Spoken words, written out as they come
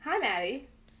Maddie.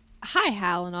 Hi,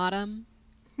 Hal and Autumn.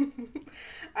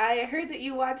 I heard that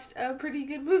you watched a pretty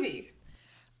good movie.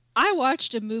 I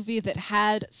watched a movie that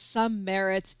had some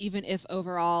merits, even if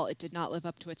overall it did not live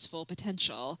up to its full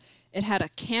potential. It had a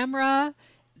camera.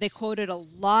 They quoted a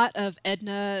lot of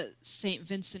Edna St.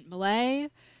 Vincent Millay.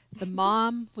 The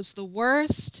mom was the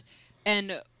worst.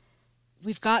 And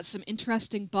we've got some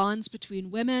interesting bonds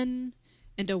between women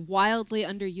and a wildly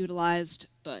underutilized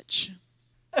Butch.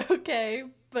 Okay,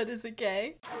 but is it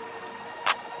gay?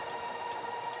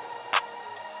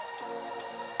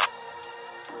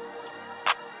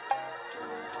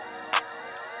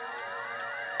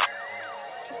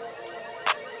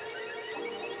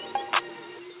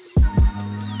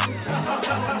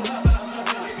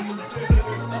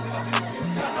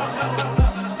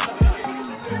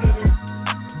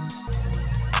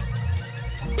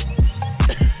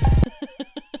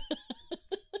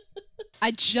 I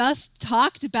just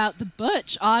talked about the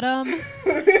Butch, Autumn.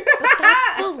 But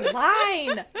that's the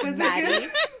line, Maddie.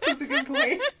 That's a good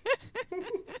point.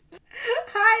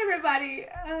 Hi, everybody.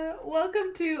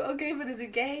 Welcome to Okay, But Is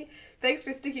It Gay? Thanks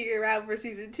for sticking around for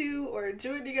season 2 or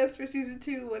joining us for season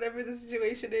 2, whatever the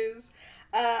situation is.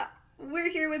 We're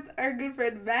here with our good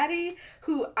friend Maddie,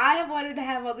 who I have wanted to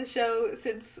have on the show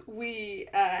since we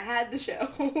had the show.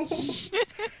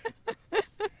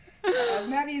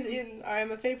 Maddie's in our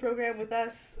MFA program with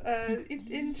us.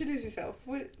 Introduce yourself.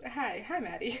 Hi,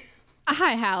 Maddie.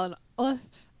 Hi, Hal,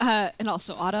 and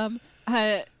also Autumn.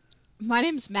 My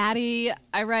name's Maddie.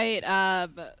 I write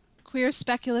queer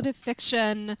speculative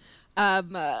fiction.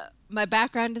 My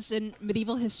background is in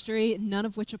medieval history, none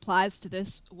of which applies to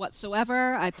this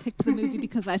whatsoever. I picked the movie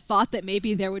because I thought that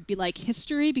maybe there would be, like,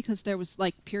 history, because there was,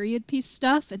 like, period piece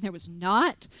stuff, and there was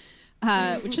not,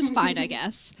 which is fine, I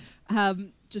guess.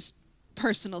 Just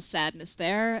personal sadness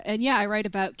there. And yeah, I write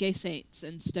about gay saints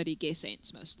and study gay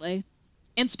saints mostly.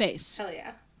 And space. Hell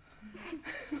yeah.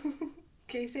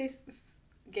 Gay space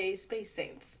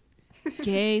saints.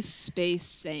 Gay space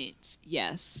saints,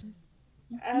 yes.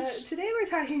 Today we're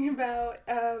talking about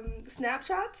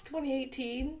Snapshots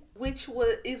 2018, which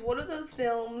is one of those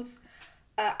films.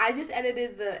 I just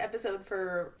edited the episode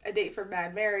for A Date for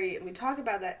Mad Mary, and we talk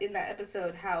about that in that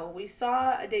episode, how we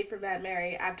saw A Date for Mad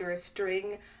Mary after a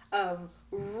string of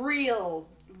real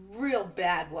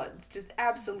bad ones, just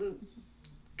absolute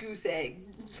goose egg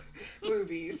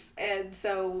movies. And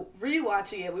so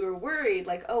rewatching it, we were worried,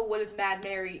 like, oh, what if Mad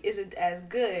Mary isn't as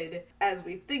good as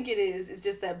we think it is? It's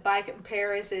just that by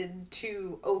comparison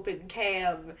to Open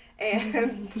Cam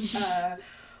and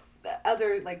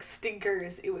other, like,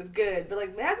 stinkers, it was good. But,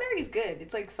 like, Mad Mary's good.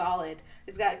 It's, like, solid.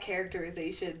 It's got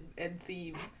characterization and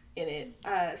theme in it.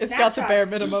 It's got the bare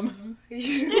minimum.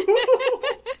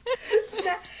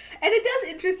 And it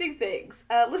does interesting things.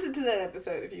 Listen to that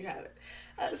episode if you haven't.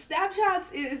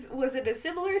 Snapshots was in a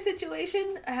similar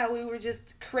situation, how we were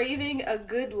just craving a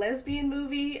good lesbian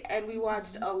movie, and we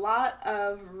watched a lot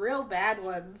of real bad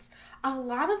ones. A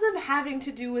lot of them having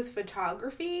to do with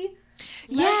photography.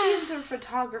 Yeah. Lesbians are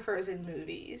photographers in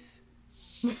movies.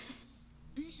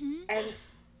 And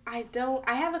I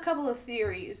have a couple of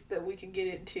theories that we can get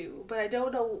into, but I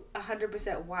don't know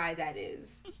 100% why that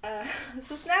is.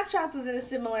 So Snapshots was in a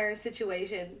similar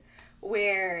situation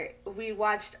where we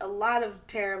watched a lot of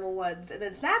terrible ones and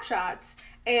then Snapshots,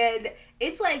 and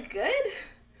it's like good.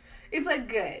 It's like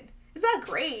good. It's not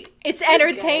great. It's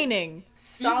entertaining. Good.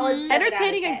 Solid. Mm-hmm.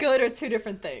 Entertaining and good are two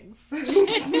different things.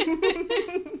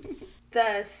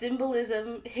 The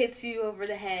symbolism hits you over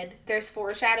the head. There's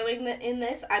foreshadowing in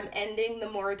this. I'm ending the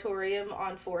moratorium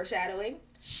on foreshadowing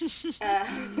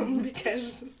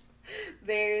because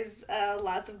there's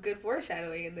lots of good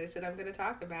foreshadowing in this, and I'm going to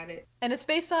talk about it. And it's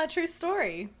based on a true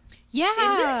story. Yeah.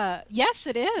 Is it? Yes,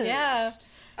 it is. Yeah.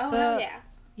 Oh, yeah.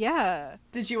 Yeah.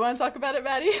 Did you want to talk about it,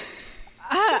 Maddie?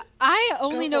 I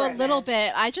only know a little man.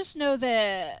 bit. I just know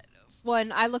that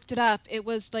when I looked it up, it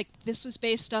was like this was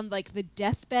based on like the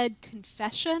deathbed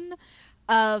confession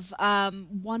of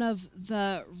one of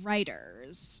the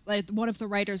writers, like one of the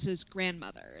writers'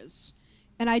 grandmothers.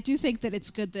 And I do think that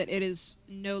it's good that it is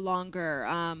no longer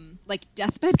like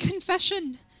deathbed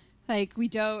confession. Like we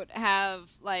don't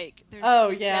have like there's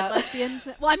dead lesbians.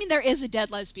 Well, I mean there is a dead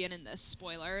lesbian in this,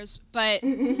 spoilers, but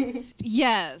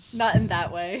yes, Not in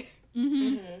that way.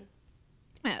 Mm-hmm.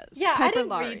 Yes, Yeah, Piper I didn't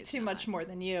Laurie's read too not. much more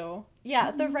than you.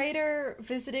 Yeah, the writer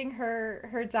visiting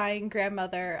her dying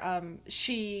grandmother,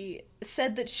 she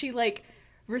said that she, like,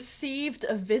 received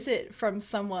a visit from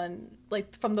someone,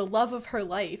 like, from the love of her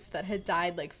life that had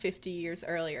died, like, 50 years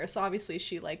earlier. So obviously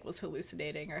she, like, was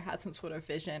hallucinating or had some sort of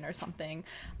vision or something.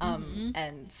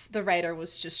 And the writer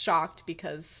was just shocked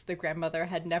because the grandmother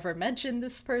had never mentioned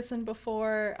this person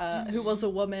before, who was a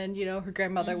woman. You know, her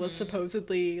grandmother was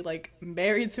supposedly, like,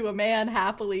 married to a man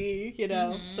happily, you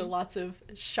know, so lots of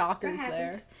shockers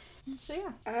there. So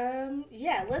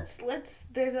yeah. Let's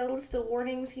there's a list of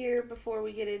warnings here before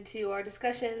we get into our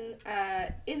discussion.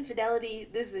 Infidelity,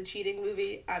 this is a cheating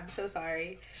movie, I'm so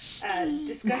sorry.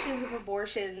 Discussions of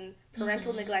abortion,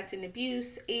 parental neglect and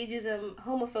abuse, ageism,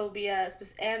 homophobia,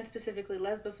 and specifically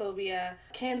lesbophobia,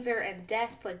 cancer and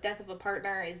death, like death of a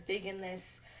partner is big in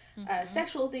this.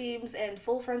 Sexual themes and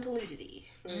full frontal nudity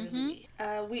for the movie.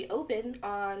 We open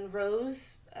on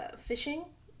Rose fishing.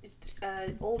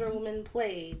 Older woman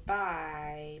played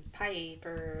by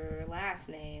Piper, last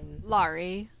name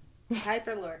Laurie.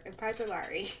 Piper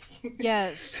Laurie.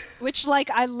 Yes. Which, like,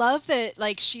 I love that,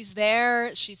 like, she's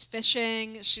there, she's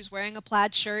fishing, she's wearing a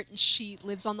plaid shirt, and she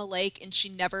lives on the lake, and she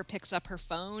never picks up her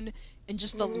phone, and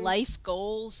just the life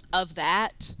goals of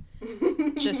that,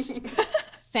 just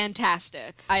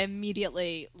fantastic. I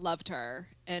immediately loved her,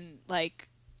 and, like,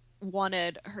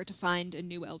 wanted her to find a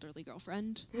new elderly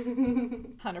girlfriend.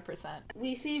 100%.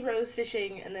 We see Rose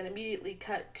fishing and then immediately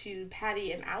cut to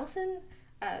Patty and Allison.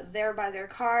 They're by their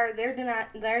car.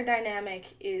 Their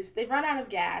dynamic is they've run out of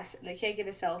gas and they can't get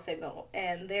a cell signal,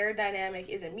 and their dynamic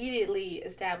is immediately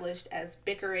established as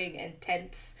bickering and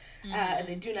tense, and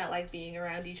they do not like being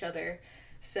around each other.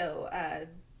 So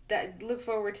look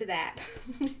forward to that.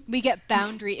 We get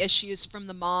boundary issues from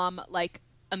the mom, like,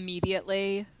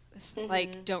 immediately.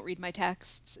 Like, don't read my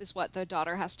texts is what the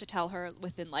daughter has to tell her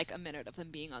within, like, a minute of them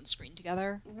being on screen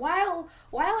together. While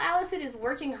Allison is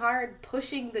working hard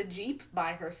pushing the Jeep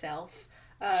by herself,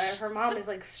 her mom is,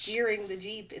 like, steering the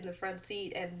Jeep in the front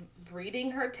seat and reading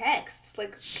her texts.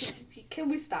 Like, can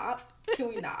we stop? Can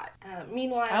we not?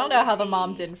 Meanwhile, I don't know how the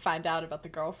mom didn't find out about the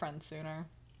girlfriend sooner.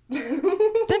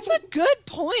 That's a good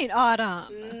point,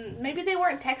 Autumn. Maybe they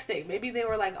weren't texting. Maybe they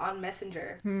were, like, on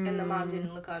Messenger, and the mom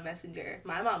didn't look on Messenger.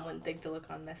 My mom wouldn't think to look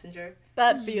on Messenger.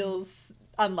 That feels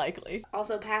unlikely.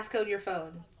 Also, passcode your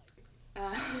phone.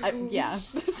 Yeah.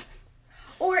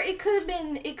 Or it could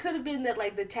have been that,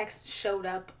 like, the text showed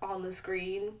up on the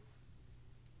screen,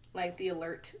 like the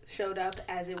alert showed up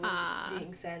as it was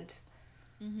being sent,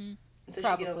 and so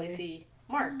Probably. she could only see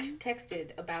Mark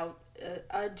texted about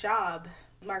a job.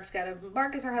 Mark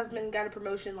is her husband, got a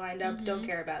promotion lined up, don't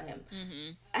care about him.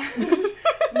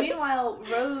 Meanwhile,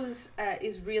 Rose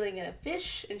is reeling in a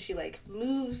fish, and she, like,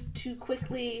 moves too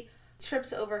quickly,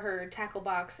 trips over her tackle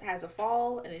box, has a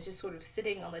fall, and is just sort of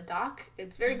sitting on the dock.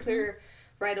 It's very clear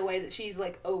right away that she's,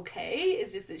 like, okay.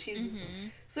 It's just that she's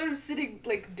sort of sitting,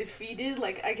 like, defeated,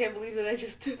 like, I can't believe that I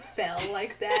just fell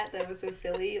like that. That was so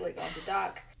silly, like, on the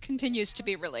dock. Continues to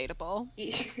be relatable.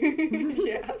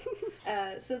 Yeah.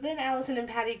 So then Allison and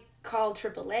Patty call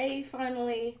AAA,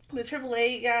 finally. The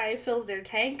AAA guy fills their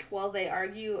tank while they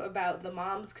argue about the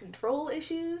mom's control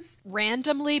issues.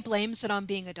 Randomly blames it on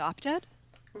being adopted.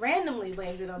 Randomly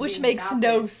blames it on Which being makes adopted.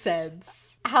 no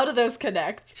sense. How do those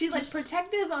connect? She's, like,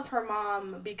 protective of her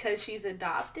mom because she's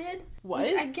adopted. What?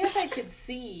 Which I guess I could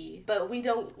see, but we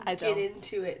don't get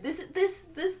into it.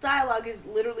 This dialogue is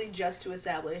literally just to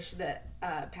establish that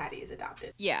Patty is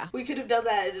adopted. Yeah. We could have done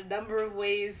that in a number of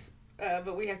ways,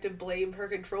 but we have to blame her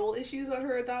control issues on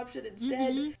her adoption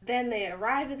instead. Then they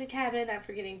arrive at the cabin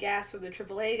after getting gas from the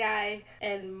AAA guy,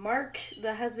 and Mark,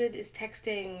 the husband, is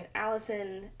texting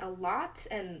Allison a lot,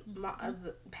 and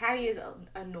Patty is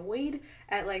annoyed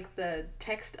at, like, the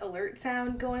text alert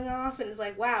sound going off, and is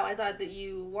like, wow, I thought that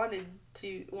you wanted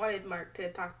Mark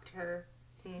to talk to her.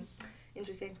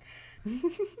 Interesting.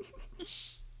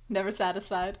 Never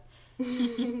satisfied.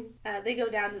 They go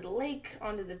down to the lake,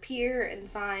 onto the pier, and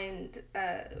find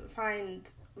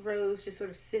Rose just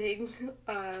sort of sitting,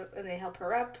 and they help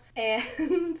her up.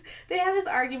 And they have this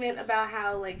argument about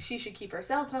how, like, she should keep her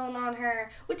cell phone on her,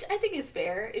 which I think is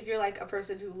fair if you're, like, a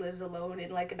person who lives alone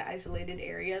in, like, an isolated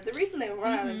area. The reason they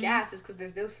run out of gas is because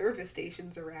there's no service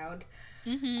stations around.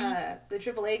 The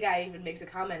AAA guy even makes a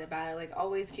comment about it, like,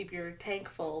 always keep your tank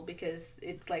full because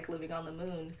it's like living on the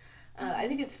moon. I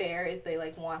think it's fair if they,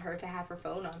 like, want her to have her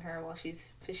phone on her while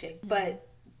she's fishing. But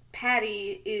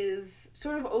Patty is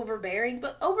sort of overbearing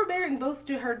both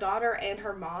to her daughter and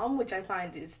her mom, which I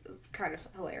find is kind of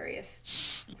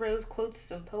hilarious. Rose quotes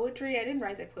some poetry. I didn't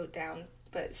write that quote down,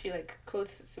 but she, like,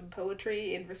 quotes some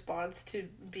poetry in response to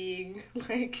being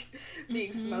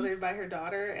smothered by her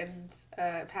daughter, and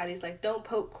Patty's like, don't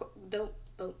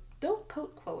don't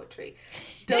quote poetry.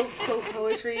 Don't quote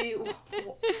poetry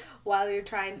when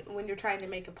you're trying to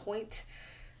make a point.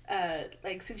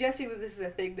 Like suggesting that this is a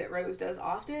thing that Rose does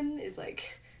often is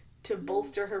like to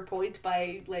bolster her point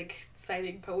by like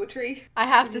citing poetry. I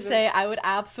have to say, I would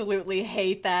absolutely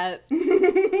hate that.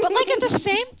 But like at the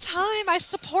same time, I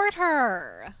support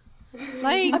her.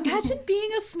 Like, imagine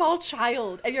being a small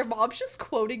child and your mom's just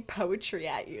quoting poetry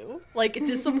at you, like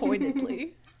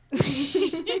disappointedly.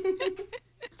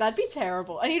 That'd be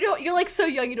terrible. And you're like so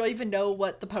young, you don't even know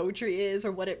what the poetry is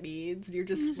or what it means. You're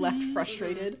just left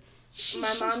frustrated.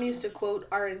 My mom used to quote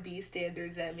R&B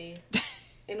standards at me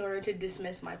in order to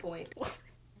dismiss my point.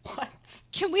 What?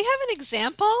 Can we have an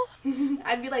example?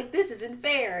 I'd be like, this isn't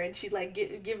fair. And she'd like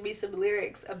give me some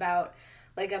lyrics about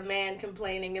like a man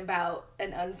complaining about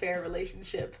an unfair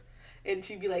relationship. And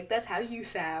she'd be like, that's how you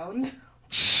sound.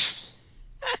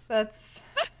 That's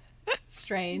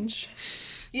strange.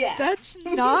 Yeah. That's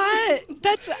how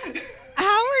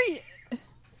are you...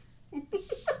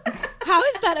 How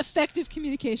is that effective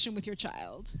communication with your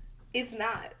child? It's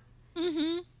not.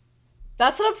 Mm-hmm.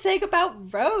 That's what I'm saying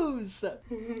about Rose.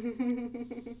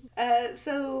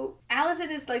 So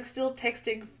Allison is like still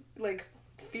texting like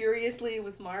furiously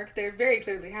with Mark. They're very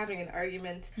clearly having an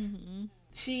argument. Mm-hmm.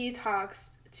 She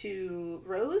talks to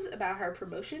Rose about her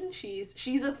promotion.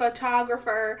 She's a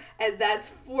photographer, and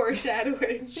that's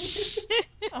foreshadowing.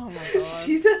 Oh my god.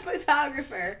 She's a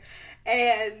photographer,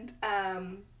 and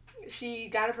she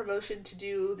got a promotion to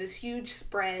do this huge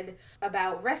spread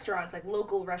about restaurants, like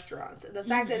local restaurants. And the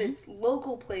fact that it's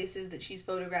local places that she's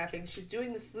photographing, she's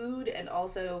doing the food and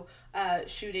also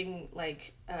shooting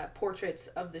like portraits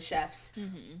of the chefs.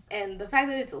 Mm-hmm. And the fact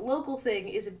that it's a local thing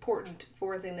is important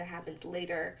for a thing that happens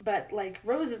later. But like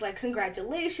Rose is like,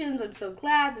 congratulations, I'm so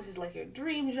glad. This is like your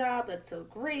dream job. That's so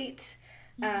great.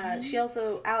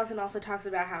 Allison also talks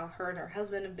about how her and her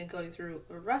husband have been going through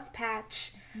a rough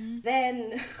patch.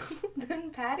 Then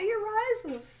Patty arrives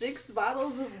with 6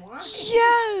 bottles of wine.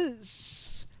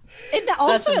 Yes! And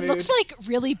also it mood. looks like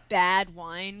really bad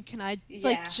wine. Can I,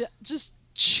 like, just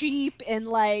cheap and,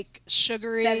 like,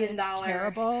 sugary $7. and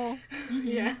terrible?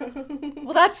 Yeah.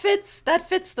 Well, that fits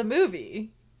the movie.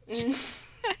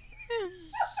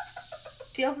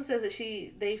 She also says that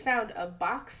they found a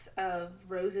box of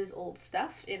Rose's old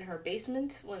stuff in her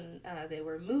basement when they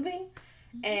were moving,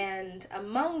 and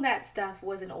among that stuff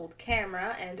was an old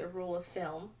camera and a roll of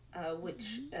film,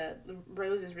 which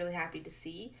Rose is really happy to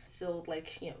see. So,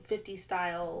 like, 50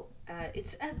 style.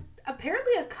 It's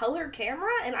apparently a color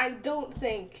camera, and I don't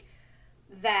think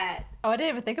that. Oh, I didn't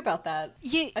even think about that.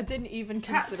 Yeah. I didn't even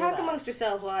consider Talk that. amongst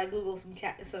yourselves while I Google some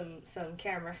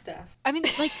camera stuff. I mean,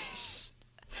 like...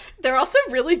 They're also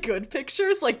really good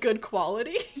pictures, like good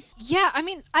quality. Yeah, I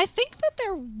mean, I think that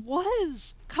there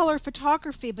was color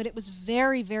photography, but it was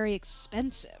very, very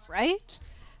expensive, right?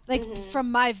 Like,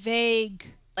 from my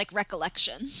vague, like,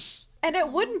 recollections. And it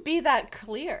wouldn't be that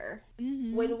clear.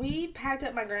 Mm-hmm. When we packed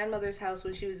up my grandmother's house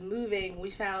when she was moving, we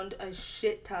found a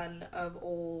shit ton of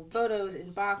old photos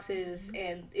in boxes,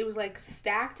 and it was like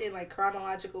stacked in like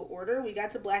chronological order. We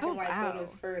got to black and white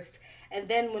photos first, and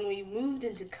then when we moved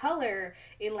into color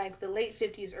in like the late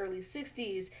 50s, early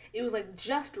 60s, it was like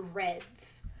just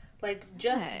reds, like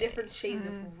just different shades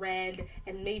of red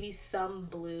and maybe some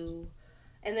blue.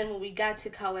 And then when we got to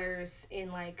colors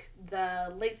in like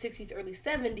the late 60s, early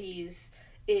 70s,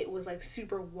 it was like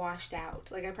super washed out.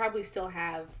 Like I probably still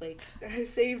have like I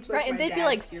saved like right, and my they'd be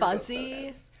like dad's yearbook fuzzy.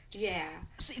 photos. Yeah.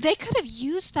 See, they could have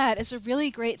used that as a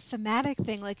really great thematic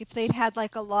thing. Like if they'd had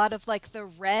like a lot of like the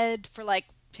red for like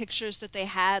pictures that they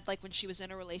had like when she was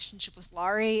in a relationship with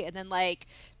Laurie, and then like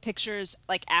pictures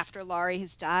like after Laurie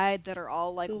has died that are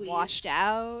all like washed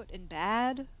out and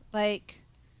bad. Like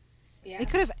they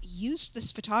could have used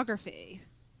this photography.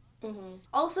 Mm-hmm.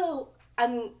 Also,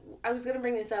 I was gonna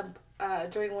bring this up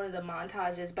during one of the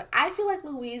montages, but I feel like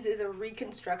Louise is a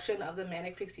reconstruction of the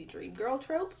Manic Pixie Dream Girl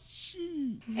trope,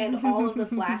 and all of the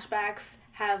flashbacks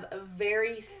have a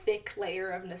very thick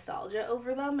layer of nostalgia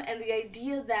over them, and the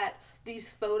idea that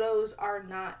these photos are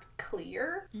not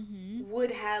clear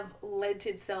would have lent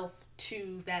itself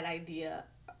to that idea,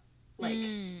 like,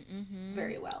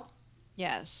 very well.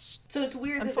 Yes. So it's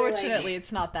weird. Unfortunately,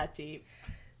 it's not that deep.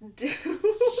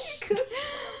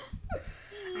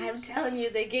 I'm telling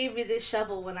you, they gave me this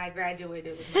shovel when I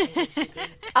graduated with my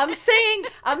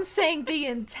I'm saying the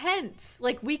intent,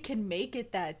 like we can make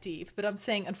it that deep, but I'm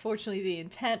saying unfortunately the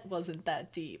intent wasn't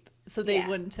that deep. So they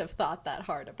wouldn't have thought that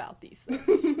hard about these things.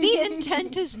 The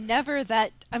intent is never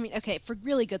that. I mean, okay, for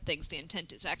really good things, the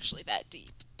intent is actually that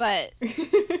deep. But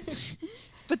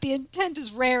the intent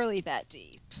is rarely that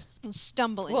deep. I'm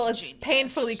stumbling to it's genius.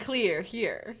 painfully clear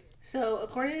here. So,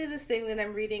 according to this thing that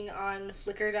I'm reading on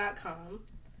Flickr.com,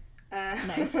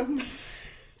 Nice.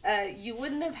 you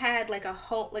wouldn't have had like a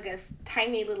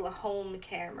tiny little home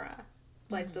camera.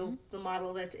 Like the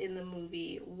model that's in the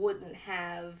movie wouldn't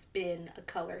have been a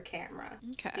color camera.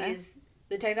 Okay. Because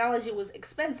the technology was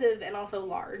expensive and also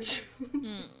large.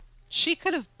 She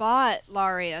could have bought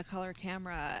Laurie a color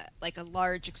camera, like a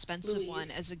large, expensive one,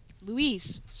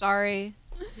 Luis,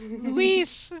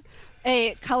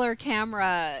 a color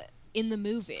camera in the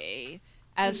movie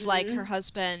as like her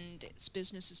husband's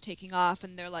business is taking off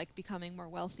and they're like becoming more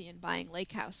wealthy and buying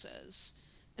lake houses.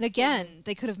 And again,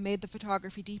 they could have made the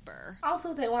photography deeper.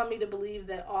 Also, they want me to believe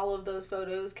that all of those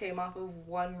photos came off of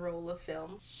one roll of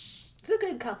film. It's a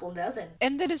good couple dozen.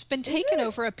 And that it's been taken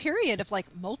over a period of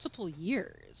like multiple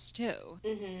years, too.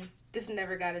 Just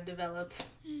never got it developed.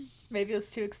 Maybe it was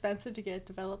too expensive to get it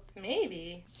developed.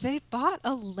 Maybe. They bought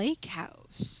a lake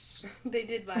house. They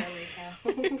did buy a lake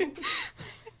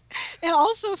house. And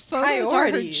also photos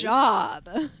are her job.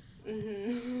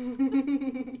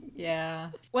 Yeah.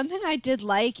 One thing I did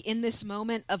like in this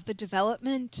moment of the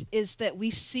development is that we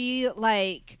see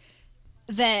like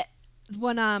that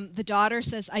when the daughter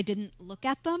says I didn't look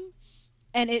at them,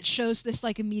 and it shows this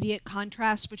like immediate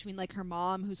contrast between like her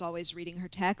mom who's always reading her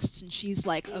texts and she's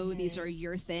like, oh, these are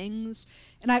your things.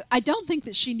 And I don't think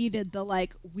that she needed the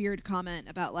like weird comment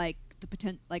about like the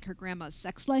like her grandma's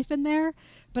sex life in there,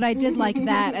 but I did like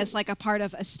that as like a part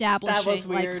of establishing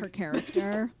like her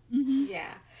character.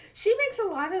 Yeah. She makes a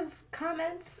lot of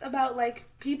comments about like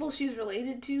people she's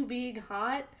related to being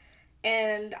hot,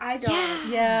 and I don't.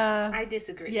 Yeah. I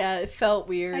disagree. Yeah, it felt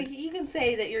weird. Like you can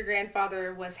say that your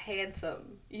grandfather was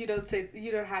handsome. You don't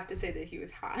have to say that he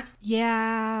was hot.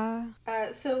 Yeah.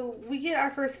 So we get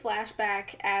our first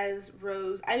flashback as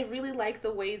Rose. I really like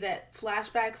the way that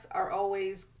flashbacks are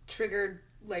always triggered.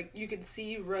 Like you can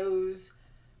see Rose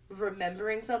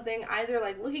remembering something, either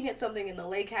like looking at something in the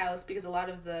lake house, because a lot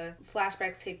of the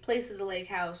flashbacks take place at the lake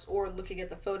house, or looking at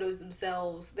the photos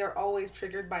themselves. They're always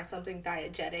triggered by something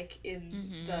diegetic in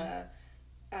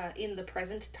the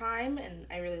present time, and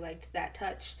I really liked that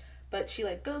touch. But she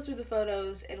like goes through the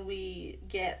photos, and we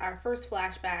get our first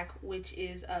flashback, which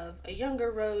is of a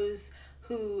younger Rose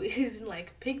who is in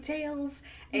like pigtails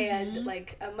and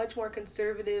like a much more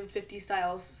conservative 50s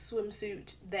style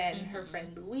swimsuit than her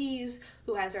friend Louise,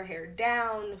 who has her hair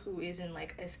down, who is in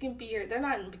like a skimpier, they're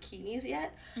not in bikinis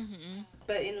yet,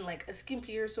 but in like a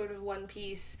skimpier sort of one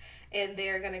piece, and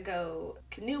they're gonna go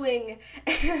canoeing,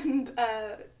 and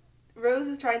Rose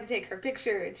is trying to take her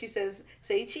picture, and she says,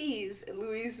 say cheese, and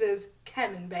Louise says,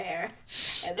 camembert.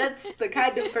 And that's the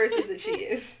kind of person that she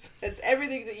is. That's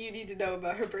everything that you need to know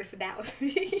about her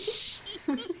personality.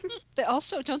 They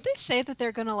also, don't they say that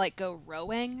they're gonna like go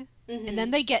rowing, and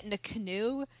then they get in a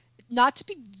canoe? Not to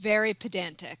be very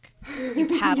pedantic, you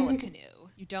paddle a canoe.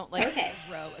 You don't like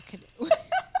row a canoe.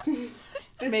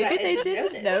 Maybe they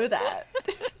didn't know that.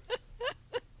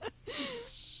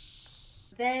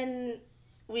 Then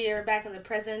we are back in the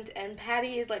present, and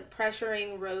Patty is like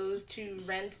pressuring Rose to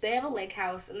rent. They have a lake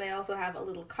house, and they also have a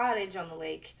little cottage on the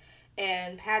lake,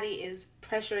 and Patty is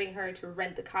pressuring her to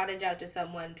rent the cottage out to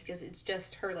someone because it's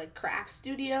just her like craft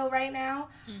studio right now.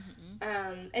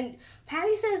 And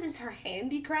Patty says it's her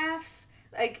handicrafts,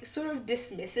 like sort of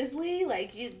dismissively,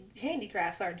 like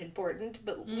handicrafts aren't important,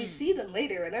 but we see them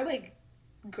later, and they're like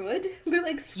good. They're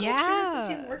like sculptures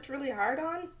that she's worked really hard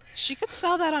on. She could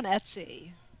sell that on Etsy.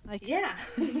 Like, yeah.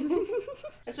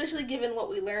 Especially given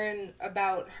what we learn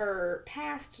about her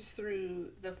past through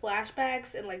the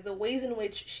flashbacks and like the ways in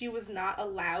which she was not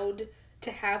allowed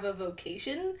to have a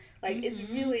vocation. Like it's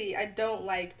really, I don't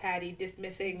like Patty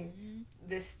dismissing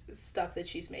this stuff that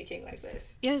she's making like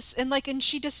this. Yes, and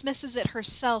she dismisses it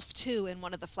herself too in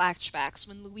one of the flashbacks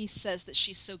when Louise says that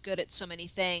she's so good at so many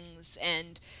things,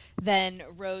 and then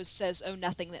Rose says, oh,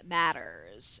 nothing that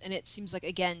matters. And it seems like,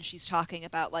 again, she's talking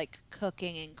about like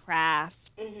cooking and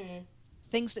craft.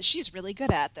 Things that she's really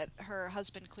good at that her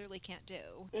husband clearly can't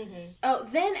do. Oh,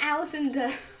 then Allison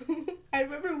does. I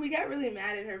remember we got really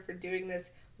mad at her for doing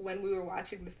this when we were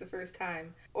watching this the first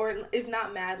time. Or if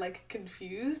not mad, like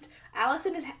confused.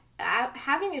 Allison is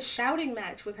having a shouting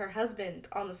match with her husband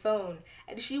on the phone,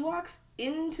 and she walks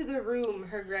into the room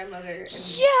her grandmother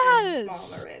and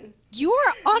mom are in. You're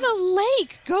on a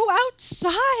lake. Go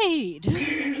outside.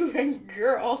 Like,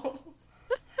 girl,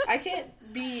 I can't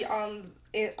be on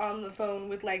the phone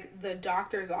with like the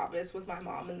doctor's office with my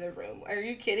mom in the room. Are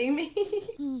you kidding me?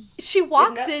 She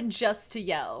walks in just to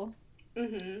yell.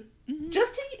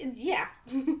 Just to, yeah.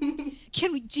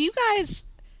 Can we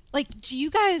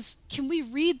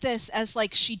read this as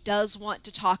like she does want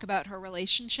to talk about her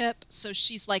relationship, so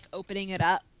she's like opening it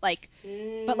up like,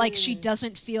 but like she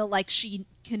doesn't feel like she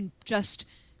can just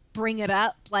bring it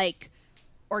up like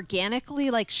organically,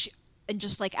 like and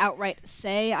just like outright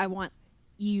say, I want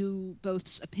you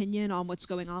both's opinion on what's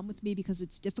going on with me because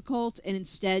it's difficult, and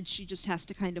instead she just has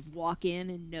to kind of walk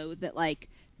in and know that like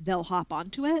they'll hop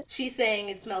onto it. She's saying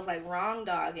it smells like wrong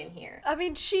dog in here. I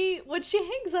mean, when she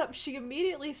hangs up, she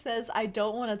immediately says, I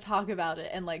don't want to talk about it,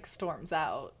 and like storms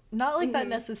out. Not like that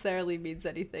necessarily means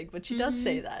anything, but she does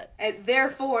say that. And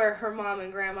therefore, her mom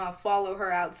and grandma follow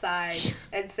her outside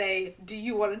and say, do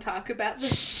you want to talk about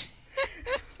this?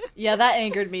 Yeah, that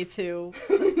angered me too.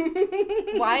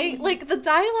 Why? Like, the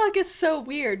dialogue is so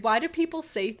weird. Why do people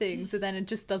say things and then it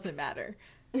just doesn't matter?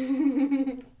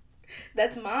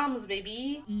 That's mom's,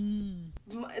 baby.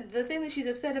 The thing that she's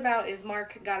upset about is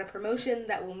Mark got a promotion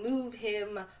that will move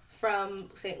him from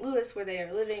St. Louis, where they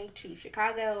are living, to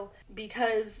Chicago,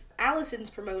 because Allison's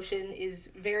promotion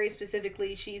is very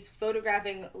specifically, she's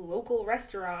photographing local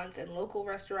restaurants and local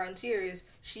restaurateurs.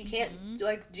 She can't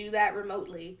like do that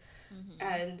remotely.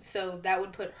 And so that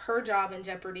would put her job in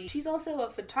jeopardy. She's also a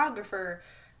photographer,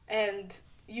 and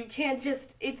you can't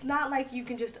just, it's not like you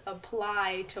can just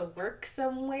apply to work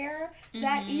somewhere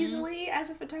that easily as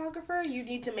a photographer. You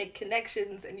need to make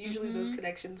connections, and usually those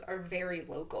connections are very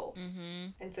local.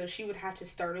 And so she would have to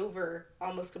start over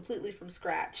almost completely from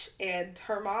scratch. And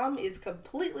her mom is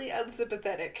completely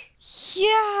unsympathetic.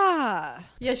 Yeah.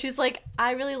 Yeah, she's like,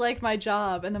 I really like my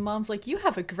job. And the mom's like, you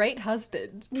have a great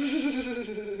husband.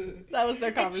 That was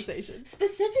their conversation.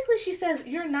 Specifically, she says,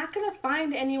 you're not going to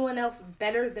find anyone else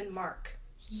better than Mark.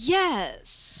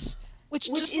 Yes.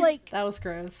 Which just is, like that was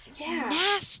gross. Yeah.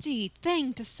 Nasty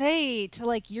thing to say to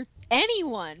like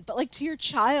anyone, but like to your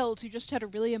child who just had a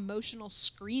really emotional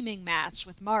screaming match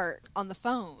with Mark on the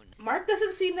phone. Mark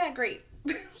doesn't seem that great.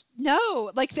 No,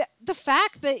 like the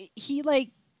fact that he like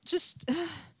just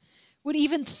would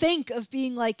even think of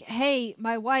being like, hey,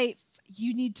 my wife,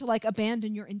 you need to like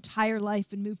abandon your entire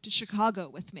life and move to Chicago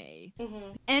with me.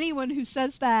 Anyone who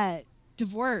says that,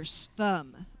 divorce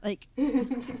them. Like,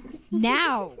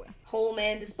 now. Whole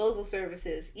man disposal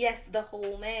services. Yes, the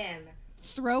whole man.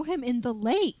 Throw him in the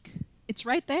lake. It's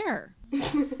right there.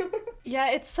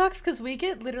 Yeah, it sucks because we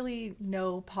get literally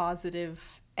no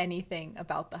positive anything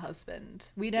about the husband.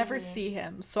 We never see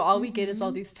him. So all we get is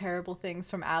all these terrible things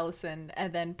from Allison,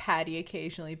 and then Patty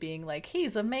occasionally being like,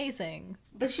 he's amazing.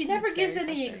 But she never gives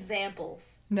any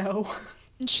examples. No.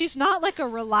 And she's not like a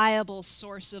reliable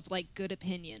source of like good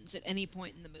opinions at any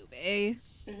point in the movie.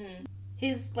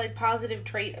 His like positive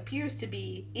trait appears to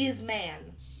be is man.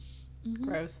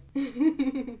 Gross.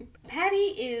 Patty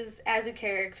is, as a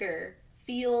character,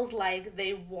 feels like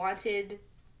they wanted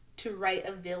to write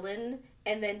a villain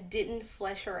and then didn't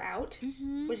flesh her out,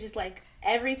 which is like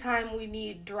every time we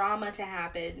need drama to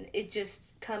happen, it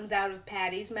just comes out of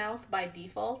Patty's mouth by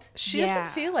default. She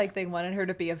doesn't feel like they wanted her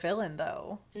to be a villain,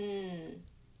 though.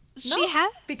 She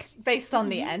has based on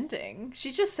the ending.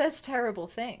 She just says terrible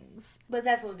things. But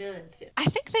that's what villains do. I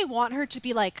think they want her to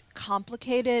be like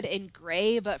complicated and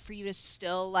gray, but for you to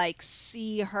still like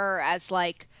see her as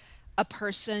like a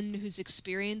person whose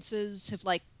experiences have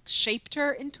like shaped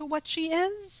her into what she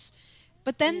is.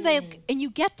 But then and you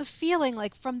get the feeling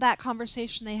like from that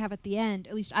conversation they have at the end,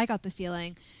 at least I got the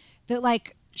feeling that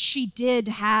like she did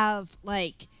have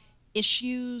like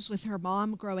issues with her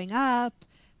mom growing up.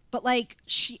 But like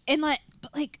she's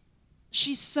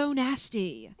so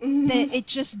nasty that it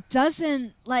just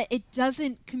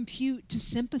doesn't compute to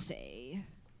sympathy.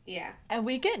 Yeah. And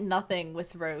we get nothing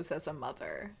with Rose as a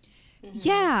mother.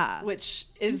 Yeah. Which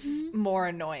is more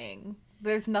annoying.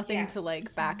 There's nothing to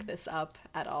like back this up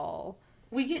at all.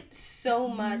 We get so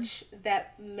much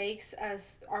that makes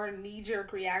our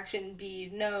knee-jerk reaction be,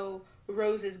 no,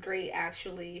 Rose is great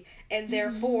actually, and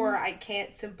therefore I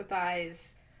can't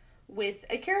sympathize with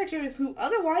a character who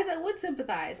otherwise I would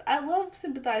sympathize. I love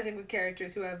sympathizing with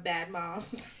characters who have bad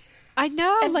moms. I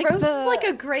know, and like Rose is like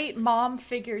a great mom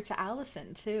figure to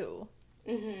Allison too.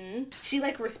 She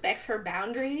like respects her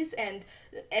boundaries and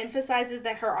emphasizes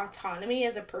that her autonomy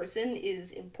as a person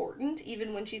is important,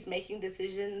 even when she's making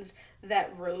decisions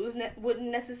that Rose wouldn't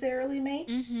necessarily make.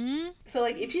 So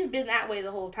like if she's been that way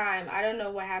the whole time, I don't know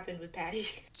what happened with Patty.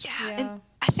 Yeah. And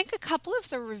I think a couple of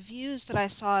the reviews that I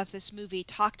saw of this movie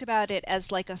talked about it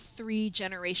as like a 3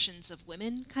 generations of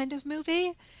women kind of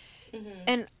movie.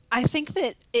 And I think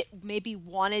that it maybe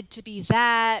wanted to be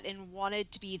that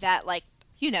like,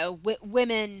 you know,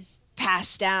 women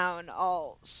pass down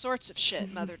all sorts of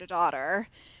shit mother to daughter,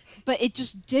 but it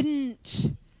just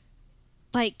didn't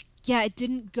like, it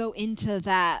didn't go into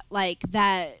that, like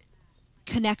that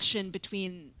connection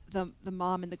between the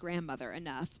mom and the grandmother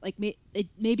enough. Like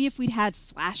maybe if we'd had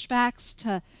flashbacks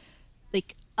to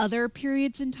like other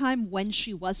periods in time when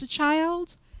she was a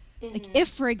child, like if,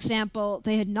 for example,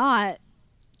 they had not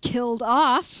killed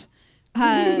off,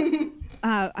 I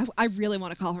really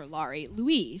want to call her Laurie,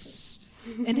 Louise,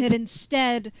 and had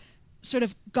instead sort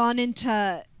of gone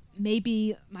into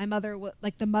maybe my mother,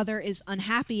 like the mother is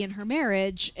unhappy in her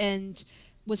marriage and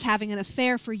was having an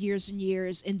affair for years and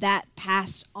years, and that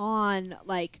passed on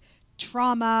like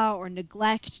trauma or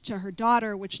neglect to her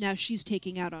daughter, which now she's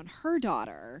taking out on her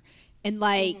daughter, and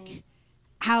like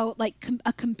how like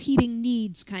a competing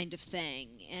needs kind of thing,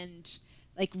 and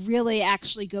like really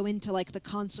actually go into like the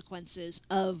consequences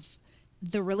of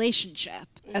the relationship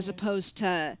as opposed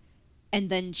to, and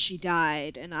then she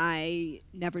died and I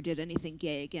never did anything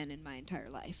gay again in my entire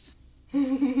life.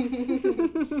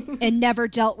 And never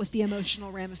dealt with the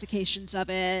emotional ramifications of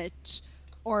it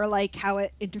or like how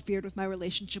it interfered with my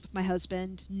relationship with my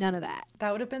husband. None of that.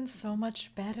 That would have been so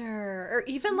much better. Or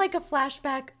even like a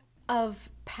flashback of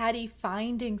Patty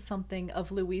finding something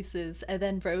of Louise's, and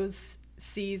then Rose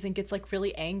sees and gets like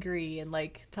really angry and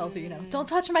like tells her, you know, don't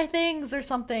touch my things or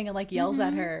something, and like yells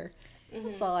at her.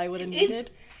 That's all I would have needed.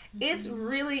 It's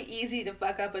really easy to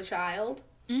fuck up a child.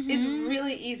 It's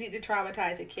really easy to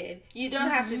traumatize a kid. You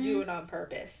don't have to do it on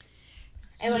purpose.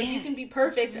 And like you can be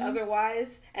perfect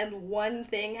otherwise, and one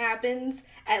thing happens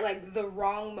at like the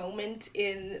wrong moment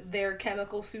in their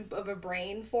chemical soup of a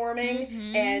brain forming,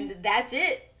 and that's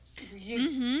it.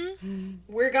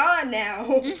 We're gone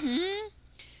now.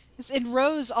 And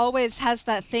Rose always has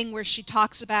that thing where she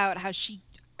talks about how she,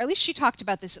 or at least she talked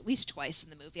about this at least twice in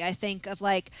the movie, I think, of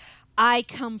like, I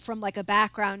come from like a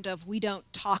background of we don't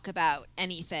talk about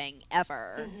anything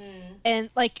ever. And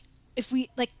like, if we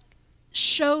like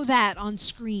show that on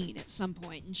screen at some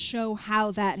point and show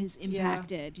how that has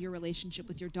impacted your relationship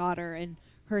with your daughter and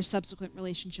her subsequent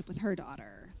relationship with her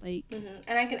daughter. Like,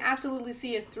 and I can absolutely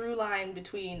see a through line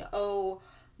between,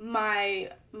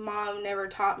 my mom never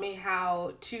taught me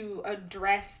how to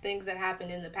address things that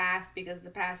happened in the past because the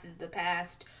past is the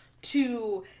past,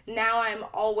 to now I'm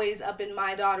always up in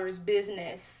my daughter's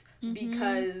business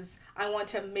because I want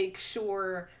to make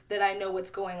sure that I know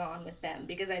what's going on with them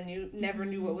because I never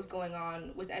knew what was going on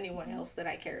with anyone else that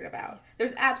I cared about.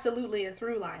 There's absolutely a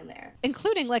through line there.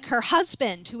 Including like her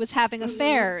husband who was having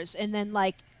affairs and then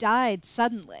like died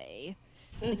suddenly.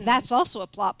 Like, that's also a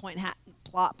plot point,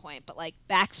 but like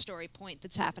backstory point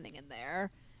that's happening in there.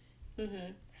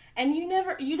 And you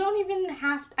don't even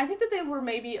have to, I think that they were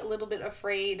maybe a little bit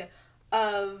afraid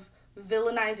of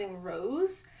villainizing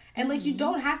Rose. And like, you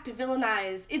don't have to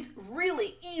villainize. It's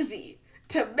really easy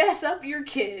to mess up your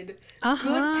kid.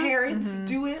 Good parents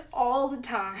do it all the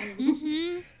time.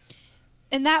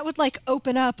 And that would like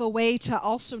open up a way to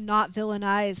also not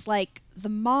villainize like the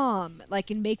mom, like,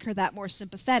 and make her that more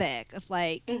sympathetic of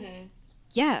like,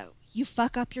 yeah, you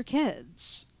fuck up your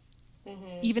kids.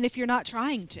 Even if you're not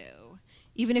trying to.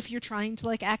 Even if you're trying to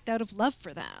like act out of love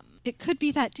for them. It could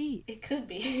be that deep. It could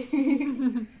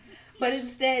be. But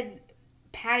instead,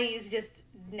 Patty is just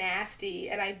nasty,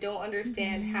 and I don't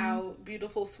understand how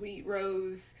beautiful, sweet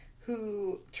Rose,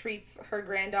 who treats her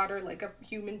granddaughter like a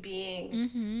human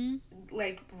being,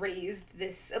 like raised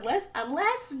this.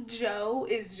 Unless Joe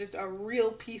is just a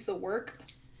real piece of work.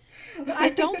 I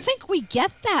don't think we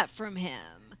get that from him.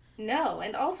 No,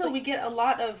 and also we get a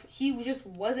lot of he just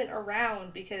wasn't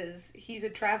around because he's a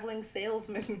traveling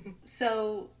salesman.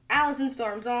 So Allison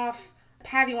storms off.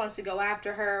 Patty wants to go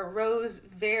after her. Rose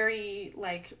very,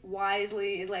 like,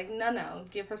 wisely is like, no,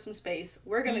 give her some space.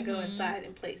 We're going to go inside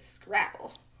and play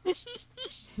Scrabble.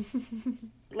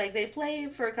 Like, they play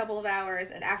for a couple of hours,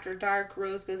 and after dark,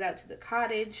 Rose goes out to the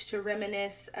cottage to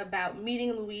reminisce about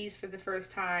meeting Louise for the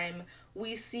first time.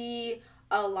 We see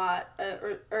a lot,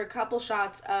 or a couple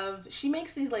shots of, she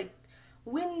makes these, like,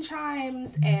 wind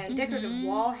chimes and decorative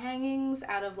wall hangings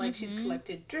out of like she's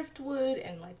collected driftwood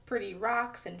and like pretty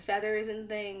rocks and feathers and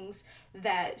things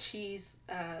that she's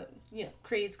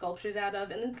created sculptures out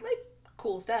of, and it's like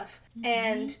cool stuff.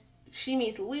 And she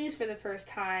meets Louise for the first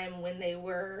time when they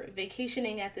were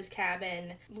vacationing at this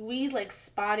cabin. Louise like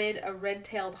spotted a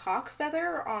red-tailed hawk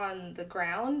feather on the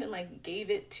ground and like gave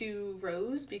it to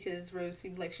Rose because Rose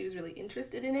seemed like she was really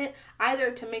interested in it,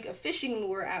 either to make a fishing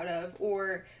lure out of,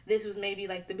 or this was maybe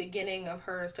like the beginning of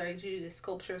her starting to do this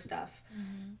sculpture stuff.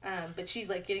 But she's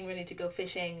like getting ready to go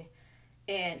fishing.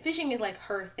 And fishing is like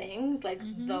her thing, it's like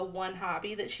the one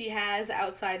hobby that she has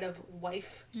outside of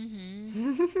wife.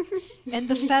 And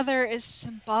the feather is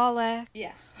symbolic.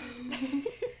 Yes.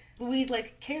 Louise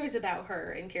like cares about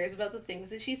her and cares about the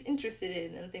things that she's interested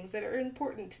in and things that are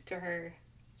important to her.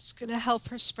 Just gonna help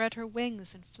her spread her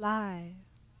wings and fly.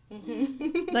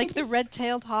 Like the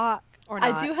red-tailed hawk, or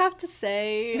not. I do have to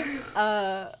say,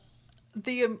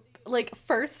 the like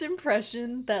first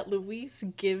impression that Louise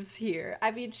gives here.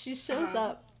 I mean, she shows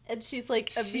up and she's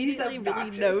like immediately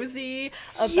really nosy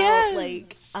about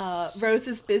like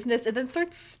Rose's business, and then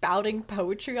starts spouting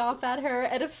poetry off at her.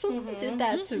 And if someone did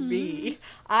that to me,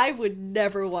 I would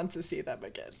never want to see them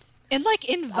again. And like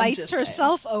invites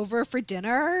herself over for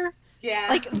dinner. Yeah.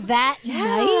 Like that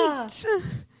night.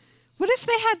 What if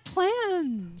they had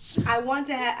plans? I want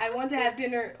to have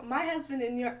dinner. My husband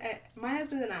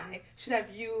and I should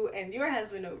have you and your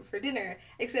husband over for dinner.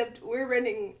 Except we're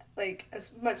renting like a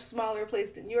much smaller place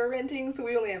than you're renting, so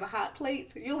we only have a hot plate.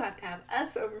 So you'll have to have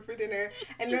us over for dinner.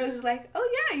 And Rose is like,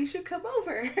 "Oh yeah, you should come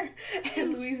over."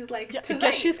 And Louise is like, "Tonight." I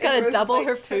guess she's got to double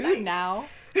her food tonight. now.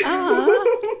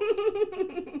 I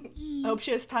hope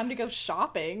she has time to go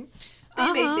shopping.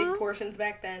 They made big portions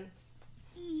back then.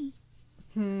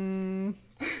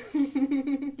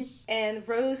 And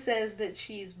Rose says that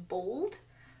she's bold.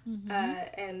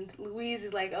 And Louise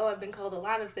is like, "Oh, I've been called a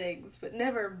lot of things, but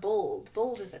never bold.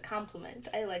 Bold is a compliment.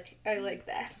 I like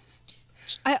that."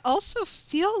 I also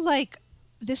feel like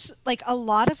this, like a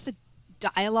lot of the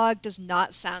dialogue does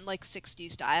not sound like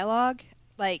 60s dialogue.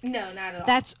 Like, no, not at all.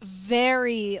 That's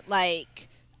very like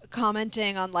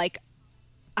commenting on like,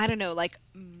 I don't know, like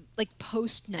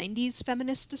post 90s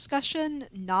feminist discussion,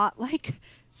 not like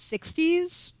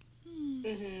 60s.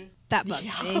 That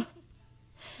bugged me.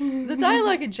 The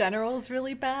dialogue in general is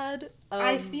really bad.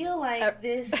 I feel like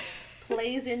this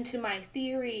plays into my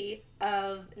theory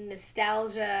of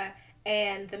nostalgia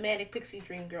and the Manic Pixie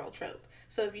Dream Girl trope.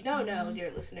 So if you don't know, dear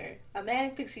listener, a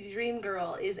Manic Pixie Dream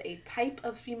Girl is a type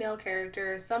of female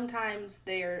character. Sometimes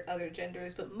they are other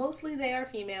genders, but mostly they are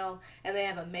female, and they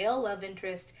have a male love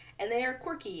interest, and they are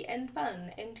quirky and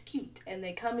fun and cute, and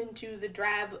they come into the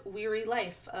drab, weary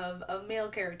life of a male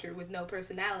character with no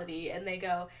personality, and they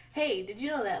go, "Hey, did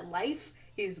you know that life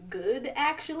is good,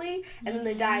 actually?" And then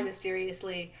they die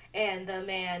mysteriously, and the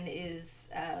man is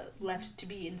left to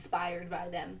be inspired by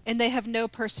them. And they have no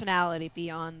personality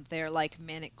beyond their, like,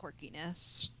 manic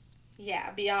quirkiness.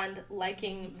 Yeah, beyond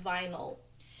liking vinyl.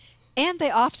 And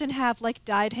they often have, like,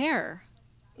 dyed hair.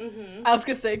 I was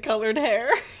gonna say colored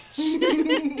hair.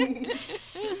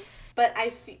 But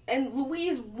and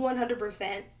Louise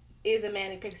 100% is a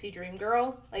Manic Pixie Dream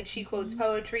Girl. Like, she quotes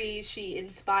poetry, she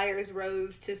inspires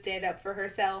Rose to stand up for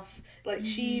herself. Like,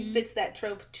 she fits that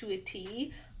trope to a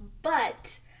T.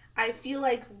 But I feel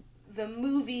like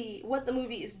what the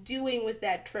movie is doing with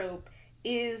that trope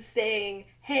is saying,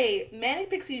 hey, Manic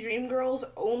Pixie Dream Girls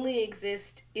only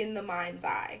exist in the mind's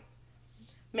eye.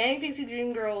 Manic Pixie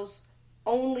Dream Girls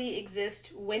only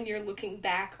exist when you're looking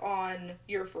back on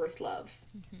your first love.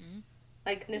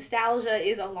 Like, nostalgia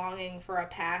is a longing for a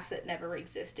past that never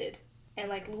existed. And,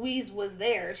 like, Louise was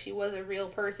there. She was a real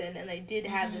person, and they did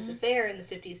have this affair in the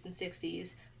 50s and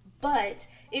 60s. But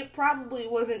it probably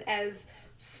wasn't as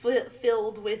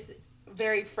filled with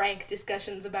very frank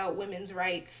discussions about women's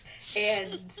rights.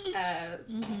 And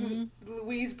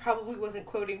Louise probably wasn't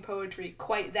quoting poetry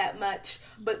quite that much.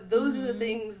 But those are the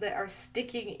things that are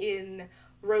sticking in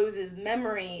Rose's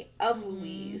memory of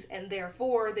Louise, and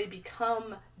therefore they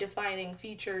become defining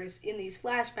features in these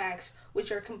flashbacks,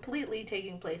 which are completely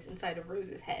taking place inside of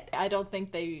Rose's head. I don't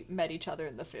think they met each other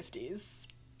in the 50s.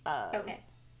 Okay.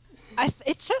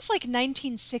 It says like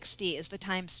 1960 is the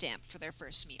timestamp for their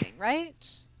first meeting, right?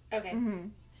 Okay.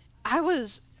 I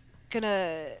was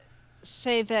gonna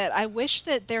say that I wish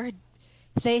that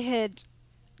they had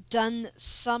done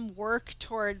some work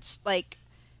towards like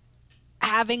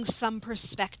having some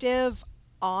perspective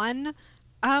on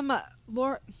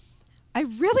Laura. I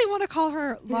really want to call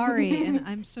her Laurie, and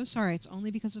I'm so sorry. It's only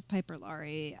because of Piper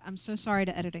Laurie. I'm so sorry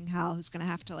to editing Hal, who's going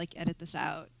to have to like edit this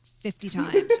out 50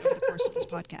 times over the course of this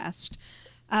podcast.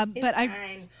 But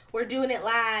fine. We're doing it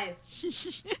live.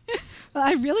 But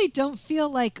I really don't feel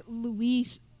like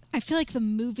Louise. I feel like the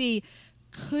movie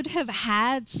could have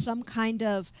had some kind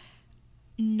of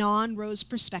non-Rose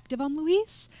perspective on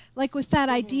Louise, like with that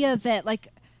idea that like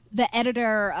the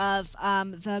editor of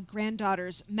the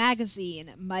Granddaughters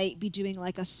magazine might be doing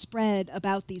like a spread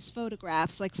about these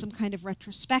photographs, like some kind of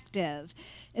retrospective,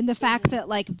 and the fact that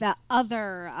like the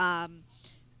other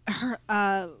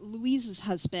Louise's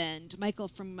husband, Michael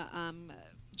from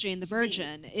Jane the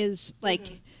Virgin, is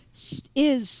like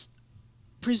is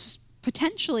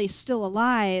potentially still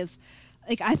alive.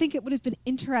 Like, I think it would have been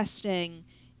interesting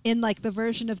in like the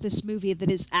version of this movie that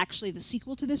is actually the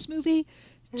sequel to this movie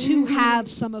to have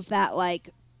some of that like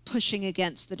pushing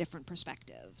against the different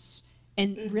perspectives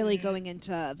and really going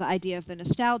into the idea of the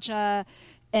nostalgia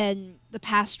and the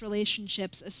past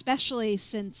relationships, especially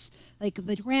since like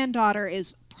the granddaughter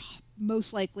is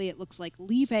most likely, it looks like,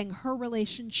 leaving her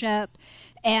relationship,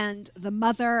 and the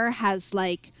mother has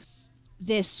like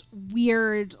this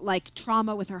weird like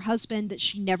trauma with her husband that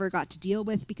she never got to deal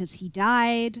with because he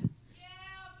died.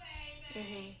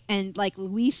 And like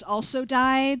Luis also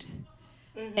died,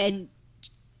 and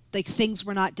like things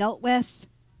were not dealt with.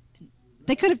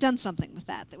 They could have done something with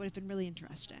that would have been really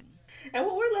interesting. And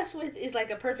what we're left with is like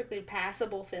a perfectly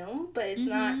passable film, but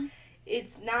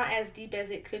it's not as deep as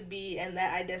it could be, and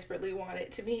that I desperately want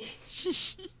it to be.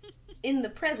 In the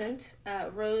present,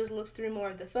 Rose looks through more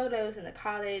of the photos in the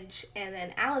cottage, and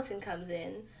then Allison comes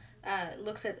in,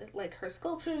 looks at like her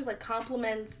sculptures, like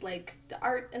compliments like the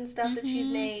art and stuff that she's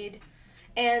made,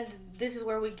 and this is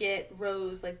where we get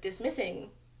Rose like dismissing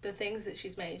the things that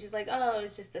she's made. She's like, oh,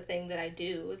 it's just a thing that I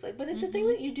do. It's like, but it's a thing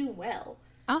that you do well,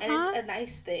 and it's a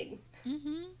nice thing.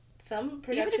 Some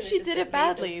production, even if she did it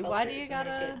badly, why do you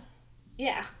gotta?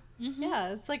 Yeah. Yeah,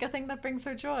 it's like a thing that brings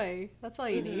her joy. That's all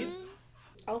you need.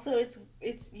 Also,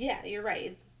 it's yeah, you're right.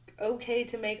 It's okay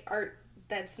to make art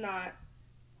that's not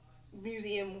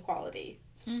museum quality.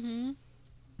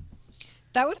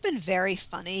 That would have been very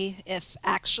funny if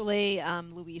actually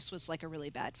Luis was like a really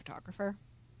bad photographer.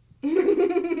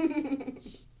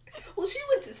 Well, she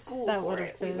went to school That for would have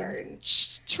it, we been. learned.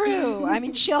 True. I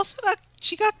mean, she also got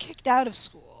kicked out of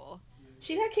school.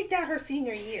 She got kicked out her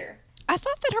senior year. I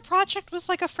thought that her project was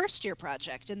like a first-year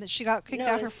project and that she got kicked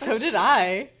out her So first So did year.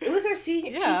 I. It was her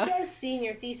senior. Yeah. She says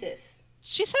senior thesis.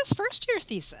 She says first-year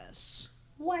thesis.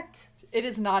 What? It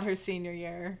is not her senior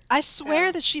year. I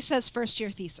swear that she says first-year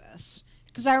thesis.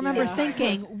 Because I remember Yeah.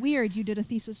 thinking, weird, you did a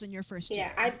thesis in your first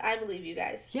Yeah, year. I believe you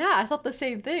guys. Yeah, I thought the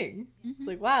same thing. It's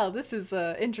like, wow, this is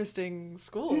an interesting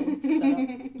school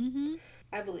setup.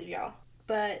 I believe y'all.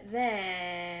 But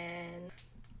then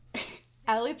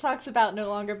Allie talks about no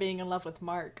longer being in love with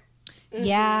Mark.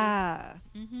 Yeah.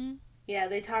 yeah,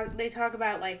 they talk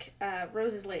about like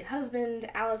Rose's late husband,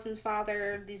 Allison's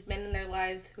father, these men in their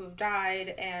lives who have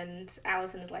died, and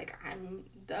Allison is like,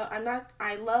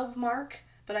 I love Mark,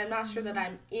 but I'm not sure that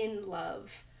I'm in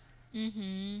love.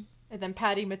 And then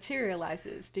Patty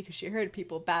materializes because she heard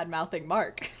people bad-mouthing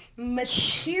Mark.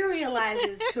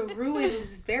 Materializes to ruin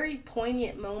this very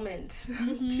poignant moment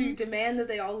to demand that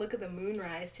they all look at the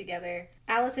moonrise together.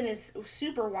 Allison is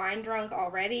super wine drunk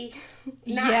already.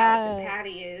 Not Yeah. Allison,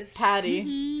 Patty is.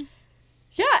 Patty.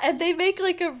 Yeah, and they make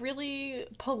like a really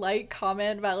polite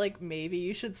comment about like maybe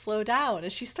you should slow down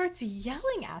as she starts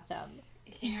yelling at them.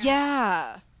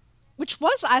 Yeah. Which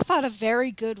was, I thought, a very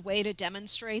good way to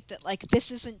demonstrate that, like, this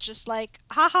isn't just like,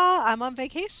 haha, I'm on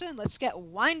vacation, let's get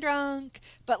wine drunk.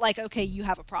 But, like, okay, you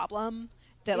have a problem.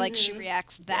 That, like, she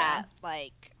reacts that,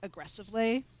 like,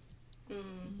 aggressively.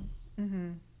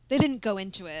 They didn't go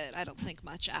into it, I don't think,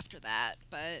 much after that,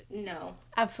 but... No.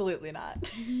 Absolutely not.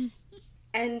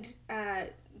 And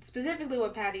specifically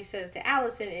what Patty says to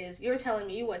Allison is, you're telling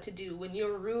me what to do when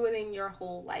you're ruining your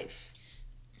whole life.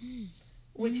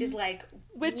 Which is like,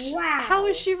 wow. How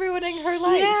is she ruining her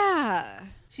life? Yeah.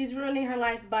 She's ruining her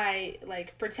life by,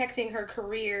 like, protecting her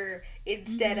career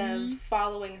instead of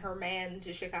following her man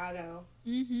to Chicago.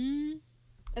 And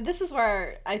this is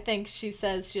where I think she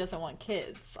says she doesn't want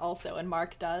kids also, and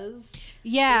Mark does.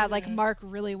 Yeah, like, Mark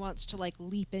really wants to, like,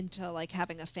 leap into, like,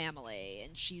 having a family,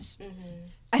 and she's...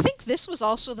 I think this was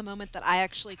also the moment that I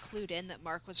actually clued in that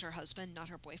Mark was her husband, not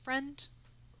her boyfriend.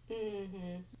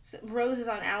 So Rose is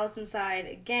on Allison's side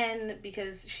again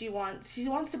because she wants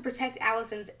to protect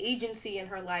Allison's agency in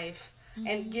her life,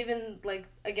 and given, like,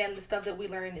 again, the stuff that we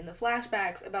learned in the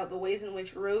flashbacks about the ways in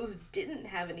which Rose didn't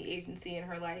have any agency in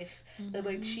her life, that,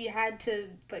 like, she had to,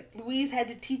 like, Louise had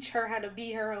to teach her how to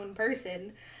be her own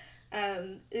person,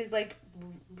 is, like,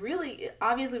 really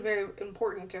obviously very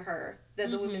important to her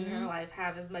that the women in her life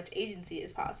have as much agency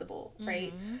as possible,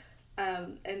 right?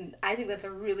 And I think that's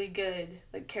a really good,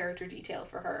 like, character detail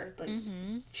for her. Like,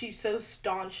 she's so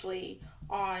staunchly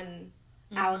on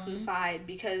Allison's side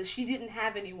because she didn't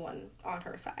have anyone on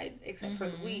her side except for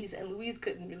Louise, and Louise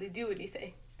couldn't really do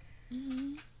anything.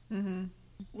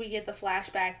 We get the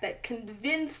flashback that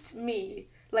convinced me.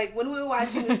 Like, when we were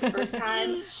watching this the first time,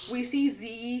 we see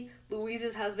Z,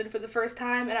 Louise's husband, for the first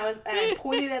time, and I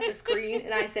pointed at the screen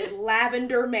and I said,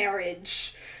 "Lavender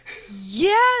marriage."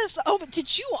 Yes! Oh, but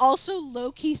did you also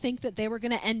low-key think that they were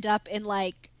going to end up in,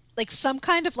 like some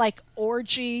kind of, like,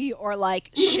 orgy or, like,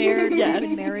 shared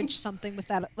open marriage, something with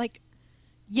that? Like,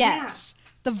 yes. Yeah.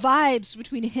 The vibes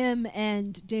between him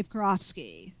and Dave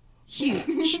Karofsky.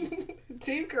 Huge.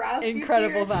 Dave Karofsky.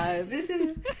 Incredible vibes. This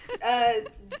is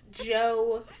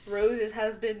Joe, Rose's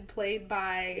husband, played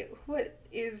by, what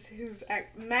is his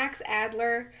Max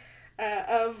Adler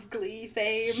of Glee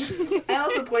fame. I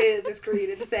also pointed at the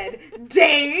screen and said,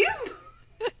 Dave!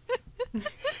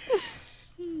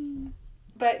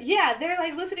 But yeah, they're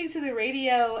like listening to the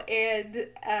radio and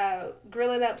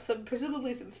grilling up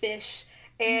presumably some fish.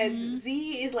 And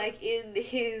Z is like in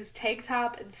his tank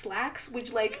top and slacks,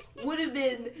 which like would have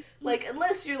been like,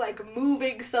 unless you're like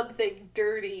moving something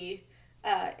dirty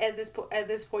at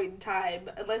this point in time,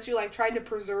 unless you're like trying to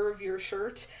preserve your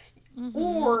shirt,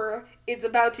 or it's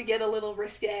about to get a little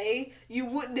risque, you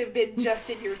wouldn't have been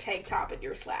just in your tank top and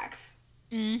your slacks.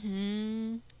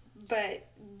 But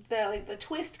the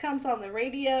twist comes on the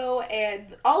radio,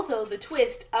 and also the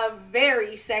twist, a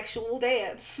very sexual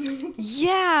dance.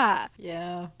 Yeah.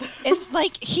 Yeah. It's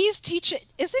like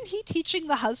isn't he teaching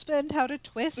the husband how to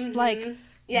twist? Like,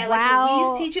 yeah,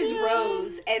 wow. Like Louise teaches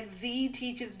Rose and Z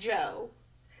teaches Joe.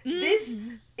 This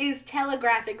is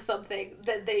telegraphing something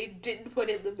that they didn't put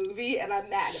in the movie, and I'm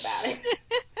mad about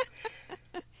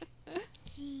it.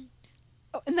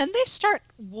 Oh, and then they start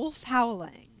wolf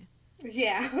howling.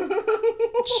 Yeah.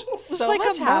 So like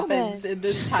much a happens moment. in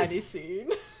this tiny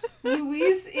scene.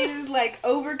 Louise is like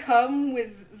overcome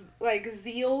with like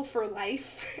zeal for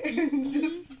life and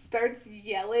just starts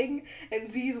yelling,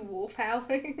 and Z's wolf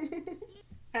howling.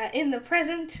 In the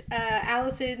present,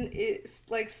 Allison is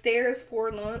like stares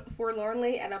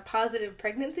forlornly at a positive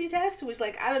pregnancy test, which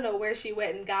like I don't know where she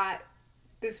went and got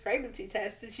this pregnancy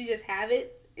test. Did she just have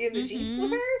it in the Jeep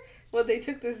with her when they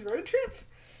took this road trip?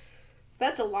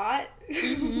 That's a lot.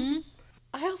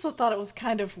 I also thought it was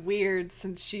kind of weird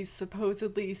since she's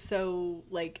supposedly so,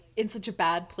 like, in such a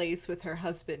bad place with her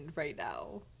husband right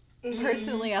now.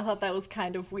 Personally, I thought that was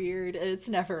kind of weird, and it's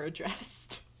never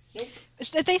addressed. Nope.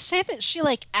 They say that she,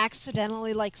 like,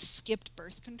 accidentally, like, skipped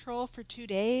birth control for 2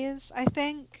 days, I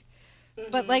think.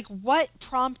 But, like, what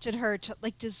prompted her to,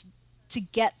 like, to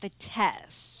get the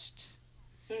test?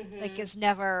 Like, is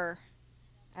never...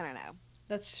 I don't know.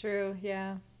 That's true,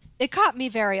 yeah. It caught me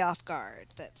very off guard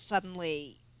that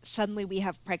suddenly we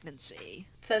have pregnancy.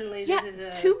 Suddenly Yeah, this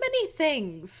is too many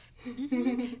things.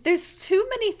 There's too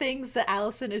many things that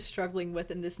Allison is struggling with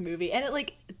in this movie, and it,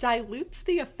 like, dilutes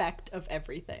the effect of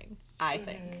everything, I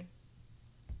think.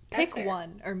 That's Pick fair.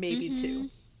 one, or maybe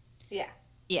two. Yeah.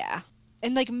 Yeah.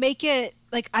 And, like, make it...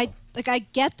 I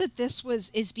get that this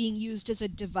is being used as a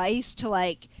device to,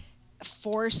 like,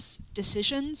 force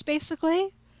decisions, basically.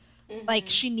 Like,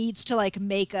 she needs to, like,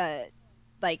 make a,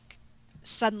 like,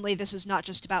 suddenly this is not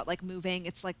just about, like, moving,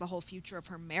 it's, like, the whole future of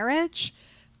her marriage.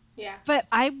 Yeah. But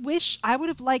I would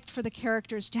have liked for the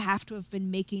characters to have been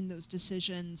making those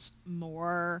decisions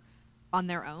more on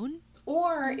their own.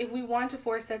 Or, if we want to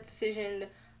force that decision,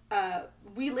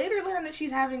 we later learn that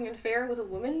she's having an affair with a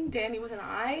woman. Danny with an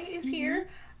I is here.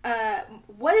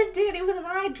 What if Danny with an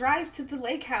I drives to the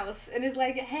lake house and is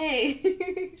like,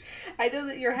 hey, I know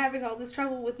that you're having all this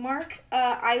trouble with Mark.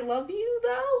 I love you,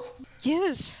 though.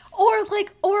 Yes.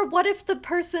 Or what if the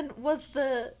person was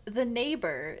the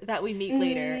neighbor that we meet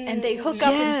later, and they hook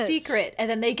up in secret, and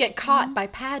then they get caught by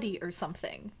Patty or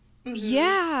something?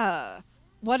 Yeah.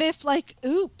 What if, like,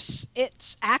 oops,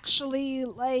 it's actually,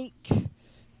 like,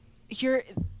 you're...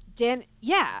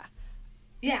 Yeah.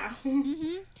 Yeah.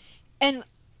 And...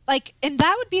 like, and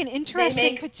that would be an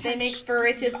interesting potential. They make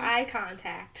furtive eye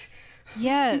contact.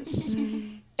 Yes.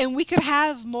 And we could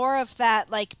have more of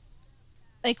that, like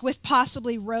with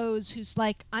possibly Rose, who's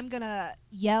like, I'm gonna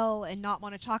yell and not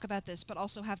want to talk about this, but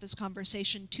also have this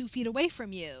conversation 2 feet away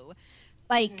from you.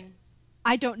 Like,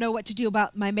 I don't know what to do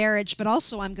about my marriage, but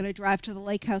also I'm gonna drive to the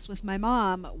lake house with my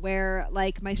mom, where,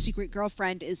 like, my secret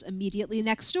girlfriend is immediately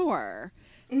next door.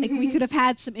 Like, we could have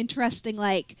had some interesting,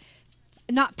 like,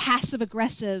 not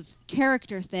passive-aggressive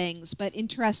character things, but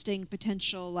interesting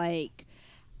potential, like,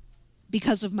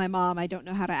 because of my mom, I don't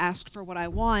know how to ask for what I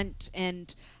want,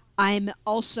 and I'm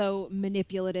also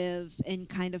manipulative and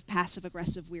kind of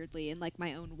passive-aggressive weirdly in, like,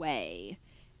 my own way.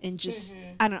 And just,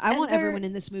 I don't know, I want everyone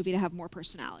in this movie to have more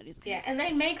personality. Yeah, and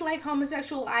they make, like,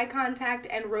 homosexual eye contact,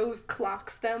 and Rose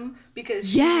clocks them, because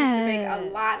she used to make a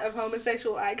lot of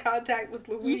homosexual eye contact with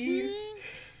Louise.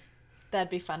 That'd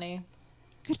be funny.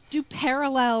 Could do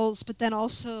parallels, but then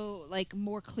also, like,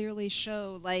 more clearly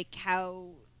show, like, how,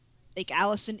 like,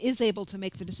 Allison is able to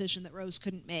make the decision that Rose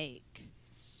couldn't make.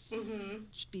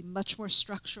 Should be much more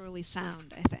structurally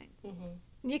sound, I think.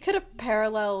 You could have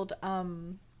paralleled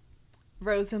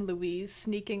Rose and Louise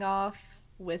sneaking off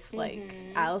with, like,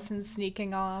 Allison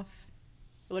sneaking off.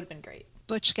 It would have been great.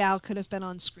 Butch Gal could have been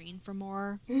on screen for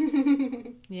more.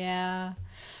 Yeah.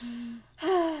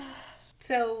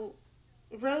 So,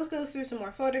 Rose goes through some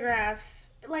more photographs.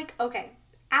 Like, okay,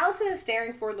 Allison is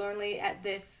staring forlornly at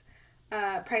this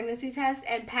pregnancy test,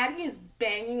 and Patty is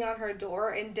banging on her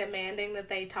door and demanding that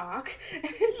they talk. And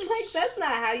it's like, that's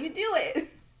not how you do it.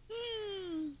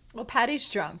 Well, Patty's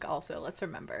drunk also, let's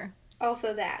remember.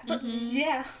 Also that. But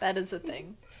yeah. That is a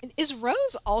thing. Is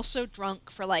Rose also drunk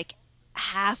for, like,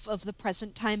 half of the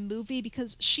present time movie?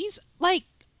 Because she's, like,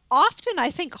 often, I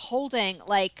think, holding,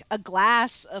 like, a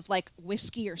glass of, like,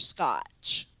 whiskey or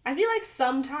scotch. I feel like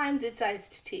sometimes it's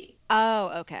iced tea.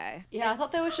 Oh, okay. Yeah, I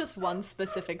thought there was just one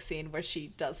specific scene where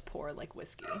she does pour, like,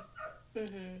 whiskey.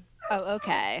 Oh,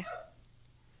 okay.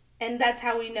 And that's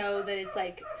how we know that it's,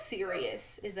 like,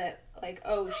 serious. Is that, like,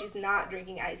 oh, she's not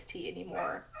drinking iced tea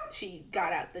anymore. She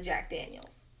got out the Jack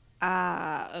Daniels.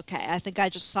 Ah, okay. I think I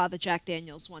just saw the Jack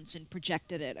Daniels once and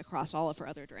projected it across all of her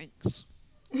other drinks.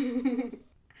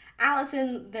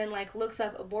 Allison then, like, looks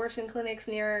up abortion clinics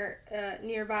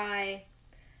nearby,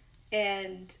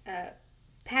 and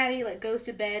Patty, like, goes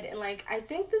to bed, and, like, I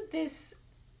think that this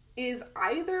is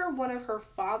either one of her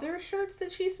father's shirts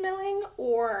that she's smelling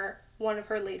or one of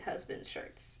her late husband's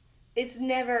shirts. It's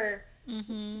never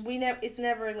it's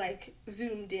never, like,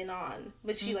 zoomed in on,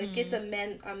 but she like gets a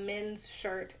men's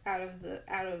shirt out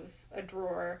of a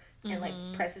drawer and like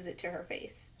presses it to her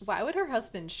face. Why would her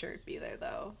husband's shirt be there,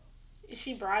 though?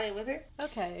 She brought it with her.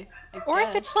 Okay. Or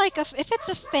if it's like if it's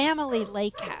a family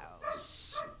lake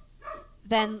house,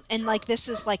 then and like this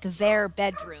is like their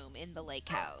bedroom in the lake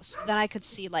house, then I could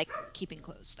see like keeping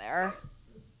clothes there.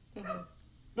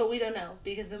 But we don't know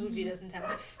because the movie doesn't tell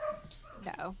us.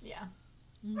 No. Yeah.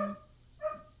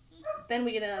 Then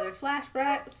we get another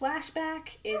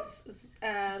flashback. It's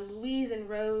Louise and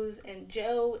Rose and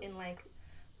Joe in like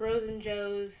Rose and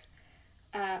Joe's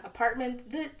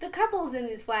apartment. The couples in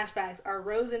these flashbacks are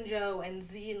Rose and Joe and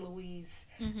Z and Louise,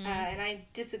 and I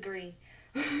disagree.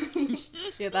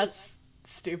 Yeah, that's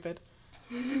stupid.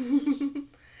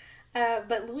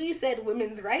 But Louise said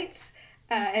women's rights,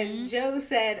 and Joe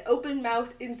said open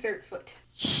mouth insert foot.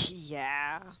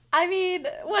 Yeah. I mean,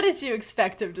 what did you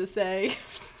expect him to say?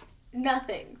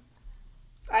 Nothing.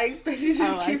 I expected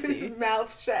him to keep his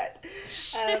mouth shut.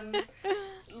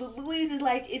 Louise is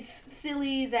like, it's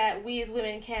silly that we as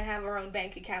women can't have our own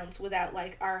bank accounts without,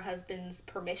 like, our husband's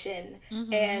permission.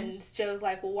 And Joe's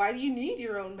like, well, why do you need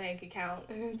your own bank account?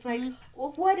 And it's like,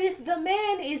 well, what if the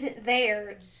man isn't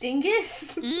there,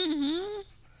 dingus?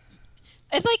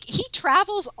 And, like, he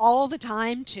travels all the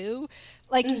time, too.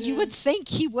 Like, you would think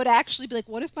he would actually be like,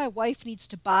 what if my wife needs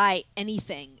to buy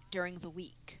anything during the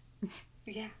week?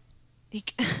 Yeah.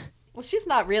 Well, she's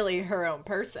not really her own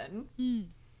person.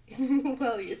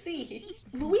 Well, you see,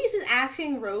 Louise is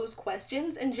asking Rose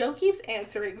questions, and Joe keeps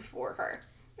answering for her.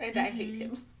 And I hate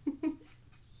him.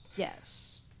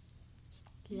 Yes.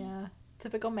 Yeah.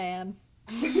 Typical man.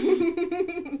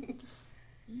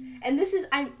 And this is,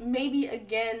 maybe,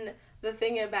 again, the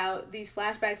thing about these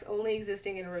flashbacks only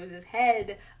existing in Rose's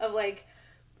head of, like,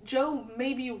 Joe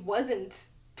maybe wasn't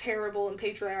terrible and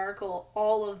patriarchal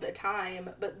all of the time,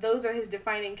 but those are his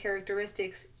defining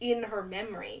characteristics in her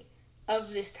memory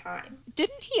of this time.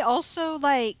 Didn't he also,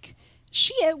 like,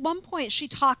 at one point, she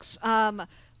talks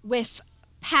with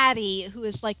Patty, who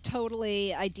is, like,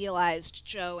 totally idealized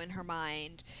Joe in her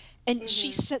mind, and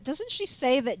doesn't she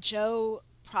say that Joe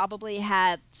probably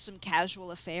had some casual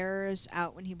affairs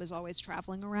out when he was always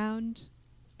traveling around?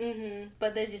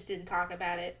 But they just didn't talk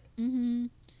about it.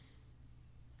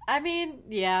 I mean,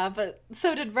 yeah, but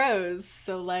so did Rose,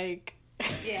 so, like...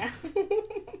 Yeah.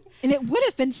 And it would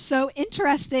have been so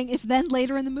interesting if then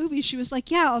later in the movie she was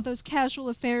like, yeah, all those casual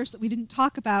affairs that we didn't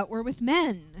talk about were with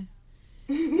men.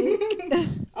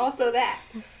 Also that.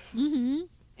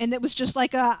 And it was just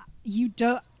like, I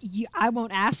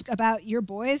won't ask about your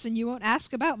boys and you won't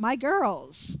ask about my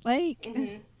girls. Like...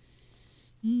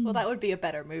 Well, that would be a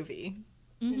better movie.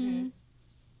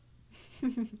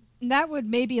 That would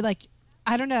maybe, like,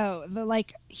 I don't know, the,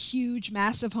 like, huge,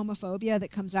 massive homophobia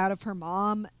that comes out of her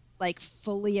mom, like,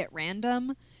 fully at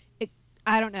random,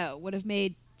 I don't know, would have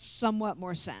made somewhat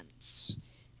more sense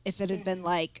if it had been,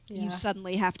 like, you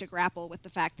suddenly have to grapple with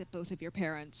the fact that both of your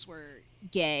parents were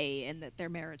gay and that their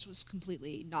marriage was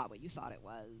completely not what you thought it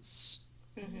was.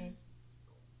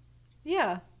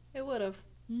 Yeah, it would have.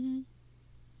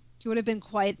 It would have been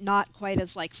not quite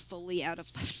as, like, fully out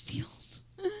of left field.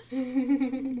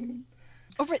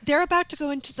 They're about to go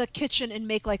into the kitchen and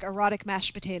make, like, erotic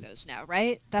mashed potatoes now,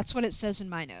 right? That's what it says in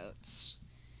my notes.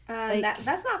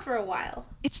 That's not for a while.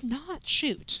 It's not.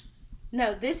 Shoot.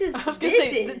 No, this is. I was gonna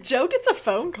say, Joe gets a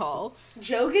phone call.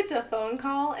 Joe gets a phone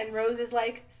call, and Rose is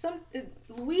like,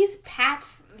 Louise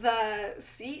pats the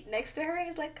seat next to her and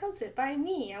is like, come sit by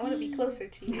me. I want to be closer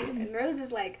to you. And Rose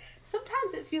is like,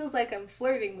 sometimes it feels like I'm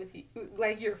flirting with you,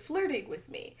 like you're flirting with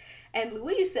me. And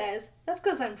Louise says, that's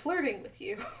because I'm flirting with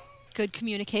you. Good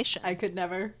communication. I could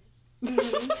never.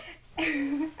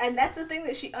 And that's the thing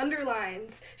that she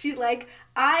underlines. She's like,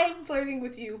 I'm flirting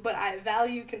with you, but I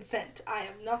value consent. I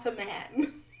am not a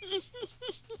man.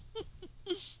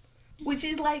 Which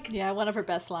is like... Yeah, one of her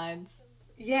best lines.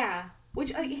 Yeah.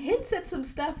 Which like hints at some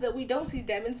stuff that we don't see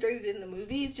demonstrated in the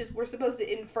movie. It's just we're supposed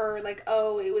to infer, like,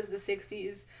 oh, it was the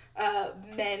 60s.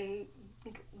 Men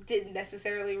didn't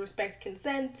necessarily respect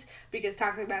consent because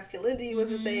toxic masculinity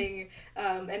was a thing,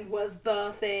 and was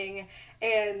the thing.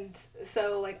 And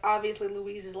so, like, obviously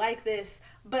Louise is like this,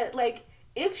 but, like,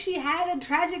 if she had a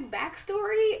tragic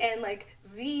backstory and, like,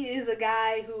 Z is a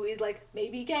guy who is, like,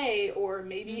 maybe gay or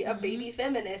maybe a baby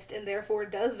feminist and therefore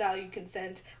does value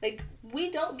consent, like, we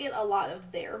don't get a lot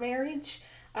of their marriage.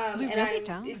 We and really I'm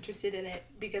don't. interested in it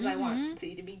because I want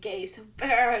Z to be gay so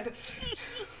bad.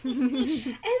 And,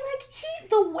 like,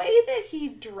 the way that he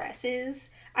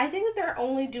dresses, I think that they're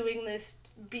only doing this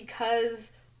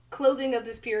because clothing of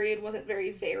this period wasn't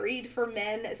very varied for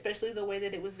men, especially the way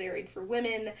that it was varied for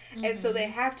women. And so they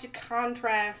have to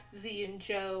contrast Z and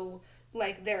Joe,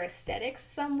 like, their aesthetics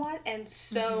somewhat. And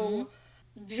so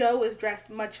Joe is dressed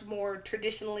much more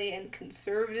traditionally and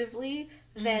conservatively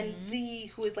than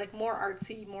Z, who is, like, more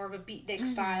artsy, more of a beatnik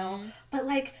style. But,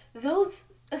 like, those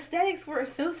aesthetics were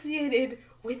associated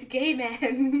with gay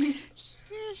men.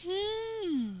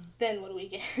 Then what do we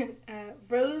get?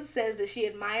 Rose says that she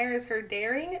admires her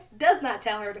daring, does not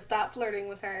tell her to stop flirting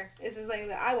with her. This is something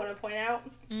that I want to point out.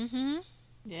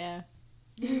 Yeah.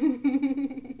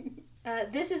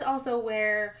 This is also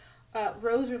where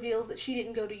Rose reveals that she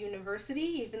didn't go to university,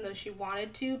 even though she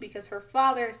wanted to, because her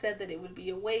father said that it would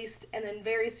be a waste. And then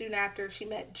very soon after, she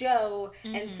met Joe,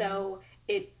 and so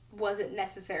it wasn't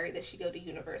necessary that she go to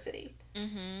university.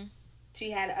 She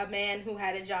had a man who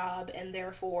had a job, and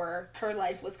therefore her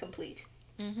life was complete.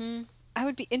 I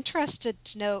would be interested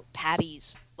to know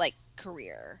Patty's, like,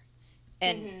 career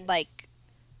and like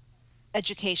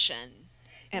education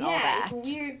and all that.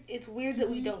 It's weird that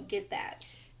we don't get that.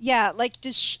 Yeah, like,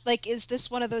 is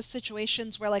this one of those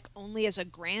situations where, like, only as a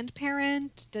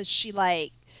grandparent does she,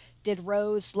 like, did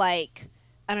Rose, like,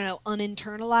 I don't know,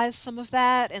 uninternalize some of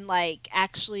that and, like,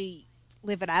 actually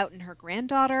live it out in her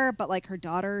granddaughter, but, like, her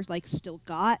daughter, like, still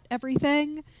got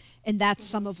everything, and that's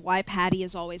some of why Patty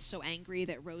is always so angry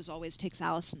that Rose always takes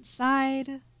Allison's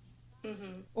side?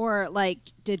 Or, like,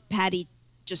 did Patty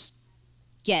just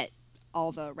get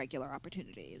all the regular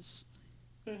opportunities?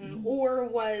 Or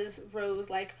was Rose,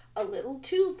 like, a little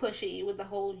too pushy with the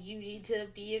whole you need to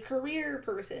be a career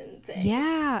person thing?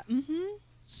 Yeah,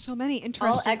 so many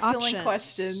interesting All excellent options.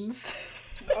 questions.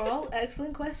 All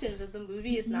excellent questions that the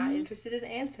movie is not interested in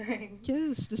answering.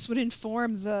 Yes, this would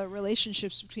inform the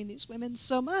relationships between these women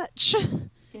so much.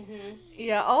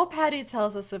 Yeah, all Patty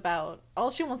tells us about, all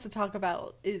she wants to talk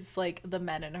about is, like, the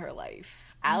men in her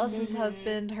life. Allison's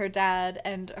husband, her dad,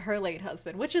 and her late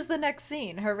husband, which is the next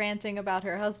scene, her ranting about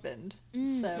her husband.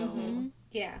 So...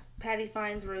 Yeah, Patty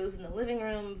finds Rose in the living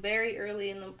room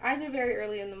either very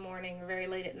early in the morning or very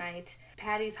late at night.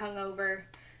 Patty's hungover.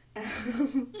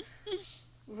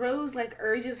 Rose, like,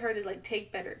 urges her to, like,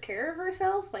 take better care of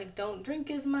herself, like, don't drink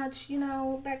as much, you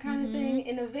know, that kind of thing,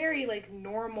 in a very, like,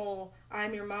 normal,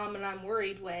 I'm your mom and I'm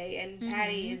worried way, and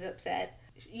Patty is upset.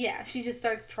 Yeah, she just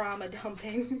starts trauma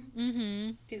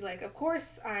dumping. She's like, of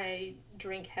course I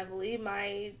drink heavily.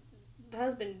 My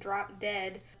husband dropped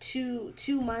dead two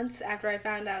months after I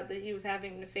found out that he was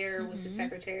having an affair with his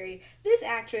secretary. This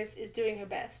actress is doing her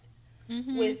best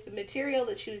with the material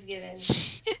that she was given.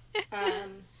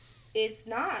 It's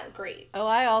not great. Oh,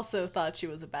 I also thought she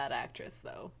was a bad actress,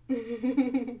 though.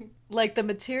 Like, the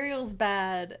material's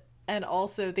bad, and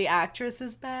also the actress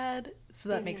is bad, so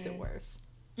that makes it worse.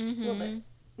 A little bit.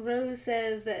 Rose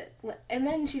says that, and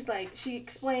then she's like, she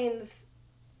explains,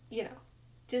 you know,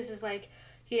 just as, like,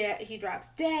 he drops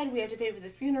dead, we have to pay for the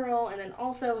funeral, and then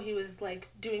also he was, like,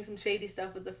 doing some shady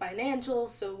stuff with the financials,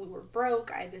 so we were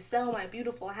broke, I had to sell my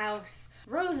beautiful house.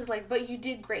 Rose is like, but you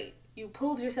did great. You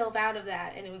pulled yourself out of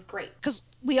that, and it was great. Because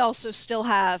we also still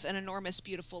have an enormous,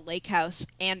 beautiful lake house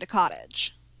and a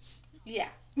cottage. Yeah.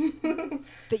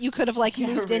 That you could have, like,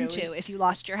 moved into if you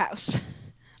lost your house.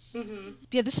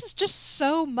 Yeah, this is just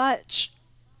so much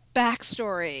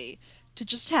backstory to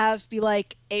just have be,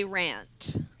 like, a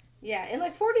rant. Yeah, in,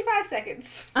 like, 45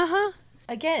 seconds. Uh-huh.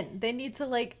 Again, they need to,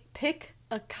 like, pick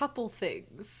a couple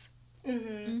things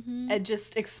and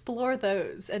just explore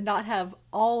those and not have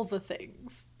all the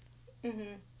things.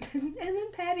 And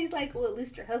then Patty's like, well, at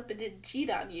least your husband didn't cheat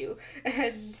on you.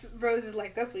 And Rose is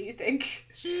like, that's what you think.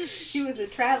 He was a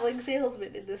traveling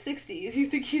salesman in the 60s. You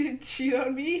think he didn't cheat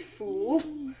on me? Fool.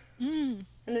 And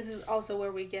this is also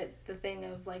where we get the thing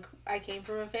of, like, I came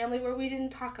from a family where we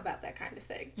didn't talk about that kind of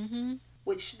thing.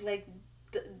 Which, like,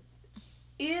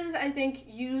 is, I think,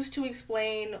 used to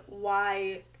explain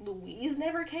why Louise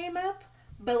never came up.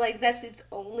 But, like, that's its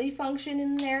only function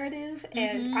in the narrative,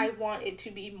 and I want it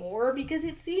to be more because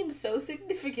it seems so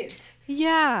significant.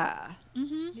 Yeah.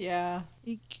 Yeah.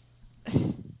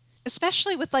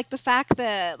 Especially with, like, the fact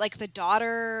that, like, the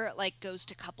daughter, like, goes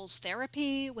to couples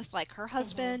therapy with, like, her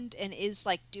husband and is,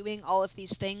 like, doing all of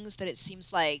these things that it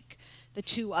seems like the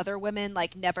two other women,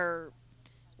 like, never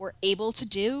were able to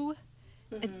do.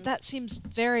 That seems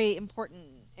very important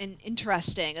and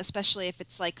interesting, especially if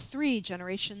it's like 3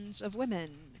 generations of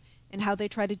women and how they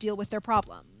try to deal with their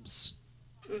problems.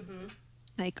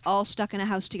 Like, all stuck in a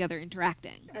house together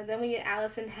interacting. And then we get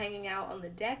Allison hanging out on the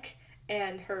deck,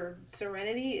 and her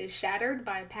serenity is shattered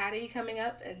by Patty coming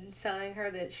up and telling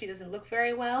her that she doesn't look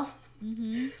very well.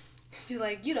 She's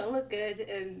like, you don't look good,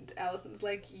 and Allison's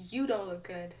like, you don't look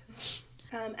good.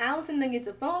 Allison then gets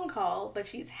a phone call, but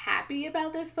she's happy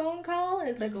about this phone call, and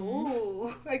it's like,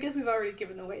 ooh, I guess we've already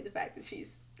given away the fact that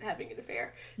she's having an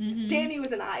affair. Danny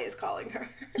with an I is calling her.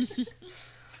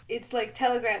 It's like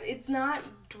telegraphed. It's not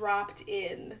dropped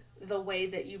in the way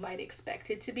that you might expect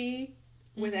it to be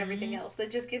with everything else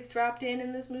that just gets dropped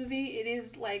in this movie. It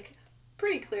is, like,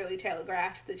 pretty clearly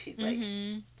telegraphed that she's, like,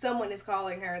 someone is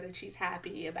calling her that she's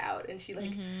happy about, and she,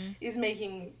 like, is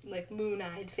making, like,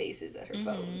 moon-eyed faces at her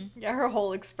phone. Yeah, her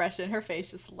whole expression, her face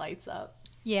just lights up.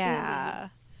 Yeah.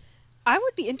 I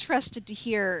would be interested to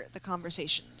hear the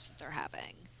conversations that they're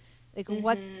having. Like,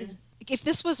 what is... If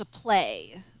this was a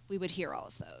play, we would hear all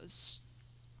of those.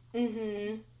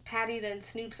 Patty then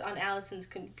snoops on Allison's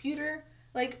computer.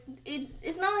 Like,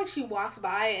 it's not like she walks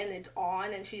by and it's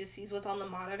on and she just sees what's on the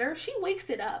monitor. She wakes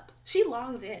it up. She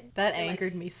logs in. That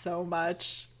angered me so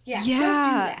much. Yeah, don't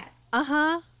do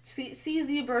that. Sees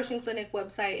the abortion clinic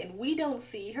website, and we don't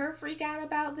see her freak out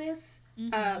about this.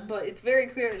 But it's very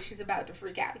clear that she's about to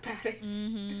freak out about it.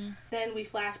 Then we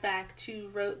flash back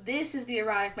to this is the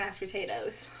erotic mashed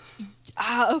potatoes.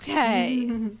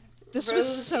 Okay. This was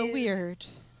so weird.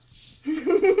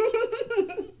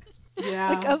 Yeah.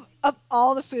 Like, of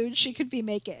all the food she could be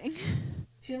making.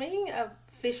 She's making a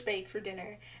fish bake for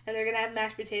dinner, and they're gonna have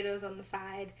mashed potatoes on the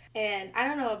side. And I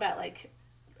don't know about, like,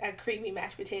 a creamy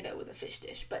mashed potato with a fish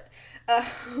dish, but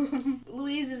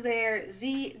Louise is there.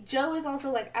 Joe is also,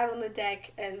 like, out on the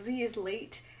deck, and Z is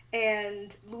late,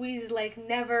 and Louise is like,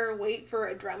 never wait for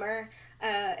a drummer.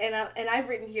 And I've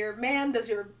written here, ma'am, does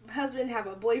your husband have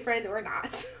a boyfriend or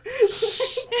not?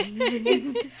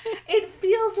 It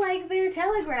feels like they're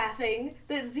telegraphing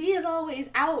that Z is always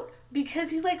out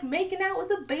because he's, like, making out with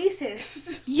a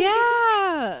bassist.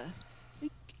 Yeah.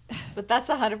 But that's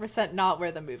 100% not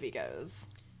where the movie goes.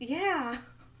 Yeah.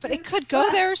 But it could go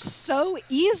there so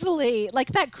easily.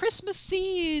 Like that Christmas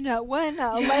scene when,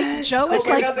 like, Joe is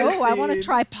like, oh, I want to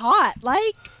try pot.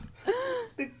 Like...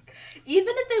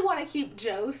 Even if they want to keep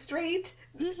Joe straight,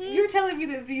 you're telling me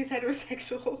that Z's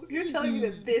heterosexual. You're telling me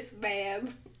that this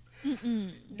man...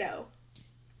 No.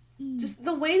 Just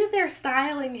the way that they're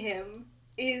styling him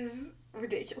is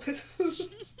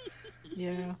ridiculous.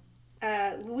 Yeah.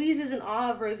 Louise is in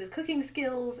awe of Rose's cooking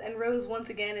skills, and Rose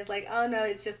once again is like, oh no,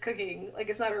 it's just cooking. Like,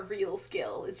 it's not a real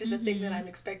skill. It's just a thing that I'm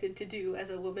expected to do as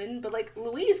a woman. But, like,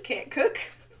 Louise can't cook.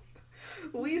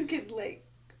 Louise can, like,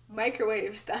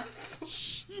 microwave stuff.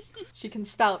 She can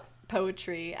spout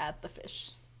poetry at the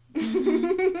fish.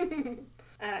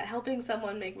 Helping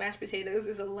someone make mashed potatoes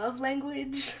is a love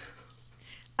language.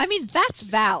 I mean, that's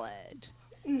valid.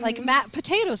 Like,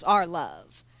 potatoes are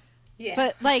love. Yeah.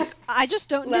 But, like, I just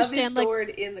don't understand, love is stored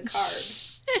in the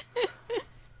carbs.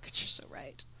 You're so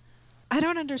right. I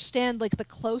don't understand, like, the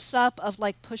close-up of,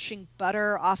 like, pushing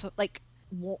butter off of, like,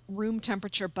 room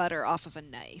temperature butter off of a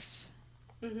knife.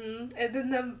 And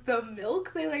then the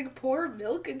milk, they, like, pour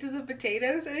milk into the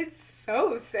potatoes, and it's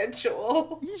so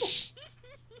sensual.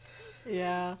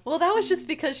 Yeah. Well, that was just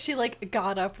because she, like,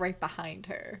 got up right behind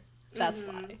her. That's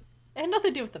why. It had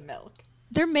nothing to do with the milk.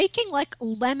 They're making, like,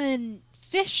 lemon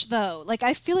fish, though. Like,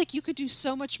 I feel like you could do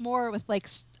so much more with, like,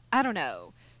 I don't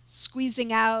know,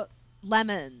 squeezing out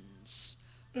lemons.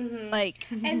 Like,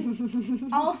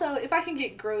 and also, if I can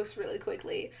get gross really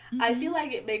quickly, I feel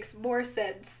like it makes more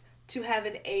sense to have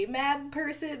an AMAB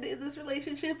person in this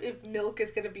relationship if milk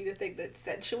is going to be the thing that's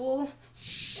sensual.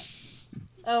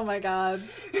 Oh my god.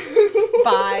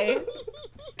 Bye.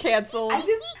 Canceled.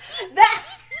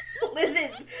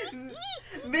 Listen,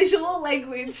 visual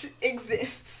language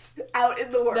exists out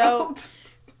in the world. No.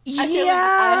 Yeah.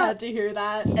 I had to hear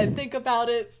that and think about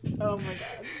it. Oh my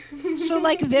god. So,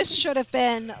 like, this should have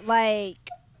been, like,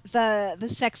 the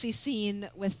sexy scene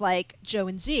with, like, Joe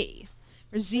and Z.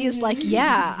 Where Z is like,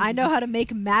 yeah, I know how to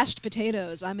make mashed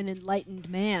potatoes. I'm an enlightened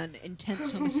man.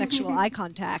 Intense homosexual eye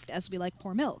contact as we like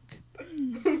pour milk.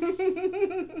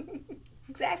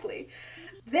 Exactly.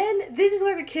 Then, this is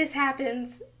where the kiss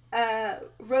happens.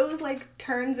 Rose, like,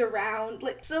 turns around.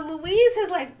 Like, so Louise has,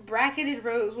 like, bracketed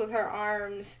Rose with her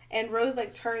arms, and Rose,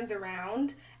 like, turns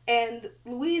around, and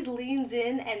Louise leans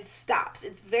in and stops.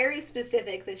 It's very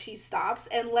specific that she stops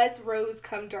and lets Rose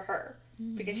come to her,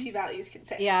 because she values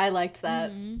consent. Yeah, I liked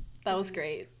that. That was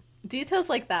great. Details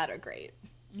like that are great.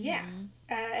 Yeah.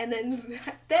 And then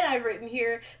I've written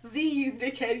here, Z, you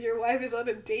dickhead, your wife is on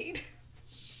a date.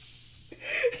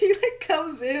 He, like,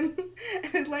 comes in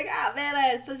and is like, man, I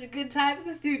had such a good time in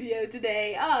the studio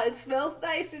today. It smells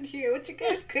nice in here. What you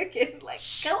guys cooking? Like,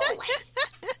 go away.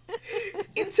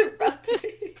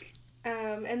 Interrupted.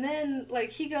 And then,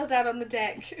 like, he goes out on the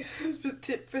deck,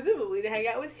 presumably to hang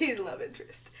out with his love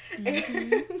interest.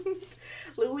 And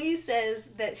Louise says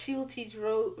that she will teach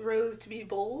Rose to be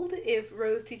bold if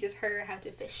Rose teaches her how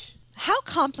to fish. How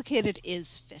complicated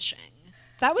is fishing?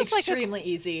 That was extremely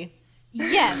easy.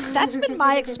 Yes, that's been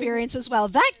my experience as well.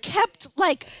 That kept,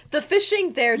 like, the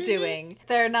fishing they're doing.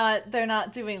 They're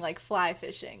not doing, like, fly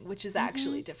fishing, which is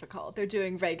actually difficult. They're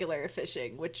doing regular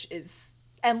fishing, which is,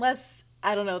 unless,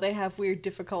 I don't know, they have weird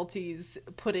difficulties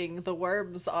putting the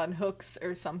worms on hooks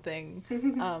or something.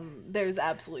 There's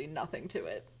absolutely nothing to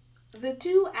it. The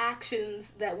two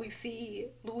actions that we see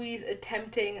Louise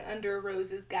attempting under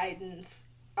Rose's guidance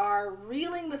are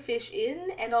reeling the fish in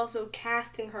and also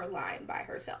casting her line by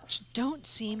herself. Don't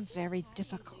seem very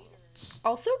difficult.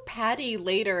 Also, Patty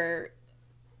later,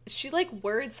 she, like,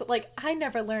 words, like, I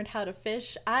never learned how to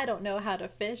fish. I don't know how to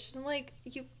fish. And, like,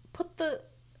 you put the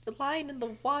line in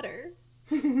the water.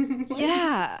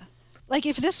 Yeah. Like,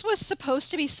 if this was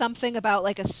supposed to be something about,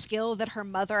 like, a skill that her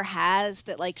mother has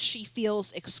that, like, she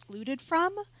feels excluded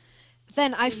from,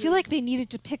 then I feel like they needed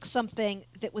to pick something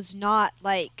that was not,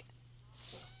 like,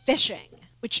 fishing,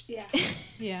 which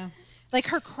Yeah. like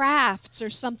her crafts or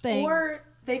something. Or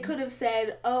they could have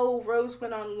said, Rose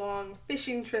went on long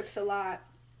fishing trips a lot.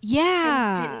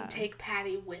 Yeah. And didn't take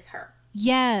Patty with her.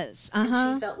 Yes. And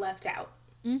she felt left out.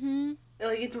 Mm-hmm.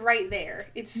 Like, it's right there.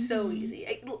 It's so easy.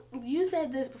 You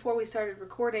said this before we started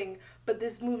recording, but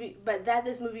this movie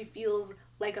feels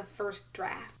like a first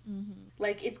draft.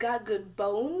 Like, it's got good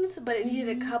bones, but it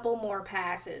needed a couple more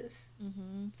passes.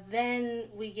 Then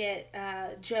we get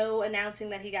Joe announcing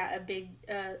that he got a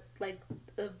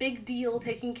big deal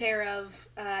taken care of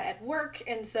at work,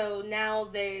 and so now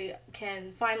they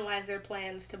can finalize their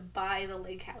plans to buy the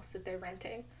lake house that they're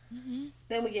renting.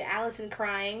 Then we get Allison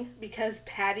crying because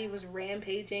Patty was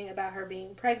rampaging about her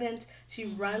being pregnant. She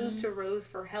runs to Rose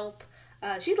for help.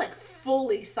 She's, like,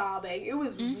 fully sobbing. It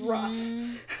was rough.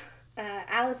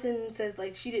 Allison says,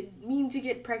 like, she didn't mean to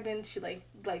get pregnant. She, like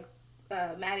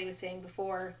Maddie was saying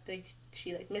before,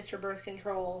 she, like, missed her birth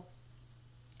control.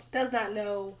 Does not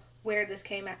know where this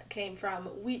came from.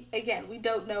 We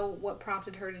don't know what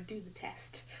prompted her to do the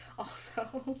test.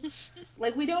 Also,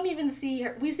 like, we don't even see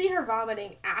her. We see her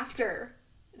vomiting after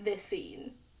this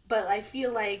scene, but I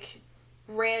feel like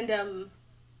random,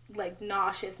 like,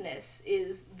 nauseousness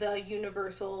is the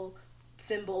universal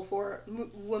symbol for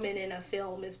woman in a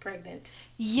film is pregnant.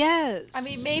 Yes. I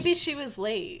mean, maybe she was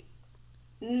late.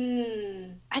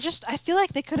 I feel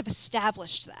like they could have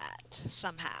established that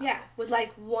somehow. Yeah, with,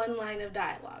 like, one line of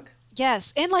dialogue.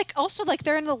 Yes, and, like, also, like,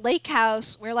 they're in a lake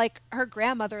house where, like, her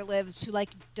grandmother lives who, like,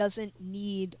 doesn't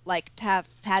need, like, to have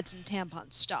pads and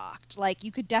tampons stocked. Like,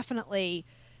 you could definitely,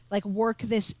 like, work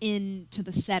this into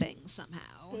the setting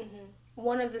somehow.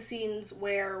 One of the scenes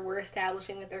where we're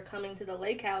establishing that they're coming to the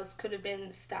lake house could have been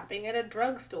stopping at a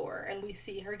drugstore, and we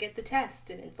see her get the test,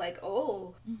 and it's like,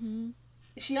 oh.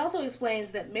 She also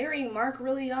explains that marrying Mark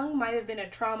really young might have been a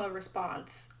trauma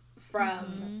response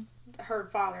from her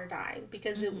father dying,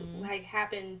 because it, like,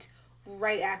 happened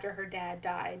right after her dad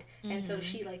died, and so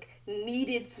she, like,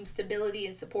 needed some stability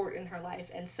and support in her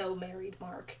life, and so married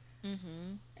Mark.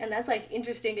 And that's, like,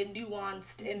 interesting and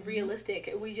nuanced and realistic.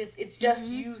 It's just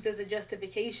used as a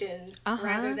justification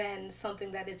rather than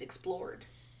something that is explored.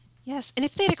 Yes, and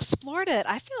if they'd explored it,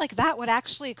 I feel like that would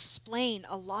actually explain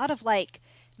a lot of, like,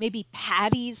 maybe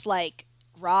Patty's, like,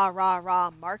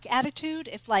 rah Mark attitude,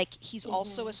 if, like, he's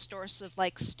also a source of,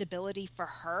 like, stability for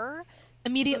her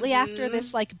immediately after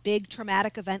this, like, big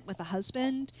traumatic event with a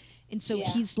husband. And so Yeah.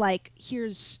 he's like,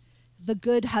 here's the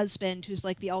good husband who's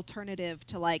like the alternative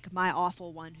to like my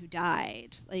awful one who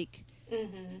died. Like,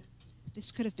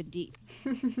 this could have been deep.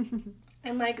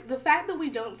 And, like, the fact that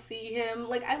we don't see him,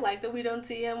 like, I like that we don't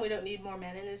see him. We don't need more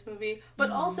men in this movie.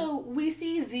 But also, we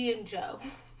see Z and Joe.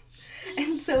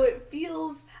 And so it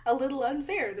feels a little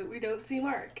unfair that we don't see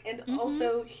Mark. And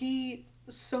also,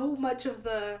 so much of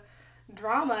the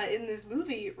drama in this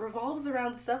movie revolves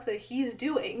around stuff that he's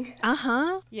doing.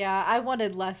 Yeah, I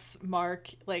wanted less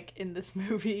Mark, like, in this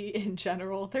movie in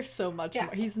general. There's so much more.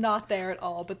 He's not there at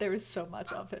all, but there is so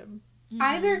much of him.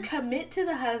 Either commit to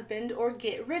the husband or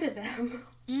get rid of him.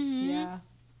 Yeah.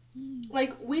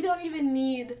 Like, we don't even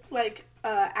need, like,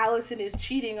 Allison is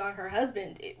cheating on her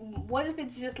husband. What if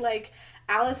it's just, like,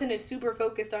 Allison is super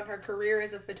focused on her career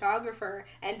as a photographer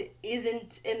and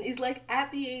is, like, at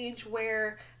the age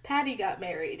where Patty got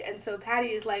married. And so Patty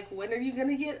is like, when are you going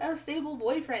to get a stable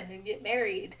boyfriend and get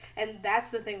married? And that's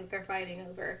the thing that they're fighting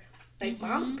over. Like,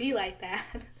 moms be like that.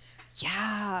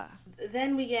 Yeah.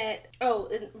 Then we get,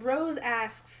 and Rose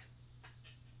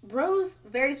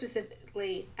very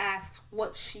specifically asks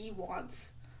what she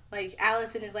wants. Like,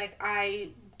 Allison is like, I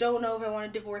don't know if I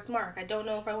want to divorce Mark. I don't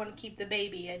know if I want to keep the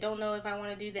baby. I don't know if I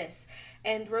want to do this.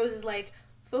 And Rose is like,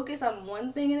 focus on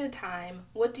one thing at a time.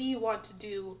 What do you want to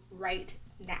do right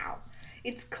now?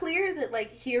 It's clear that,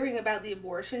 like, hearing about the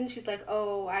abortion, she's like,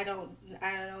 oh, I don't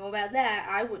know about that.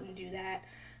 I wouldn't do that.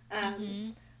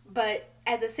 But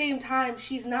at the same time,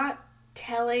 she's not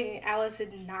telling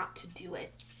Allison not to do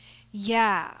it.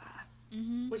 Yeah.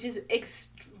 Which is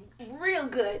real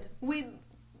good. We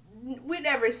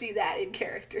never see that in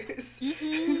characters.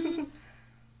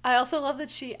 I also love that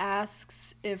she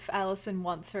asks if Allison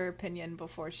wants her opinion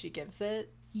before she gives it.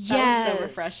 Yes. That was so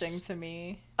refreshing to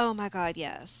me. Oh my god,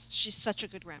 yes. She's such a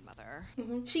good grandmother.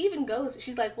 She even goes,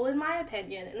 she's like, well, in my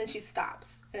opinion, and then she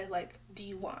stops and is like, do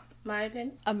you want my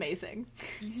opinion? Amazing.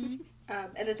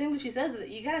 And the thing that she says is that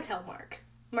you gotta tell Mark.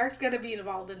 Mark's gotta be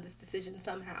involved in this decision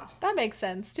somehow. That makes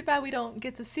sense. Too bad we don't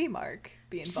get to see Mark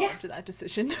be involved in that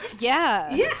decision.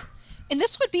 Yeah. Yeah. And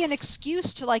this would be an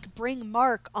excuse to, like, bring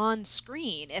Mark on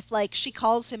screen if, like, she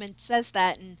calls him and says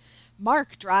that and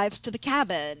Mark drives to the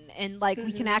cabin and, like,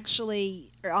 we can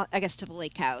actually, or I guess to the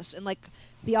lake house, and, like,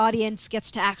 the audience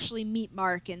gets to actually meet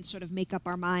Mark and sort of make up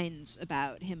our minds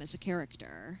about him as a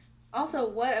character. Also,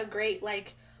 what a great,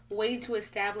 like, way to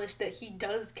establish that he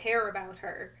does care about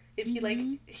her. If he, like,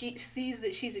 he sees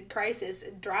that she's in crisis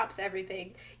and drops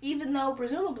everything, even though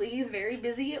presumably he's very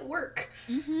busy at work,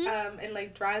 and,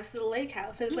 like, drives to the lake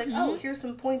house. And it's like, oh, here's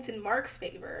some points in Mark's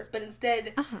favor. But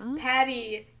instead,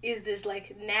 Patty is this,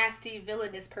 like, nasty,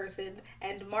 villainous person,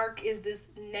 and Mark is this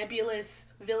nebulous,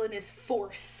 villainous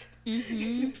force.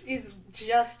 Is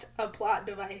just a plot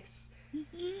device.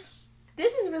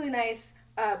 This is really nice.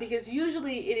 Because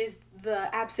usually it is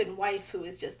the absent wife who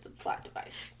is just the plot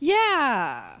device.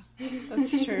 Yeah.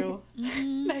 That's true.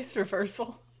 Nice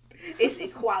reversal. It's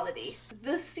equality.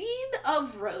 The scene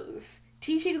of Rose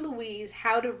teaching Louise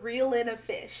how to reel in a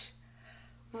fish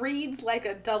reads like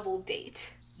a double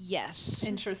date. Yes.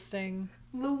 Interesting.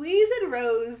 Louise and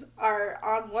Rose are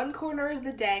on one corner of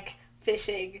the deck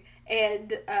fishing,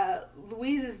 and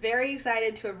Louise is very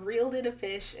excited to have reeled in a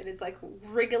fish, and it's like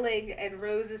wriggling, and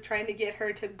Rose is trying to get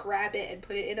her to grab it and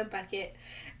put it in a bucket.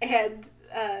 And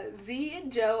Z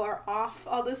and Joe are off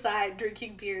on the side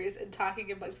drinking beers and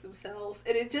talking amongst themselves,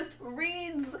 and it just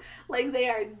reads like they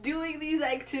are doing these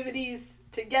activities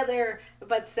together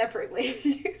but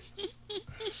separately.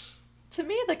 To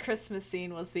me, the Christmas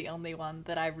scene was the only one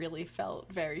that I really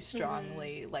felt very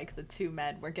strongly like the two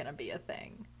men were gonna be a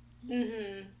thing.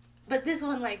 But this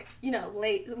one, like, you know,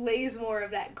 lays more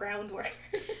of that groundwork.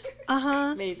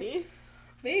 Maybe.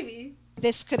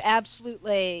 This could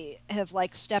absolutely have,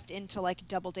 like, stepped into, like,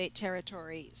 double date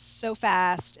territory so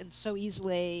fast and so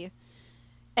easily.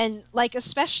 And, like,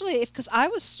 especially because I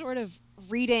was sort of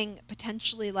reading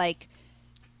potentially, like,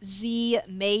 Z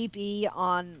may be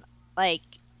on, like,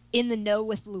 in the know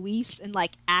with Luis and,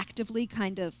 like, actively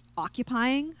kind of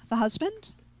occupying the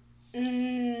husband.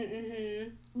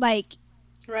 Like,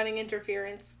 running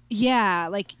interference. Yeah,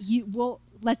 like, we'll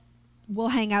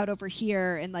hang out over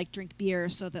here and, like, drink beer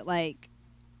so that, like,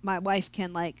 my wife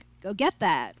can, like, go get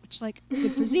that, which, like,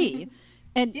 good for Z.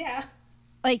 And yeah,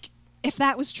 like, if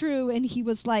that was true and he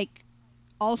was, like,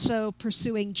 also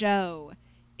pursuing Joe,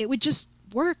 it would just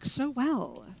work so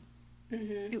well.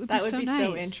 It would be so nice.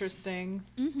 So interesting.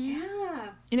 Yeah.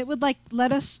 And it would, like,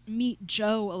 let us meet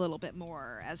Joe a little bit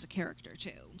more as a character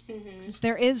too. Since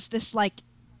there is this, like,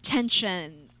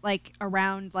 tension, like,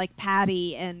 around, like,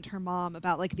 Patty and her mom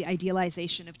about, like, the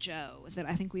idealization of Joe that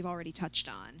I think we've already touched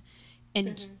on.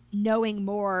 and knowing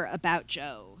more about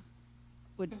Joe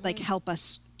would like help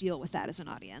us deal with that as an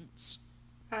audience.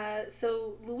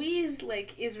 So Louise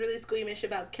like is really squeamish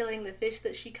about killing the fish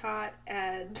that she caught,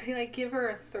 and they like give her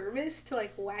a thermos to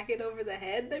like whack it over the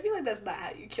head. I feel like that's not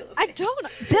how you kill a fish.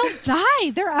 They'll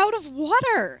die. They're out of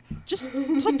water. Just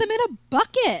put them in a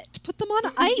bucket. Put them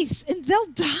on ice and they'll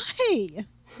die.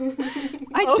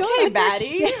 I don't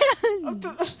understand.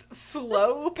 Maddie.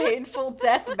 Slow, painful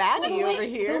death Maddie over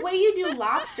here. The way you do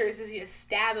lobsters is you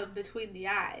stab them between the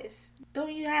eyes.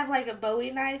 Don't you have like a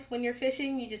Bowie knife when you're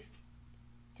fishing? You just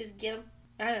get them.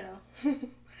 I don't know.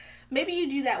 Maybe you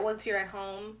do that once you're at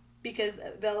home because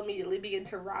they'll immediately begin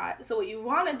to rot. So what you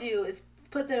want to do is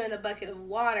put them in a bucket of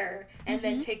water and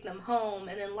then take them home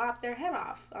and then lop their head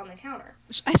off on the counter.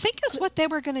 Which I think is what they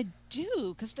were going to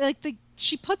do, because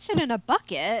she puts it in a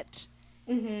bucket,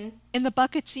 and the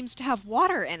bucket seems to have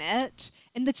water in it,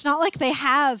 and it's not like they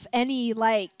have any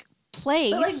like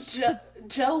place. But, like,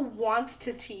 Joe wants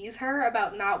to tease her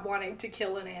about not wanting to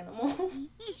kill an animal.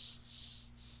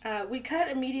 We cut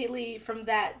immediately from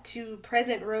that to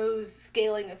present Rose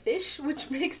scaling a fish, which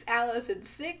makes Allison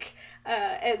sick.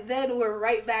 And then we're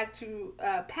right back to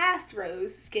past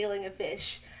Rose scaling a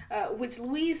fish, which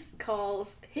Louise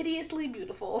calls hideously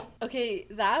beautiful. Okay,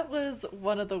 that was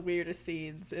one of the weirdest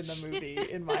scenes in the movie,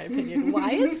 in my opinion.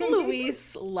 Why is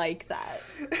Louise like that?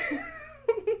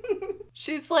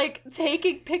 She's like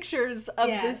taking pictures of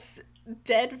this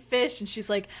dead fish, and she's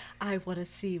like, I want to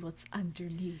see what's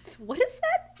underneath. What is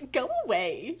that? Go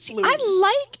away, Louise.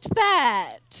 I liked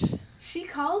that. She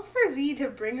calls for Z to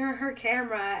bring her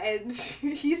camera, and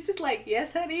he's just like,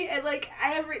 yes, honey. And like, I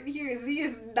have written here, Z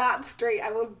is not straight.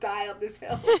 I will die on this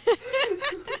hill.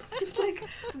 Just like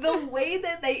the way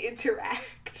that they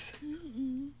interact.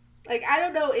 Like, I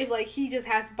don't know if like he just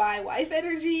has bi-wife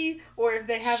energy or if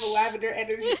they have a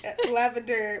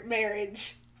lavender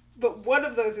marriage, but one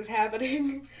of those is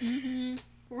happening.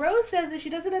 Rose says that she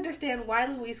doesn't understand why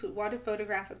Louise would want to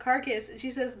photograph a carcass, and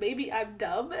she says, maybe I'm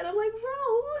dumb. And I'm like,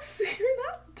 Rose, you're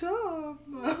not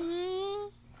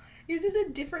dumb. You're just a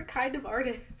different kind of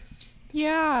artist.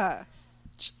 Yeah.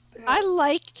 I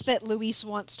liked that Louise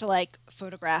wants to, like,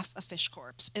 photograph a fish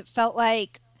corpse. It felt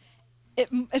like...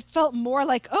 It felt more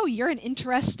like, oh, you're an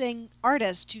interesting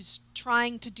artist who's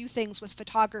trying to do things with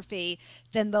photography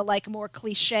than the, like, more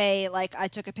cliche, like, I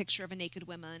took a picture of a naked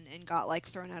woman and got, like,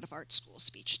 thrown out of art school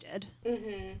speech did.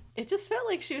 It just felt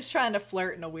like she was trying to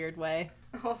flirt in a weird way.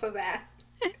 Also that.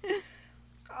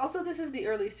 Also, this is the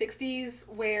early 60s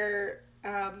where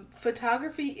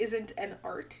photography isn't an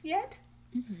art yet.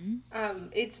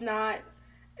 It's not,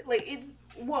 like,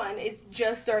 it's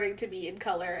just starting to be in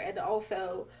color, and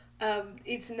also...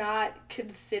 it's not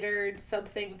considered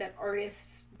something that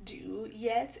artists do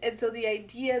yet. And so the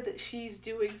idea that she's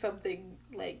doing something,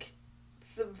 like,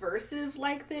 subversive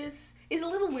like this is a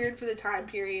little weird for the time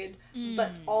period, but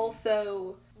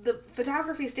also the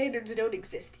photography standards don't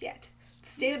exist yet.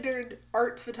 Standard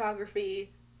art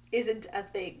photography isn't a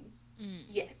thing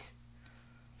yet.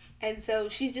 And so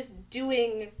she's just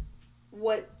doing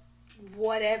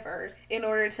whatever in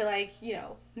order to, like, you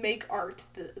know, make art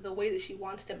the way that she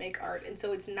wants to make art. And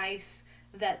so it's nice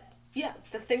that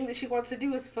the thing that she wants to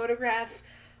do is photograph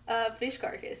a fish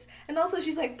carcass. And also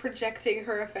she's like projecting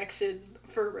her affection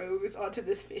for Rose onto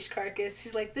this fish carcass.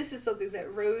 She's like, this is something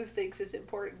that Rose thinks is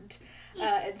important,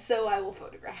 and so I will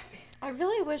photograph it. I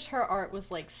really wish her art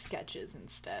was like sketches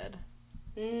instead.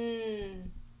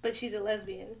 But she's a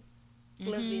lesbian.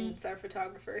 Lesbians are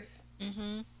photographers.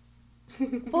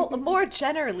 Well, more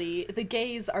generally, the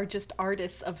gays are just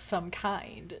artists of some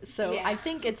kind, so I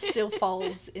think it still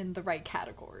falls in the right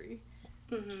category.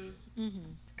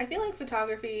 I feel like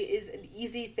photography is an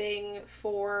easy thing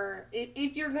for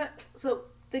if you're gonna. So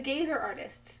the gays are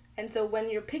artists, and so when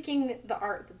you're picking the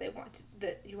art that they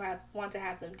want to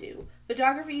have them do,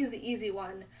 photography is the easy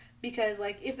one. Because,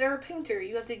 like, if they're a painter,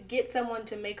 you have to get someone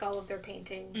to make all of their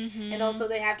paintings, and also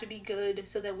they have to be good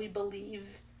so that we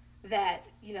believe that,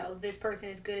 you know, this person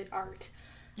is good at art.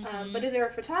 But if they're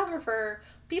a photographer,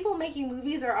 people making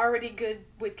movies are already good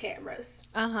with cameras.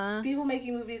 People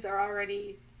making movies are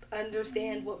already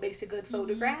understand what makes a good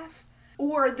photograph,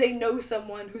 or they know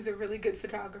someone who's a really good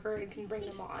photographer and can bring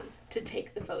them on to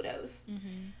take the photos.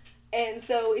 And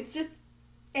so it's just,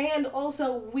 and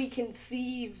also we can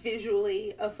see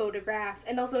visually a photograph,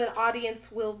 and also an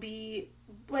audience will be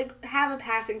like have a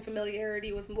passing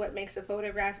familiarity with what makes a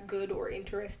photograph good or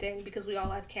interesting, because we all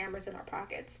have cameras in our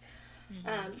pockets.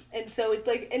 And so it's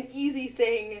like an easy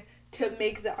thing to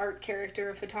make the art character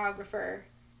a photographer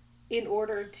in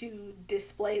order to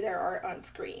display their art on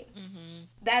screen.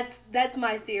 That's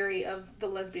my theory of the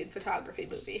lesbian photography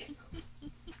movie.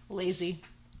 Lazy.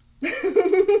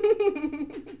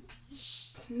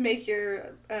 Make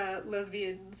your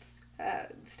lesbians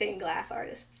stained glass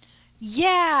artists.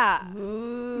 Yeah,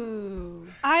 Ooh.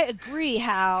 I agree,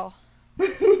 Hal.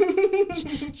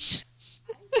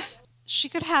 She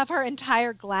could have her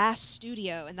entire glass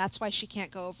studio, and that's why she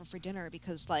can't go over for dinner,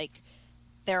 because, like,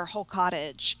 their whole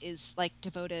cottage is, like,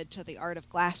 devoted to the art of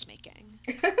glass making.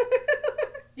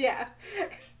 Yeah.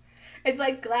 It's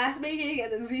like glass making,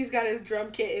 and then Z's got his drum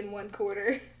kit in one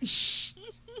corner.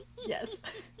 Yes.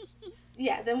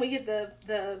 Yeah, then we get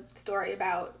the story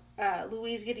about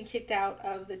Louise getting kicked out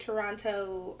of the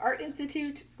Toronto Art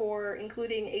Institute for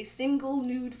including a single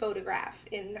nude photograph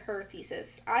in her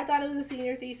thesis. I thought it was a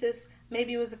senior thesis.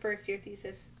 Maybe it was a first year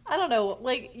thesis. I don't know,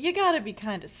 like, you gotta be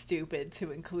kind of stupid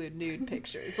to include nude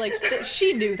pictures. Like,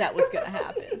 she knew that was gonna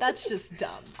happen. That's just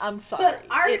dumb. I'm sorry. But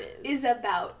art It is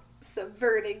about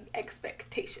subverting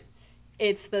expectation.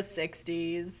 It's the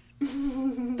 60s.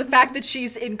 The fact that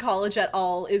she's in college at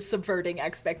all is subverting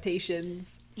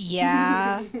expectations.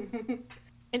 Yeah. And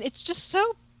it's just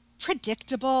so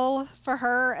predictable for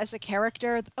her as a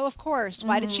character. Oh, of course.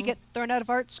 Why did she get thrown out of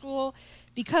art school?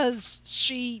 Because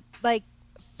she, like,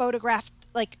 photographed,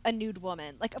 like, a nude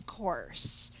woman. Like, of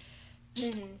course.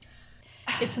 Just,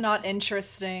 It's not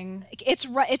interesting.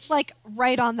 it's like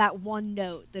right on that one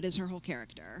note that is her whole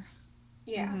character.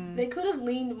 Yeah. They could have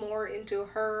leaned more into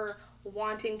her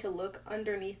wanting to look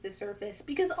underneath the surface,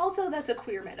 because also that's a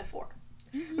queer metaphor.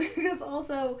 Because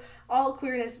also all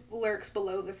queerness lurks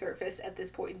below the surface at this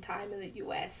point in time in the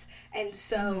US. And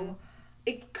so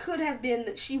it could have been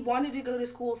that she wanted to go to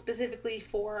school specifically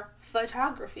for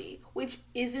photography, which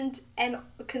isn't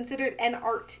considered an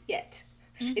art yet.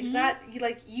 It's not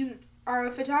like you are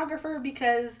a photographer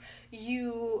because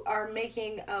you are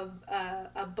making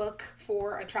a book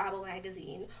for a travel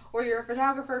magazine, or you're a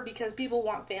photographer because people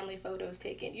want family photos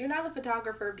taken. You're not a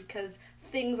photographer because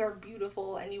things are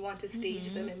beautiful and you want to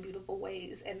stage them in beautiful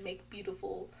ways and make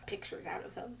beautiful pictures out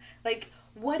of them. Like,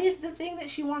 what if the thing that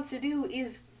she wants to do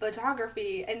is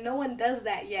photography and no one does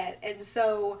that yet? And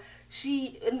so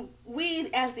we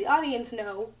as the audience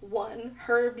know, one,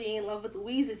 her being in love with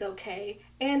Louise is okay,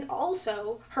 and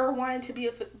also her wanting to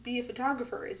be a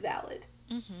photographer is valid.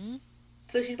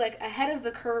 So she's like ahead of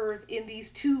the curve in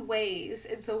these two ways,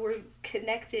 and so we're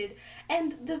connected,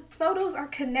 and the photos are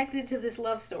connected to this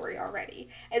love story already,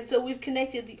 and so we've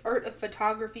connected the art of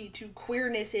photography to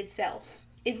queerness itself.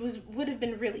 It would have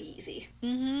been really easy.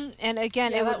 And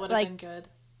again, it that would, have like, been good.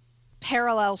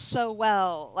 parallel so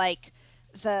well, like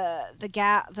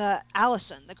the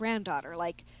Allison, the granddaughter,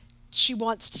 like, she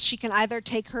can either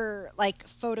take her, like,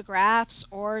 photographs,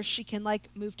 or she can, like,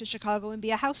 move to Chicago and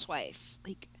be a housewife.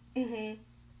 Like, it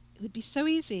would be so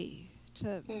easy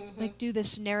to like do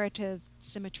this narrative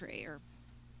symmetry or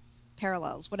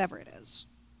parallels, whatever it is.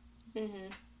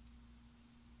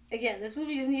 Again, this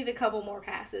movie just needed a couple more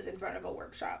passes in front of a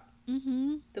workshop.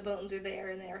 The bones are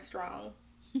there and they are strong.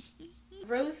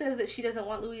 Rose says that she doesn't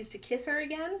want Louise to kiss her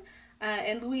again,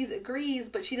 and Louise agrees,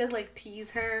 but she does, like,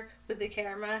 tease her with the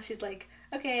camera. She's like,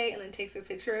 okay, and then takes a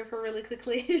picture of her really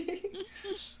quickly.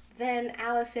 Then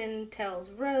Allison tells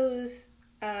Rose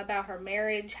about her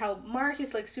marriage, how Mark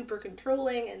is, like, super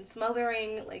controlling and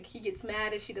smothering. Like, he gets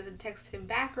mad if she doesn't text him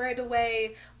back right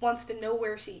away, wants to know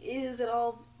where she is at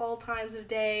all times of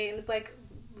day, and it's like,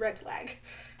 red flag.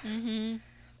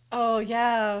 Oh,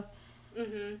 yeah.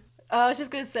 I was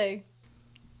just gonna say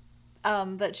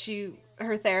that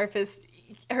her therapist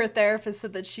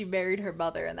said that she married her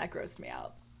mother, and that grossed me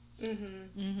out.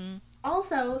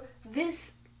 Also,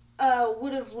 this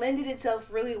would have lended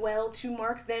itself really well to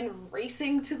Mark then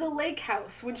racing to the lake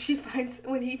house when he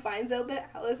finds out that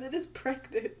Allison is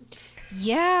pregnant.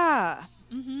 Yeah.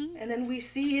 And then we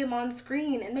see him on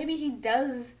screen, and maybe he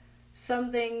does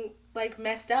something, like,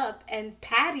 messed up, and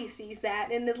Patty sees that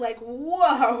and is like,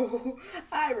 whoa,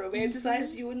 I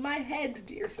romanticized you in my head,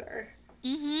 dear sir.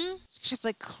 She has,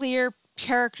 like, clear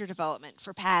character development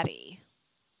for Patty.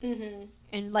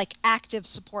 And, like, active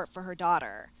support for her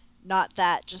daughter. Not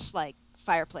that just, like,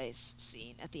 fireplace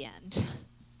scene at the end.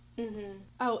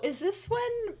 Oh, is this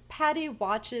when Patty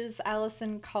watches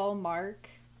Allison call Mark?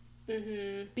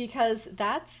 Because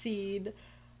that scene,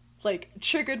 like,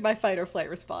 triggered my fight or flight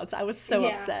response. I was so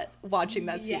upset watching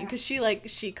that scene, because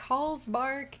she calls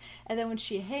Mark, and then when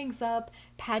she hangs up,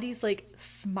 Patty's, like,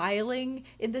 smiling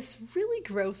in this really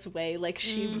gross way, like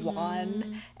she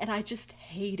won, and I just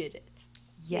hated it.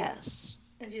 Yes.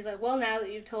 And she's like, well, now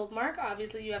that you've told Mark,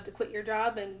 obviously you have to quit your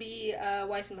job and be a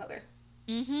wife and mother.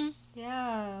 Mm-hmm.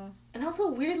 Yeah. And also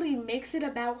weirdly makes it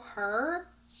about her.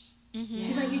 Mm-hmm.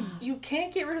 She's like, you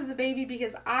can't get rid of the baby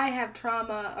because I have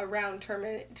trauma around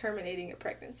terminating a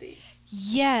pregnancy.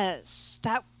 Yes.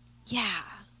 Yeah.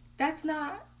 That's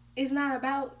is not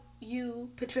about you,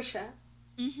 Patricia.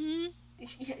 Mm-hmm.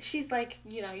 She's like,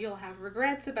 you'll have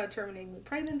regrets about terminating the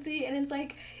pregnancy, and it's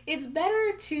like, it's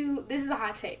better to, this is a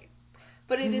hot take,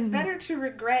 but it is better to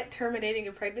regret terminating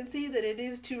a pregnancy than it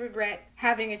is to regret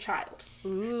having a child.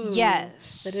 Ooh,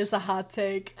 yes. That is a hot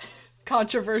take.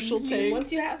 Controversial take.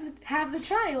 Once you have the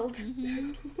child,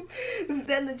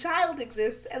 then the child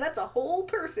exists, and that's a whole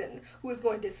person who is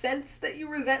going to sense that you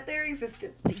resent their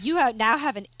existence. You now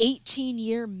have an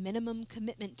 18-year minimum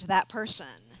commitment to that person.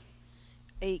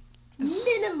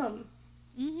 Minimum.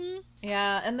 Mm-hmm.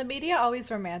 Yeah, and the media always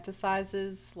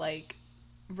romanticizes, like,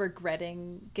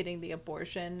 regretting getting the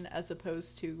abortion as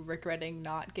opposed to regretting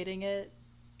not getting it.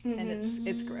 Mm-hmm. And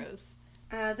it's gross.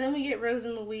 Then we get Rose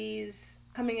and Louise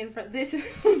coming in from this.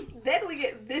 Then we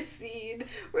get this scene.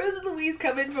 Rose and Louise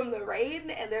come in from the rain,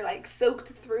 and they're, like, soaked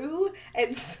through,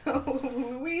 and so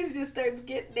Louise just starts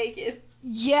getting naked.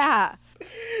 Yeah.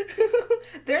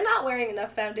 They're not wearing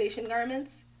enough foundation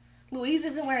garments. Louise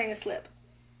isn't wearing a slip.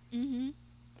 Mm-hmm.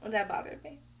 That bothered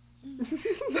me.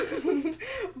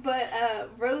 But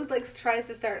Rose tries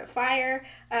to start a fire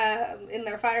in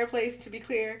their fireplace, to be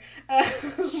clear.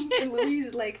 And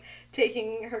Louise is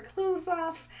taking her clothes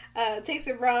off, takes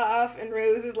her bra off, and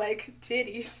Rose is like,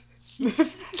 titties.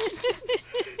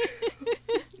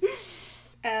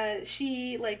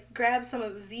 She grabs some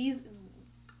of Z's.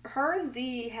 Her and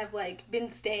Z have been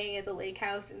staying at the lake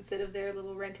house instead of their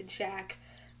little rented shack.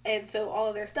 And so all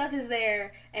of their stuff is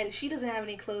there, and she doesn't have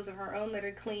any clothes of her own that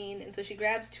are clean, and so she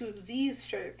grabs 2 of Z's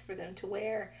shirts for them to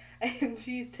wear, and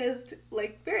she says,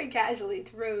 very casually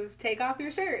to Rose, take off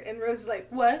your shirt, and Rose is like,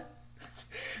 what?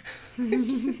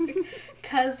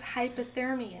 'Cause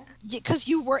hypothermia. Yeah, 'cause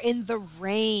you were in the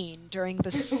rain during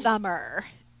the summer.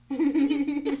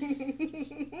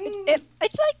 It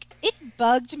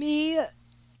bugged me.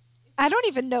 I don't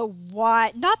even know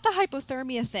why. Not the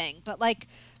hypothermia thing, but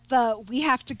we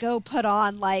have to go put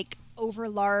on over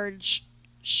large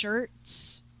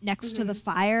shirts next to the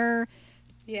fire.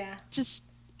 Yeah. Just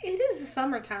it is the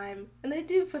summertime, and they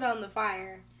do put on the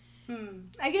fire.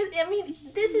 I mean,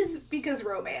 this is because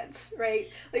romance, right?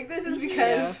 This is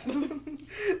because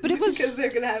but it was because they're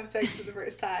gonna have sex for the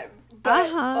first time.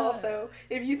 But also,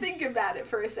 if you think about it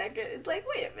for a second, it's wait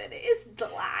a minute, it's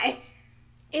July.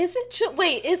 Is it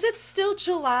wait, is it still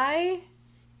July?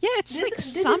 Yeah, it's summer.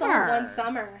 This is all one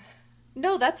summer.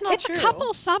 No, that's not true. It's a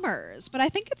couple summers, but I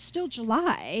think it's still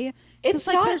July. It's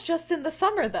not just in the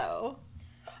summer, though.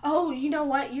 Oh, you know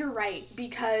what? You're right.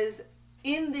 Because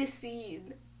in this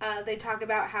scene, they talk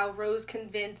about how Rose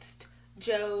convinced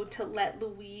Joe to let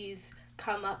Louise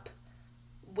come up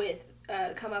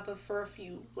for a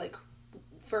few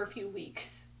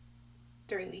weeks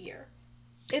during the year.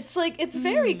 It's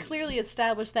very clearly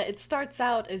established that it starts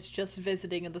out as just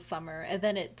visiting in the summer, and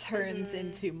then it turns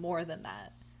into more than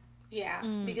that. Yeah,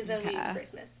 because then we have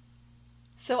Christmas.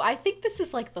 So I think this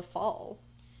is the fall.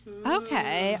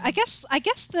 Okay, I guess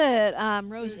that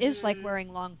Rose is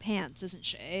wearing long pants, isn't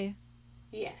she?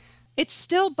 Yes. It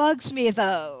still bugs me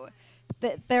though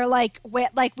that they're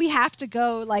we have to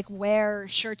go wear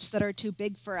shirts that are too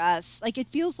big for us. It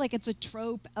feels like it's a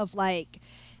trope of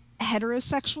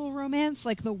heterosexual romance,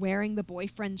 the wearing the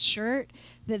boyfriend's shirt,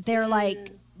 that they're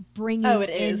bringing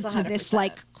into 100%. This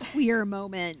queer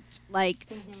moment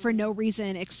for no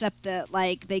reason except that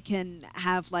they can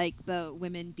have the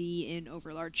women be in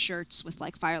overlarge shirts with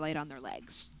firelight on their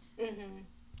legs.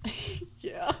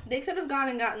 Yeah, they could have gone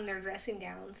and gotten their dressing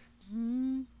gowns.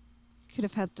 Could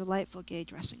have had delightful gay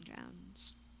dressing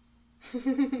gowns.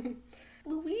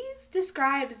 Louise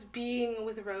describes being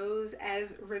with Rose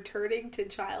as returning to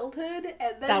childhood,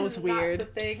 and that was weird.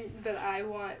 Not the thing that I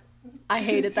want. I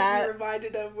hated that. To be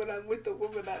reminded of when I'm with the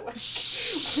woman I like.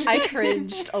 I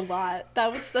cringed a lot.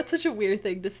 That's such a weird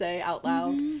thing to say out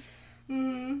loud.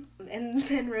 And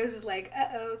then Rose is like,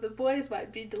 "Uh-oh, the boys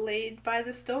might be delayed by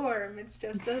the storm. It's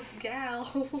just us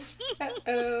gals.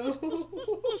 Uh-oh."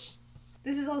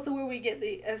 This is also where we get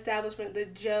the establishment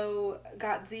that Joe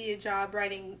got Z a job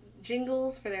writing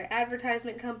jingles for their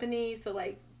advertisement company, so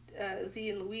Z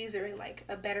and Louise are in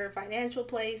a better financial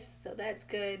place, so that's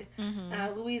good.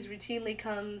 Louise routinely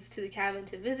comes to the cabin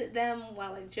to visit them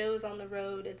while Joe's on the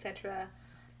road, etc.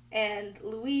 And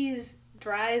Louise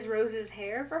dries Rose's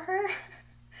hair for her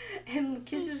and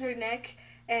kisses her neck,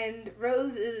 and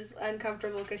Rose is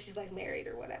uncomfortable because she's married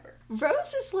or whatever.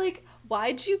 Rose is like,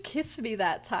 why'd you kiss me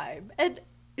that time? And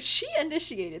she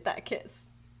initiated that kiss.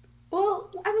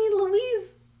 Well, I mean,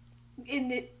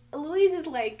 Louise is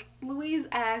like, Louise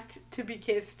asked to be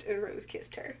kissed and Rose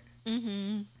kissed her.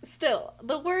 Mm-hmm. Still,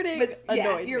 the wording But yeah,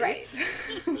 annoyed you're me. right.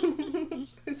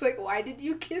 It's like, why did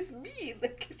you kiss me in the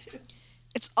kitchen?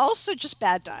 It's also just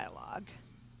bad dialogue.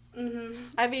 Mm-hmm.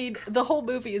 I mean, the whole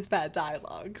movie is bad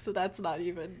dialogue, so that's not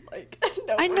even, like,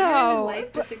 no. I I know. really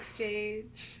like this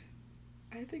exchange.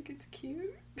 I think it's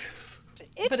cute.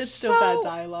 But it's still so- bad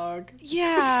dialogue.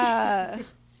 Yeah.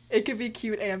 It can be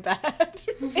cute and bad.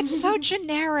 It's so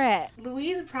generic.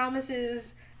 Louise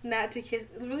promises not to kiss.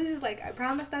 Louise is like, I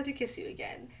promise not to kiss you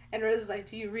again. And Rose is like,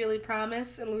 do you really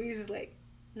promise? And Louise is like,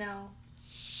 no.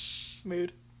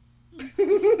 Mood.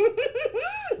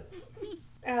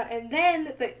 And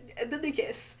then they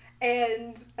kiss.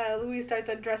 And Louise starts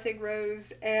undressing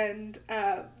Rose. And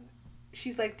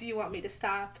she's like, do you want me to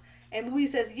stop? And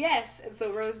Louise says yes. And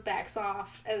so Rose backs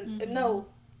off. And no.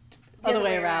 the Other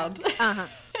way around. Uh-huh.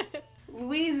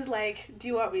 Louise is like, do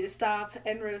you want me to stop?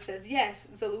 And Rose says yes.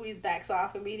 And so Louise backs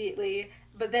off immediately.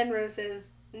 But then Rose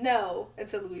says no. And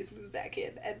so Louise moves back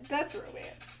in. And that's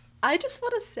romance. I just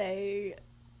want to say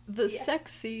the Yeah.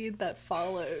 sex scene that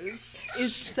follows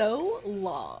is so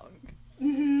long.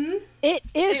 Mm-hmm. It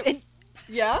is. It-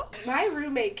 Yeah? My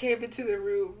roommate came into the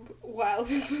room while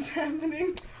this was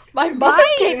happening. My mother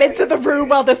came into the room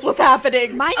while this was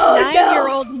happening. My Oh, no.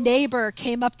 9-year-old neighbor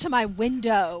came up to my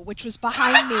window, which was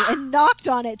behind me, and knocked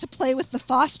on it to play with the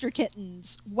foster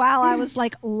kittens while I was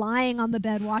like lying on the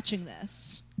bed watching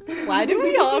this. Why do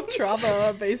we all have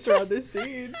trauma based around this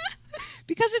scene?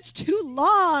 Because it's too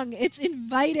long. It's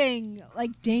inviting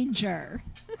like danger.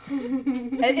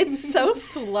 And it's so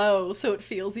slow, so it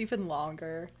feels even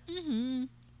longer. Mm-hmm.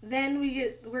 Then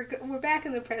we're back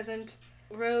in the present.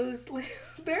 Rose,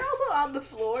 they're also on the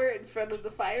floor in front of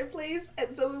the fireplace,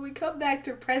 and so when we come back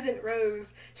to present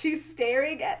Rose, she's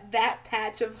staring at that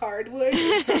patch of hardwood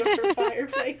in front of her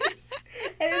fireplace,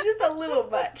 and it's just a little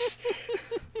much.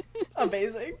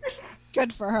 Amazing.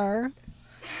 Good for her.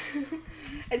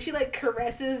 And she like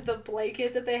caresses the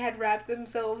blanket that they had wrapped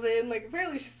themselves in. Like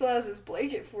apparently she still has this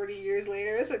blanket 40 years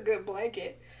later. It's a good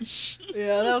blanket.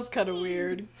 Yeah, that was kind of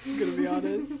weird, I'm gonna be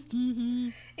honest. Mm-hmm.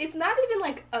 It's not even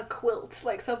like a quilt,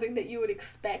 like something that you would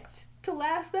expect to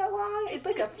last that long. It's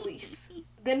like a fleece.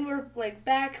 Then we're like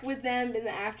back with them in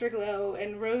the afterglow,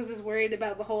 and Rose is worried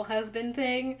about the whole husband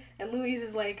thing, and Louise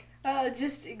is like,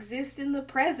 just exist in the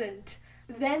present.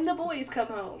 Then the boys come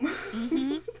home.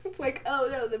 Mm-hmm. It's like, oh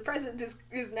no, the present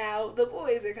is now, the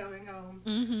boys are coming home.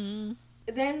 Mm-hmm.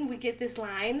 Then we get this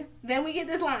line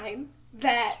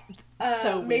that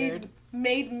So weird.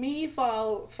 made me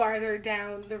fall farther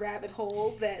down the rabbit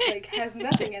hole that like has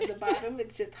nothing at the bottom.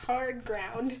 It's just hard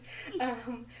ground.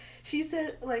 She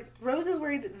said, like, Rose is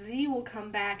worried that Z will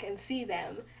come back and see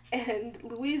them, and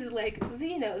Louise is like,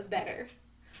 Z knows better.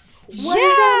 What does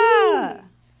that mean?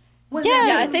 Was Yeah, that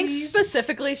Yeah, I think Louise?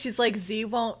 specifically she's like, Z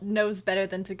knows better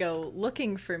than to go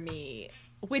looking for me,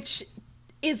 which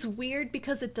is weird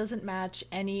because it doesn't match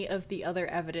any of the other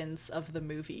evidence of the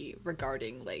movie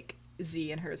regarding like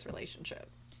Z and hers relationship.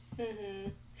 Mm-hmm.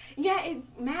 Yeah, it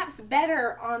maps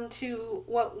better onto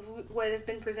what has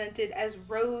been presented as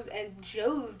Rose and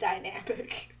Joe's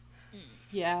dynamic.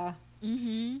 Yeah.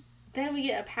 Mm-hmm. Then we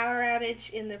get a power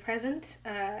outage in the present.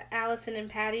 Allison and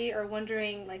Patty are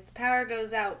wondering, like, the power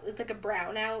goes out. It's like a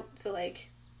brownout, so, like,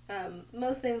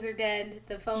 most things are dead.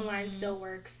 The phone line still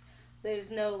works. There's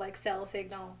no, like, cell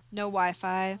signal. No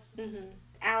Wi-Fi. Mm-hmm.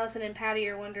 Allison and Patty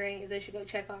are wondering if they should go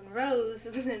check on Rose,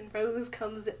 but then Rose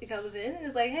comes in and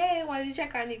is like, hey, I wanted to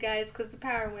check on you guys because the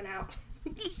power went out.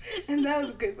 And that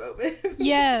was a good moment.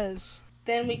 Yes.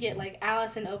 Then we get, like,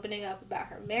 Allison opening up about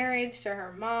her marriage to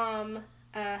her mom.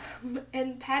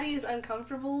 And Patty is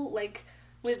uncomfortable, like,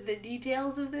 with the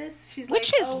details of this. She's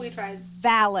Which like, is oh, we tried.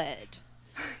 valid.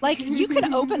 Like, you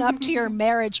could open up to your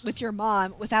marriage with your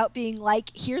mom without being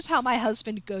like, here's how my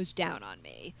husband goes down on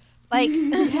me. Like,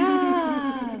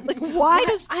 Yeah. like why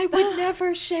does... I would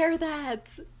never share that.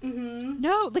 Mm-hmm.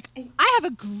 No, like, I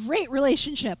have a great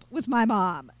relationship with my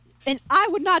mom, and I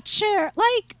would not share,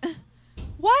 like,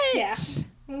 what? Yeah.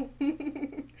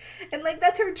 And, like,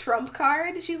 that's her trump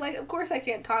card. She's like, of course I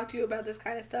can't talk to you about this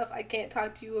kind of stuff. I can't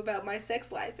talk to you about my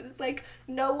sex life. And it's like,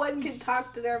 no one can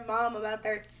talk to their mom about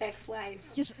their sex life.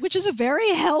 Yes, which is a very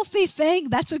healthy thing.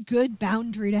 That's a good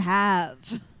boundary to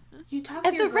have. You talk to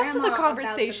And your the rest of the grandma about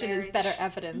conversation is marriage. better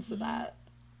evidence of that.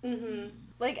 Mm-hmm.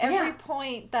 Like, every Yeah.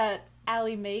 point that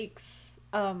Allie makes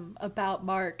about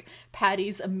Mark,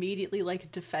 Patty's immediately,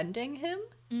 like, defending him,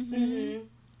 Mm-hmm.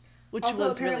 which Also,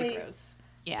 was really apparently- gross.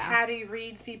 Yeah. Patty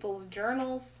reads people's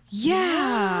journals.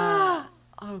 Yeah.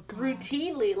 Oh, God.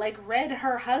 routinely like read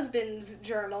her husband's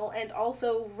journal and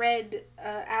also read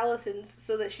Allison's,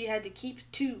 so that she had to keep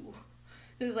two.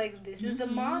 It was like, this is the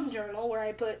mom journal where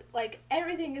I put like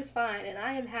everything is fine and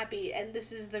I am happy, and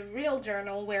this is the real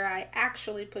journal where I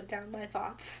actually put down my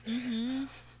thoughts.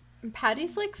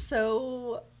 Patty's like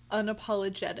so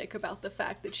unapologetic about the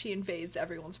fact that she invades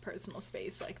everyone's personal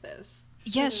space like this.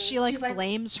 Yes, she like She's like-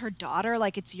 blames her daughter,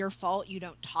 like it's your fault you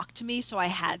don't talk to me, so I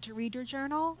had to read your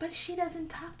journal. But she doesn't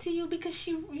talk to you because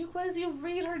you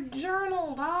read her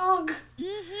journal, dog.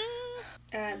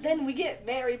 Then we get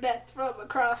Mary Beth from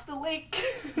across the lake.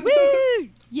 Woo!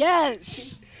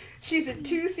 Yes. She's in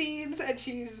 2 scenes, and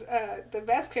she's the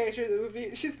best character in the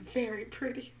movie. She's very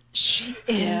pretty. She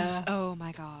is. Yeah. Oh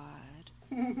my god.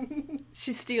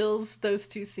 She steals those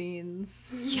 2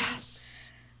 scenes.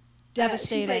 Yes.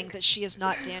 Devastating like- that she is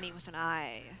not Danny with an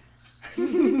I.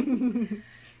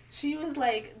 She was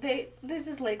like, this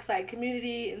is Lakeside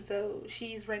Community, and so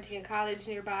she's renting a cottage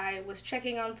nearby, was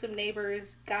checking on some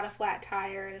neighbors, got a flat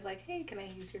tire, and is like, hey, can I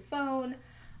use your phone?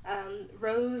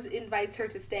 Rose invites her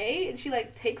to stay, and she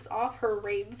like takes off her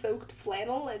rain-soaked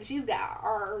flannel, and she's got an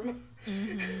arm.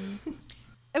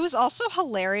 It was also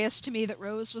hilarious to me that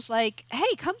Rose was like,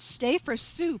 hey, come stay for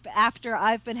soup after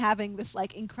I've been having this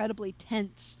like incredibly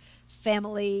tense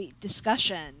family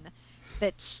discussion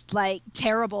that's like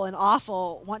terrible and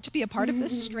awful. Want to be a part of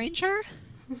this, stranger?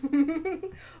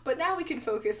 But now we can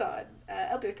focus on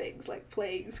other things like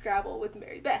playing Scrabble with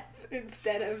Mary Beth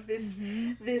instead of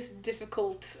this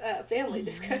difficult family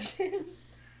discussion.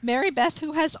 Mary Beth,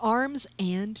 who has arms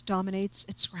and dominates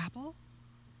at Scrabble.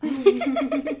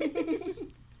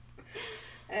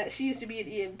 She used to be an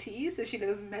EMT, so she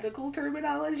knows medical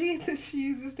terminology that she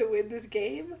uses to win this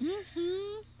game.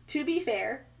 To be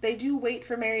fair, they do wait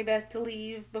for Mary Beth to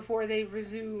leave before they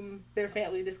resume their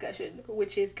family discussion,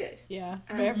 which is good. Yeah,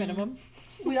 bare minimum.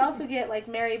 We also get, like,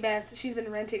 Mary Beth, she's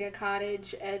been renting a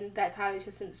cottage, and that cottage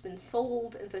has since been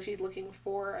sold, and so she's looking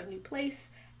for a new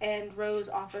place, and Rose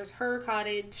offers her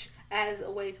cottage as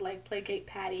a way to, like, placate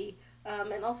Patty,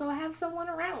 and also have someone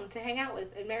around to hang out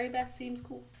with, and Mary Beth seems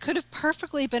cool. Could have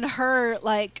perfectly been her,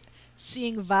 like,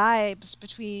 seeing vibes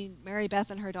between Mary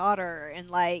Beth and her daughter and,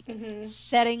 like,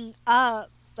 setting up,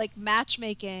 like,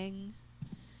 matchmaking.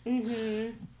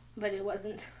 But it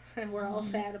wasn't, and we're all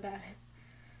sad about it.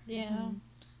 Yeah.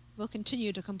 We'll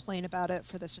continue to complain about it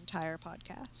for this entire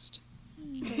podcast.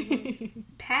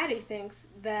 Patty thinks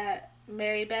that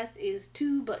Mary Beth is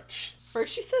too butch.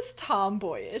 First she says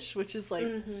tomboyish, which is like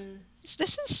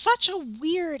This is such a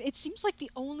weird... It seems like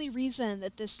the only reason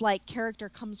that this, like, character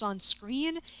comes on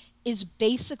screen is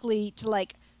basically to,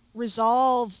 like,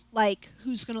 resolve, like,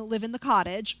 who's going to live in the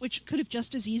cottage, which could have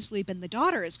just as easily been the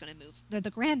daughter is going to move, the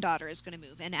granddaughter is going to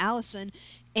move, and Allison,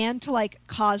 and to, like,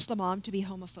 cause the mom to be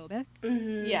homophobic.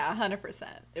 yeah, 100%.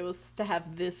 It was to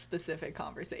have this specific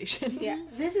conversation. Yeah,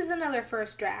 this is another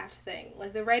first draft thing.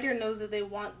 Like, the writer knows that they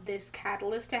want this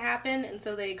catalyst to happen, and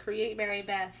so they create Mary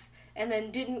Beth, and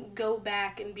then didn't go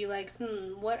back and be like,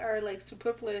 what are, like,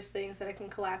 superfluous things that I can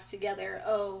collapse together?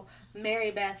 Oh,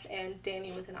 Mary Beth and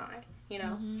Danny with an I, you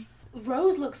know?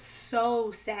 Rose looks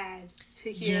so sad to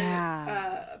hear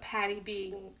Patty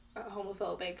being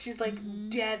homophobic. She's, like,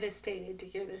 devastated to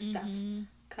hear this stuff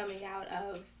coming out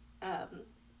of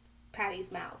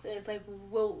Patty's mouth. And it's like,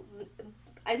 well...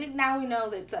 now we know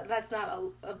that that's not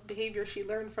a behavior she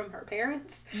learned from her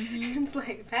parents. It's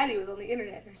like Patty was on the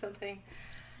internet or something.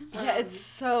 Yeah, it's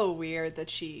so weird that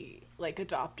she, like,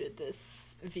 adopted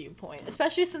this viewpoint.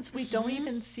 Especially since we don't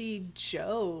even see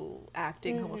Joe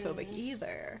acting homophobic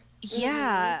either.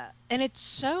 Yeah, and it's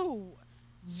so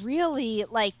really,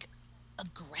 like,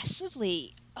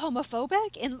 aggressively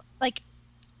homophobic. And, like,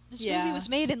 this movie was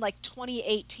made in, like,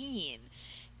 2018.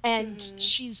 And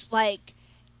she's, like,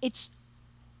 it's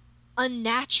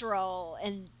unnatural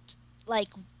and, like,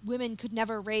 women could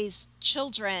never raise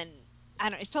children. I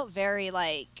don't know, it felt very,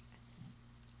 like,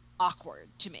 awkward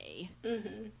to me.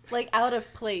 Like, out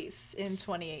of place in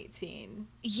 2018.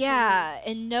 Yeah,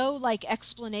 and no, like,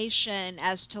 explanation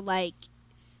as to, like,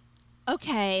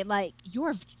 okay, like,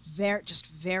 you're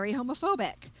very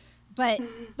homophobic. But,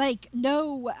 like,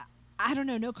 no, I don't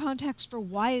know, no context for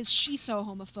why is she so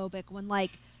homophobic when,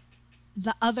 like,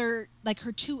 the other, like,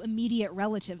 her 2 immediate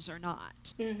relatives are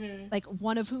not. Like,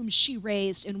 one of whom she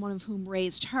raised and one of whom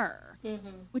raised her.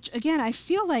 Which, again, I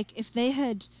feel like if they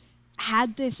had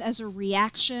this as a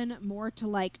reaction more to,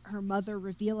 like, her mother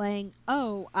revealing,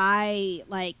 oh, I,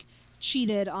 like,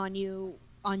 cheated on you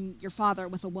on your father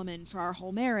with a woman for our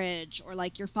whole marriage, or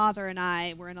like your father and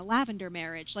I were in a lavender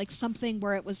marriage, like something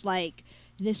where it was like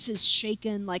this has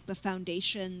shaken like the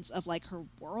foundations of like her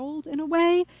world in a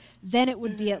way, then it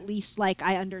would be at least like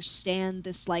I understand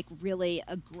this like really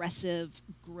aggressive,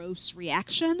 gross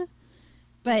reaction.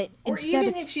 But or instead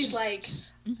even it's if she's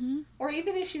just, or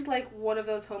even if she's like one of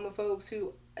those homophobes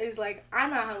who is like,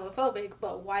 I'm not homophobic,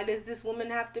 but why does this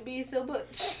woman have to be so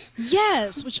butch?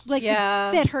 yes, which like Yeah.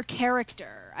 would fit her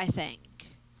character, I think,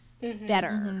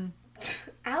 better.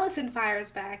 Allison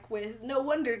fires back with, no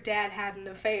wonder Dad had an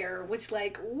affair, which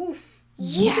like, woof.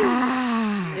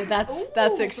 Yeah. Yeah,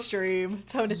 that's Ooh. extreme.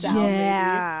 Tone it down, maybe.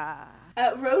 Yeah.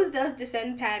 Rose does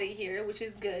defend Patty here, which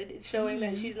is good. It's showing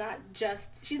that she's not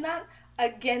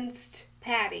against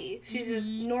Patty. She's just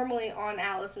normally on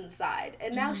Allison's side,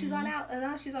 and now she's on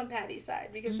Patty's side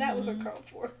because that was uncalled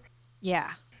for. Yeah.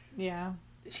 Yeah.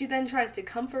 She then tries to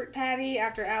comfort Patty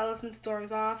after Allison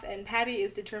storms off, and Patty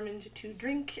is determined to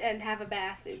drink and have a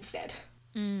bath instead.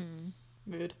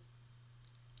 Mood.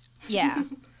 Yeah.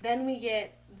 Then we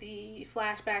get the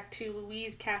flashback to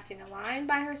Louise casting a line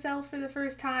by herself for the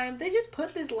first time. They just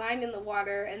put this line in the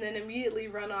water and then immediately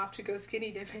run off to go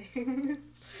skinny dipping.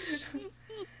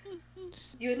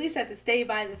 You at least have to stay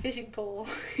by the fishing pole.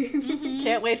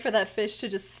 Can't wait for that fish to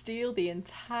just steal the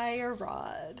entire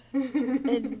rod.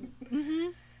 And,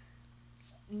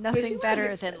 nothing Fishing better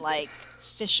wire's than expensive. like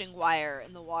fishing wire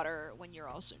in the water when you're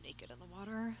also naked in the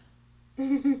water.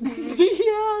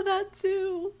 Yeah, that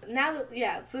too. Now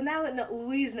that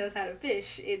Louise knows how to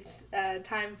fish, it's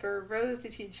time for Louise to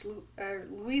teach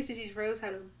Rose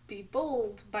how to be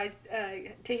bold by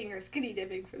taking her skinny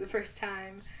dipping for the first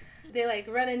time. They like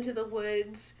run into the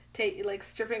woods,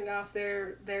 stripping off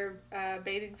their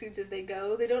bathing suits as they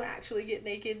go. They don't actually get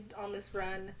naked on this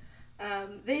run.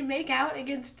 They make out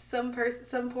against some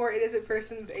poor innocent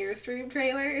person's Airstream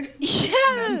trailer.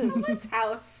 Yeah. Someone's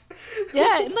house.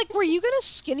 Yeah, and like, were you gonna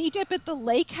skinny dip at the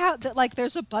lake house that like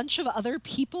there's a bunch of other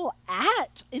people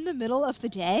at in the middle of the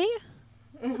day?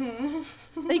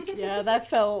 Like, Yeah, that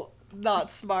felt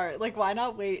not smart. Like, why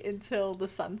not wait until the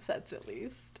sun sets at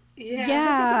least?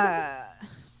 yeah.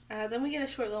 Then we get a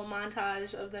short little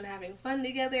montage of them having fun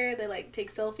together. They like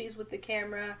take selfies with the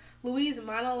camera. Louise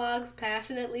monologues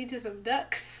passionately to some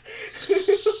ducks.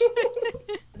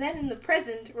 Then in the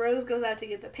present, Rose goes out to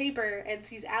get the paper and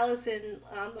sees Allison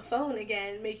on the phone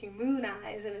again making moon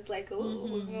eyes, and it's like, oh,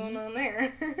 what's going on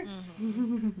there?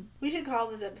 We should call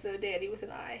this episode Daddy with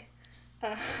an Eye.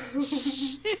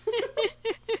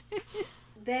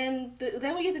 Then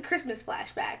we get the Christmas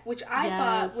flashback, which I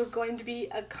thought was going to be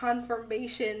a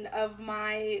confirmation of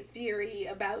my theory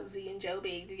about Z and Joe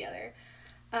being together.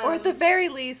 Or at the very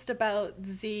least about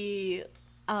Z,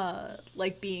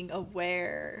 like, being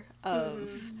aware of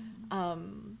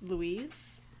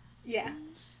Louise. Yeah.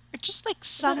 Or just like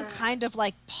some kind of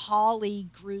like poly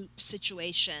group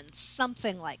situation,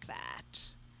 something like that.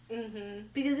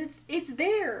 Because it's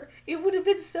there. It would have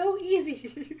been so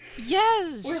easy.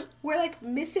 Yes. We're like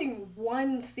missing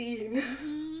one scene.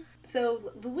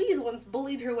 So Louise once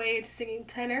bullied her way into singing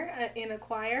tenor in a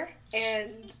choir,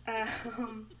 and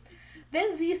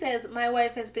then Z says, "My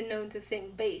wife has been known to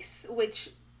sing bass," which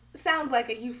sounds like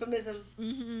a euphemism.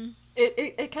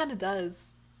 It kind of does.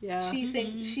 Yeah. She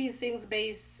sings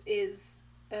bass is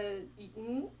that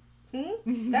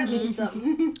means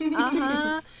something.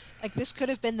 Like, this could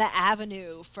have been the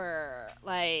avenue for,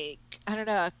 like, I don't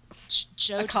know,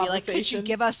 Joe to be like, could you conversation.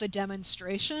 give us a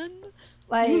demonstration?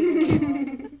 Like,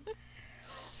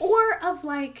 Or of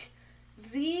like,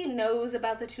 Z knows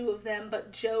about the two of them,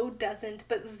 but Joe doesn't.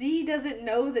 But Z doesn't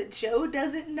know that Joe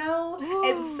doesn't know.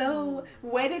 And so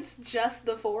when it's just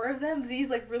the four of them, Z's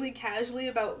like really casually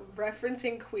about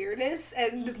referencing queerness,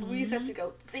 and Louise has to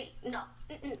go, Z, no,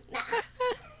 nah.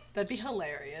 That'd be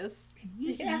hilarious.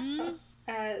 Yeah.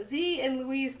 Z and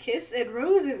Louise kiss, and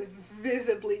Rose is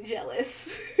visibly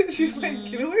jealous. She's like,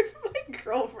 get away from my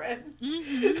girlfriend.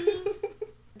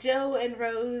 Joe and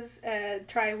Rose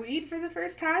try weed for the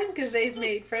first time because they've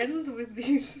made friends with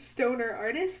these stoner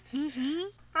artists.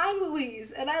 I'm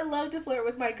Louise, and I love to flirt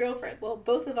with my girlfriend while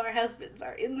both of our husbands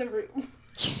are in the room.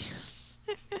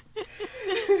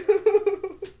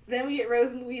 Then we get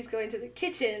Rose and Louise going to the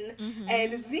kitchen,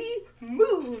 and Z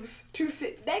moves to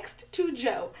sit next to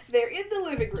Joe. They're in the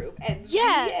living room, and Z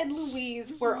and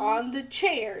Louise were on the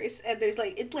chairs, and there's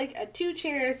like, it's like a 2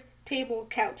 chairs, table,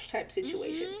 couch type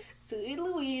situation. Z and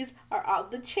Louise are on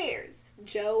the chairs.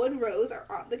 Joe and Rose are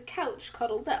on the couch,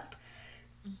 cuddled up.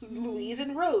 Louise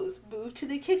and Rose move to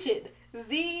the kitchen.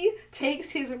 Z takes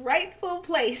his rightful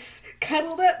place,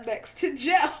 cuddled up next to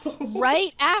Joe.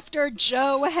 right after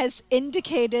Joe has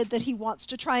indicated that he wants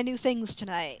to try new things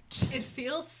tonight. It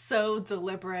feels so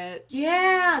deliberate.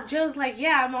 Yeah, Joe's like,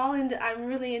 yeah, I'm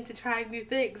really into trying new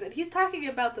things. And he's talking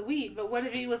about the weed, but what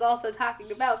if he was also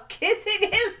talking about kissing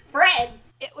his friend?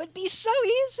 It would be so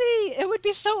easy. It would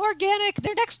be so organic.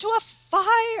 They're next to a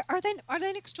fire. Are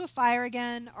they next to a fire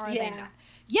again? Or are they not?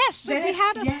 Yes, so we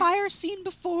had a fire scene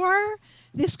before.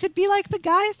 This could be like the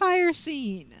Guy fire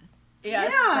scene. Yeah,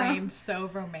 it's framed so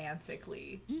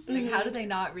romantically. Like, how do they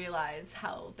not realize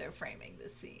how they're framing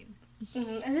this scene?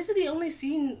 Mm-hmm. And this is the only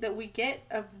scene that we get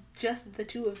of just the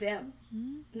two of them.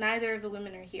 Mm-hmm. Neither of the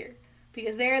women are here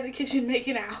because they're in the kitchen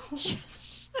making out.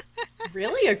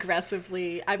 Really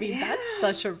aggressively. I mean, that's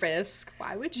such a risk.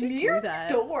 Why would you Near do that?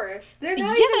 The door. They're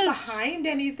not even behind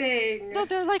anything. No,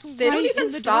 they're like they don't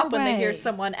even stop when they hear doorway.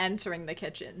 someone entering the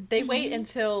kitchen. They wait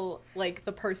until like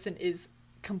the person is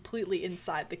completely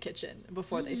inside the kitchen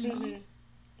before they stop.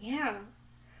 Yeah.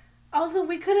 Also,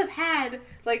 we could have had,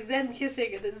 like, them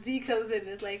kissing, and then Z comes in and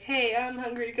is like, hey, I'm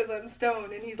hungry because I'm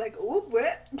stoned. And he's like, oh,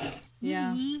 what?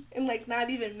 Yeah. And, like, not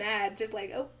even mad, just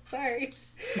like, oh, sorry.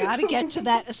 Gotta get to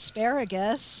that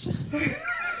asparagus.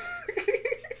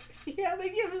 Yeah, they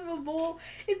give him a bowl.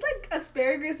 It's like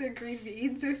asparagus and green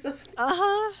beans or something.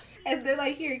 Uh-huh. And they're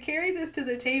like, here, carry this to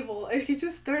the table. And he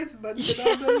just starts munching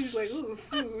on them. He's like, ooh,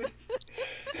 food.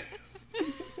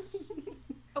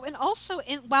 Oh, and also,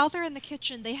 while they're in the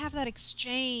kitchen, they have that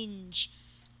exchange.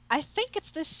 I think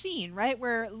it's this scene, right,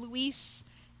 where Luis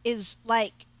is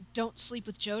like, "Don't sleep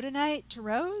with Joe tonight" to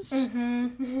Rose.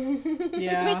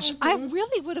 Yeah. Which I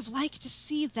really would have liked to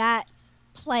see that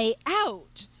play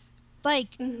out.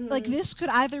 Like this could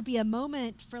either be a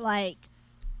moment for like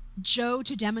Joe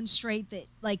to demonstrate that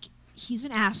like he's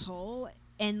an asshole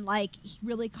and like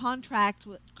really contrast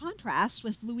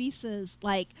with Luis's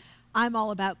like, I'm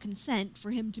all about consent,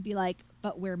 for him to be like,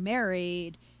 but we're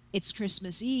married, it's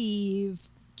Christmas Eve,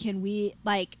 can we,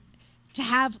 like, to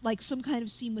have like some kind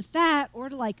of scene with that, or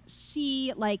to like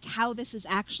see like how this is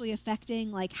actually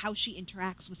affecting like how she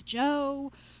interacts with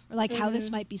Joe, or like how this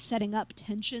might be setting up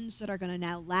tensions that are going to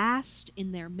now last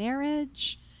in their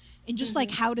marriage, and just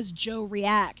like how does Joe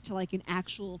react to like an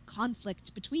actual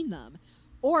conflict between them,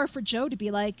 or for Joe to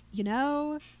be like, you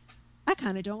know, I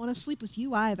kind of don't want to sleep with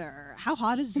you either. How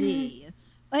hot is Z?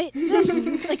 Like, just,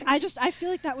 like, I feel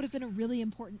like that would have been a really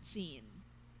important scene.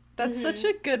 That's such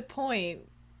a good point.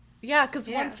 Yeah, because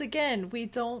once again, we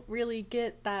don't really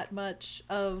get that much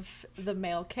of the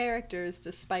male characters,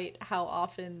 despite how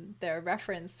often they're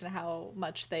referenced and how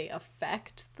much they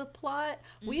affect the plot.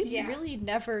 We really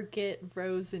never get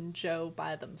Rose and Joe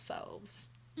by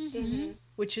themselves,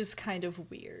 which is kind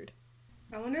of weird.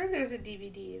 I wonder if there's a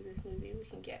DVD of this movie we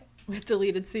can get. With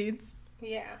deleted scenes?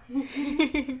 Yeah.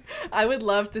 I would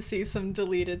love to see some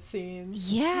deleted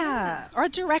scenes. Yeah, or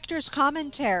director's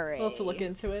commentary. We'll have to look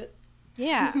into it.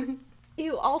 Yeah.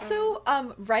 You also,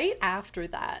 right after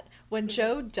that, when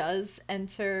Joe does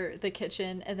enter the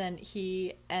kitchen and then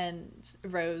he and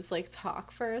Rose, like,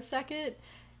 talk for a second,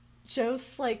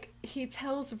 Joe's, like, he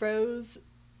tells Rose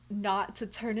not to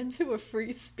turn into a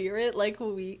free spirit like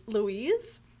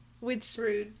Louise, which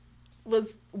Rude.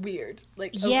 was weird.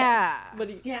 Like, okay, Yeah. what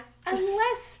do you... Yeah,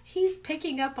 unless he's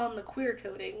picking up on the queer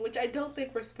coding, which I don't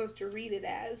think we're supposed to read it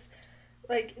as.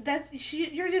 Like,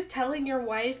 you're just telling your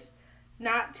wife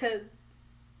not to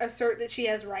assert that she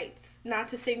has rights, not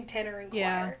to sing tenor and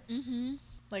choir. Mm-hmm.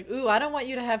 Like, ooh, I don't want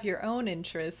you to have your own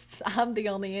interests. I'm the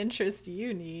only interest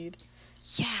you need.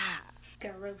 Yeah.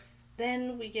 Gross.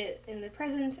 Then we get in the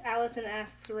present, Allison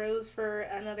asks Rose for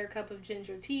another cup of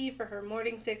ginger tea for her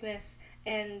morning sickness,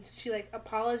 and she like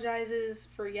apologizes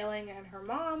for yelling at her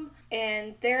mom,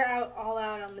 and they're all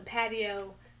out on the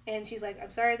patio, and she's like,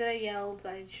 I'm sorry that I yelled,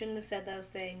 I shouldn't have said those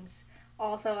things.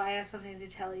 Also, I have something to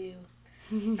tell you.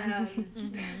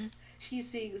 She's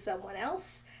seeing someone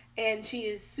else, and she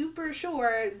is super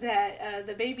sure that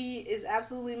the baby is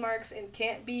absolutely Mark's and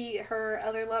can't be her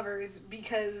other lovers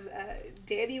because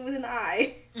Danny with an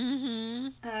I.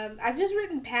 Mm-hmm. I've just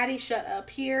written Patty shut up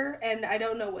here, and I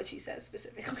don't know what she says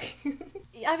specifically.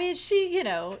 I mean, she, you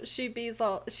know, she bees.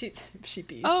 Oh, She's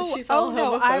oh all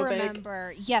no, I homophobic.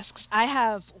 remember. Yes, 'cause I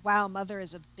have, wow, mother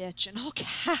is a bitch in all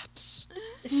caps.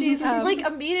 She's like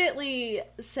immediately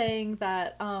saying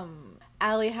that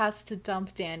Allie has to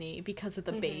dump Danny because of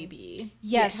the baby.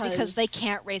 Yes, because they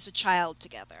can't raise a child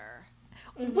together.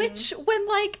 Which, when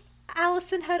like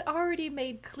Allison had already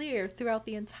made clear throughout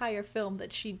the entire film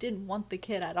that she didn't want the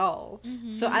kid at all.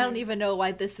 So I don't even know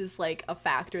why this is like a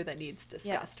factor that needs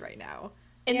discussed right now.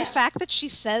 And the fact that she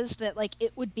says that, like,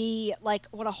 it would be, like,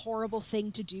 what a horrible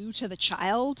thing to do to the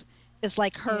child, is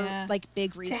like her Yeah. like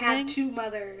big To reasoning. have two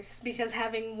mothers, because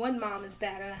having one mom is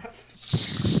bad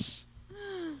enough.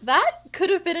 That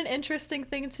could have been an interesting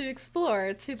thing to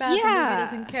explore. Too bad the movie Yeah.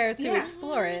 doesn't care to Yeah.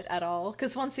 explore it at all.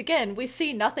 Because once again, we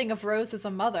see nothing of Rose as a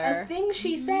A mother. thing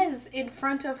she says in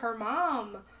front of her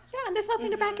mom. Yeah, and there's nothing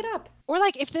to back it up. Or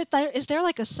like if is there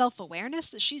like a self-awareness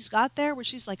that she's got there where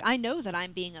she's like, I know that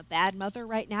I'm being a bad mother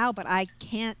right now, but I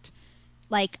can't,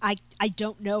 like, I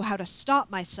don't know how to stop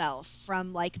myself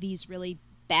from like these really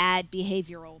bad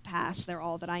behavioral paths. They're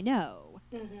all that I know,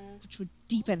 which would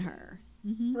deepen her.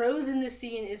 Rose in this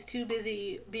scene is too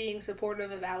busy being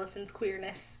supportive of Allison's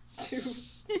queerness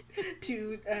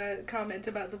to comment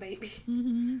about the baby.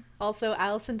 Also,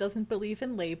 Allison doesn't believe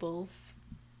in labels.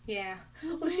 Yeah.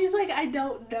 Well, she's like, I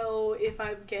don't know if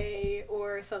I'm gay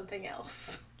or something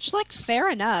else. She's like, fair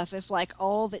enough if like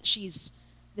all that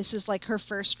this is like her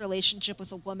first relationship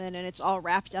with a woman and it's all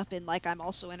wrapped up in like I'm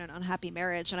also in an unhappy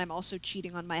marriage and I'm also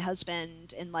cheating on my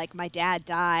husband and like my dad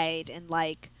died and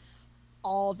like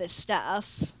all this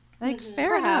stuff. Like,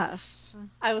 fair Perhaps. enough.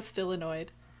 I was still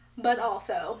annoyed. But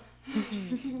also,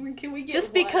 can we get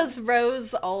Just one? because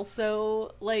Rose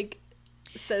also, like,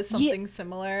 says something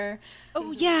similar.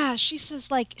 Oh yeah, she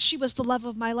says like she was the love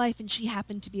of my life and she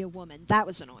happened to be a woman. That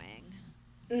was annoying.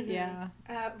 Yeah.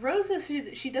 Rose says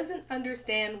she doesn't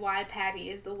understand why Patty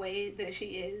is the way that she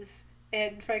is,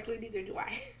 and frankly, neither do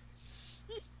I.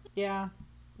 Yeah.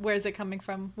 Where's it coming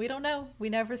from? We don't know. We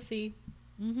never see.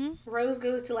 Rose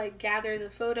goes to like gather the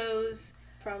photos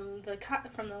from the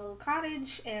little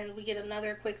cottage, and we get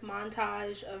another quick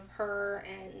montage of her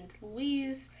and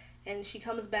Louise, and she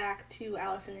comes back to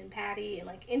Allison and Patty and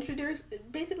like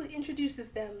basically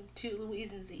introduces them to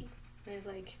Louise and Z. And it's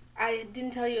like, I didn't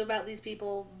tell you about these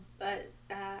people, but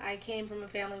I came from a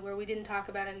family where we didn't talk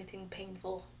about anything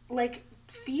painful. Like,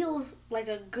 feels like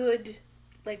a good,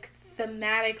 like,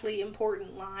 thematically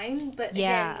important line, but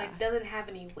Yeah. again, like, doesn't have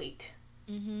any weight.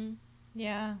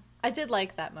 Yeah. I did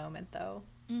like that moment, though.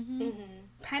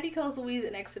 Patty calls Louise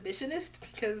an exhibitionist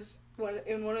because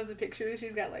in one of the pictures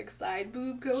she's got like side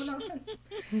boob going on.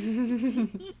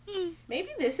 Maybe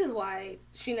this is why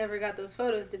she never got those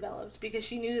photos developed, because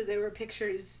she knew that there were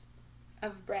pictures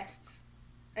of breasts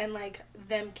and like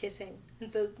them kissing,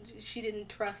 and so she didn't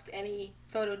trust any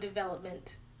photo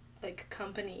development like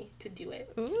company to do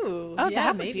it. Ooh. Oh, yeah,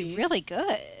 that would maybe. be really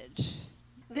good.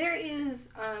 There is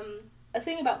a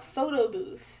thing about photo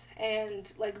booths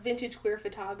and like vintage queer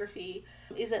photography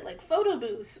is that like photo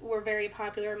booths were very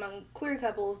popular among queer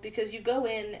couples because you go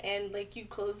in and like you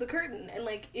close the curtain and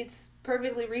like it's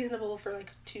perfectly reasonable for like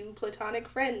two platonic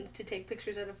friends to take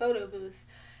pictures at a photo booth.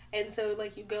 And so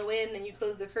like you go in and you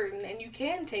close the curtain and you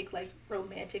can take like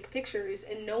romantic pictures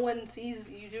and no one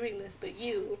sees you doing this but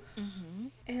you.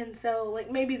 And so like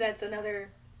maybe that's another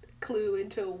clue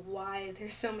into why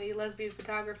there's so many lesbian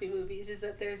photography movies, is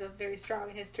that there's a very strong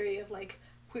history of like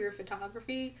queer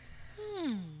photography.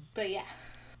 But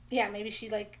yeah, maybe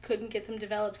she like couldn't get them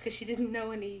developed because she didn't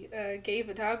know any gay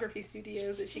photography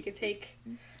studios that she could take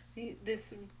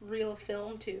this real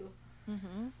film to.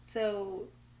 So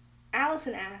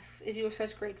Allison asks, if you were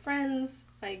such great friends,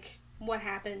 like what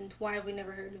happened? Why have we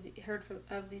never heard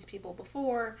of these people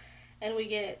before? And we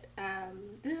get,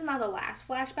 this is not the last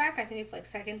flashback, I think it's like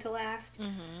second to last,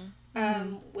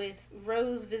 with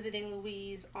Rose visiting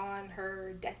Louise on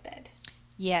her deathbed.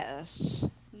 Yes.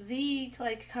 Z,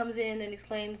 like, comes in and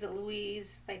explains that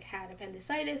Louise, like, had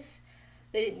appendicitis.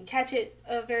 They didn't catch it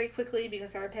very quickly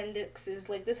because her appendix is,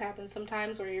 like, this happens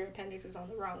sometimes where your appendix is on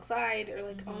the wrong side or,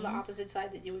 like, on the opposite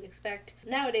side that you would expect.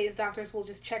 Nowadays, doctors will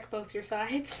just check both your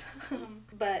sides.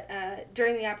 But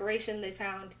during the operation, they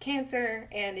found cancer,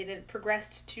 and it had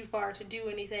progressed too far to do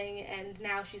anything, and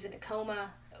now she's in a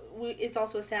coma. It's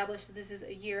also established that this is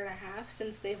a year and a half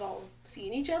since they've all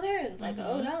seen each other, and it's like,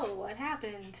 oh no, what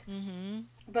happened?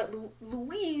 But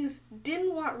Louise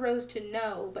didn't want Rose to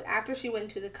know, but after she went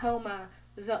into the coma,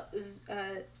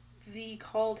 Z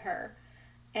called her,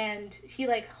 and he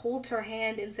like holds her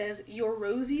hand and says, "Your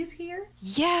Rosie's here."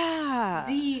 Yeah.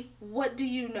 Z, what do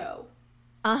you know?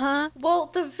 Well,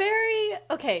 the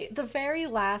very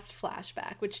last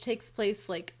flashback, which takes place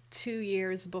like 2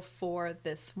 years before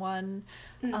this one,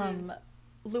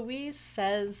 Louise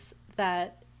says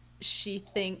that she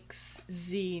thinks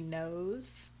Z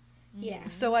knows. Yeah.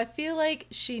 So I feel like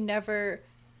she never,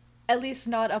 at least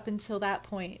not up until that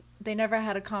point, they never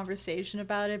had a conversation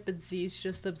about it, but Z's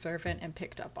just observant and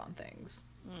picked up on things.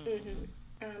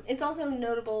 It's also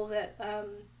notable that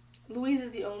Louise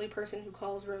is the only person who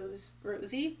calls Rose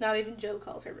Rosie. Not even Joe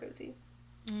calls her Rosie.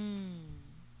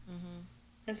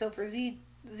 And so for Z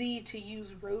Z to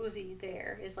use Rosie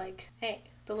there is like, hey,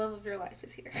 the love of your life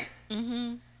is here.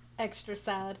 Mm-hmm. Extra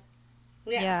sad.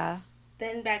 Yeah.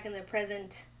 Then back in the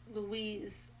present,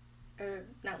 Louise, or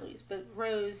not Louise, but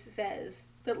Rose says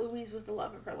that Louise was the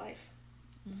love of her life.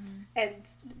 Mm-hmm. And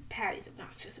Patty's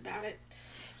obnoxious about it.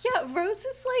 Yeah, Rose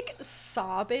is like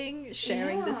sobbing,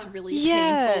 sharing this really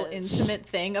Yes. painful, intimate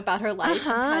thing about her life. And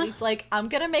Patty's like, I'm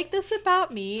gonna make this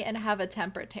about me and have a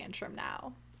temper tantrum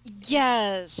now.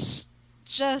 Yes.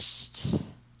 Just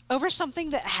over something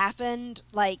that happened,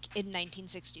 like, in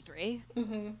 1963.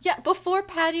 Mm-hmm. Yeah, before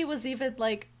Patty was even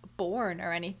like born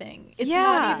or anything. It's Yeah.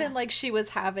 not even like she was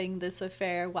having this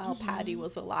affair while Patty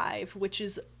was alive, which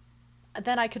is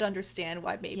then I could understand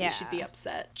why maybe she'd be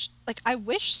upset. Like, I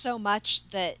wish so much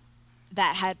that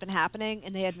that had been happening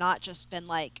and they had not just been,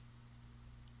 like,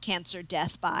 cancer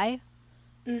death by.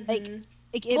 Mm-hmm. Like,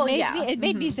 it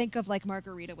made me Mm-hmm. think of, like,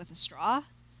 Margarita with a Straw,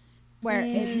 where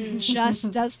it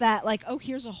just does that, like, oh,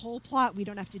 here's a whole plot, we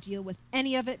don't have to deal with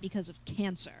any of it because of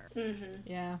cancer. Mm-hmm.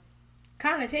 Yeah.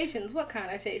 Connotations? What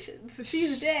connotations?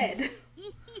 She's dead.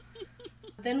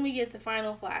 Then we get the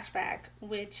final flashback,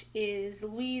 which is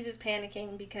Louise is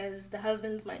panicking because the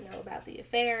husbands might know about the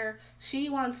affair. She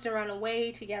wants to run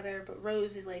away together, but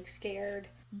Rose is, like, scared.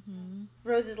 Mm-hmm.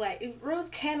 Rose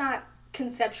cannot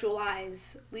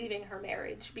conceptualize leaving her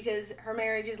marriage because her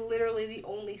marriage is literally the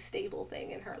only stable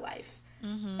thing in her life.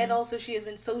 Mm-hmm. And also she has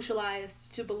been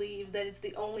socialized to believe that it's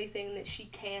the only thing that she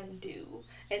can do.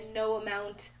 And no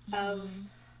amount of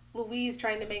Louise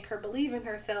trying to make her believe in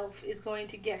herself is going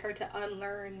to get her to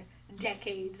unlearn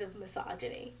decades of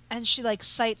misogyny. And she, like,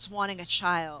 cites wanting a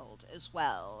child as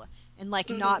well. And, like,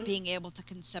 not being able to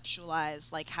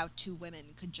conceptualize, like, how two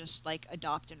women could just, like,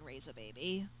 adopt and raise a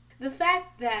baby. The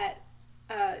fact that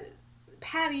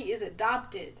Patty is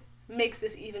adopted makes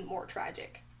this even more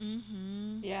tragic.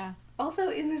 Mm-hmm. Yeah. Also,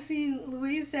 in the scene,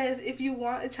 Louise says, if you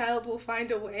want a child, we'll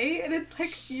find a way. And it's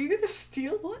like, you're gonna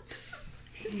steal one?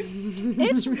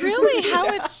 It's really how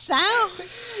it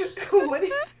sounds. What are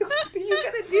you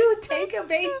gonna do? Take a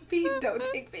baby? Don't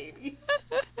take babies.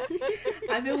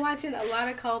 I've been watching a lot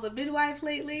of Call the Midwife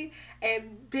lately,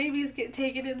 and babies get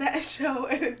taken in that show,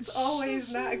 and it's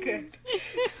always not good.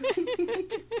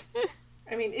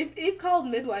 I mean, if Called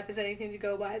Midwife is anything to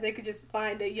go by, they could just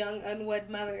find a young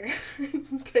unwed mother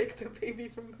and take the baby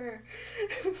from her.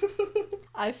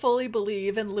 I fully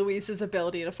believe in Louise's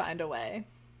ability to find a way.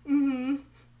 Mm-hmm.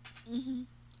 Mm-hmm.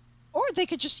 Or they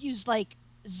could just use, like,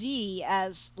 Z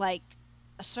as, like,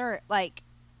 a surrogacy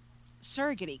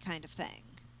kind of thing.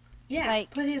 Yeah,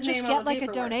 like, put his just name get, on the like,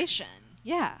 paperwork. a donation.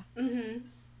 Yeah. Mm-hmm.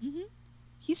 Mm-hmm.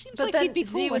 He seems But like then he'd be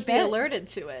cool Z with would be it. alerted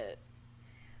to it.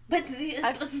 But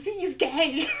Z's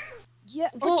gay. Yeah,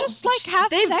 or just, like, have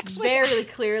They've sex with... very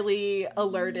clearly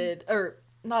alerted, or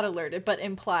not alerted, but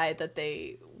implied that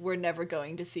they were never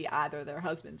going to see either their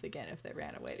husbands again if they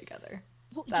ran away together.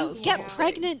 Well, That you was the get whole thing.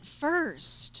 pregnant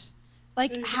first.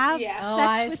 Like, have Yeah. Oh,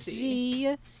 sex I with see.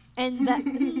 Z, and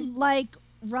then, like,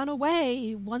 run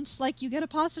away once, like, you get a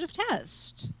positive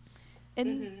test.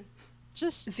 And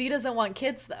just... Z doesn't want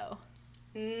kids, though.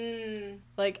 Mm.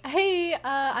 Like, hey,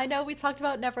 I know we talked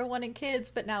about never wanting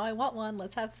kids, but now I want one.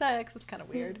 Let's have sex. It's kind of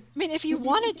weird. I mean, if you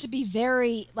wanted to be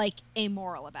very, like,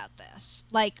 amoral about this,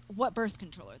 like, what birth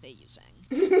control are they using?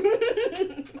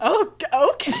 Oh,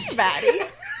 okay, Maddie.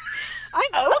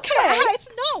 I'm Okay. It's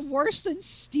not worse than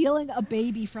stealing a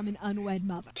baby from an unwed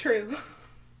mother. True.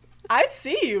 I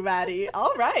see you, Maddie.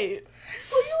 All right.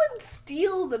 Well, you wouldn't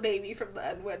steal the baby from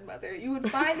the unwed mother. You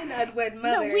would find an unwed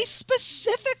mother. No, we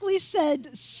specifically said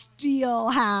steal,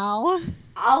 Hal.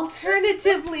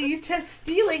 Alternatively to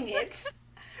stealing it.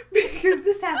 Because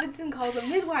this happens in Call the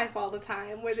Midwife all the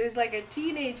time, where there's like a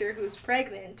teenager who's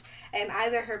pregnant, and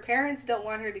either her parents don't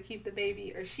want her to keep the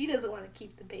baby, or she doesn't want to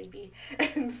keep the baby.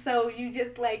 And so you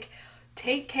just, like,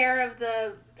 take care of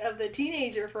the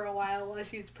teenager for a while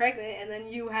she's pregnant, and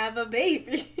then you have a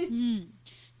baby.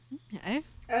 Okay.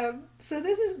 So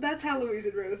that's how Louise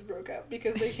and Rose broke up,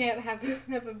 because they can't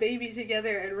have a baby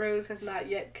together, and Rose has not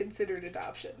yet considered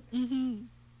adoption. Mm-hmm.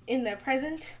 In the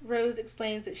present, Rose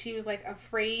explains that she was, like,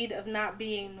 afraid of not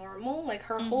being normal. Like,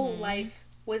 her whole life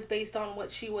was based on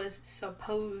what she was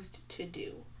supposed to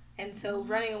do. And so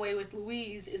running away with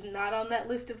Louise is not on that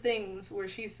list of things where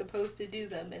she's supposed to do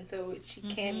them. And so she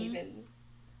can't even...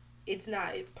 It's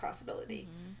not a possibility.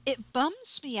 It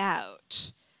bums me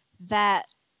out that,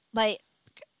 like,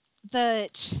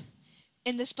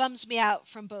 and this bums me out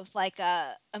from both, like,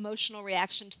 a emotional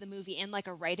reaction to the movie and, like,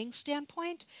 a writing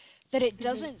standpoint, that it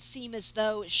doesn't seem as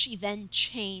though she then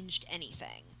changed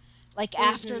anything. like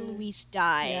after Luis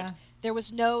died. Yeah. There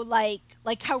was no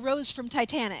like how Rose from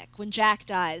Titanic, when Jack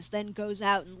dies, then goes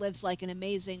out and lives like an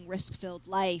amazing risk-filled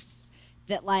life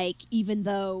that like even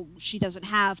though she doesn't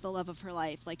have the love of her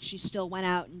life, like she still went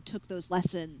out and took those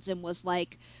lessons and was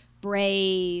like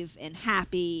brave and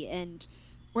happy, and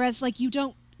whereas like you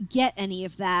don't get any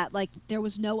of that. Like there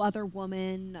was no other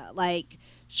woman, like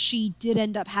she did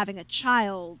end up having a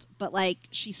child, but like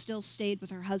she still stayed with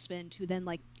her husband, who then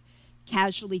like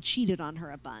casually cheated on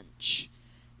her a bunch.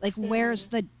 Like where's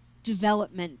the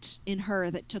development in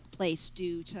her that took place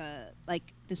due to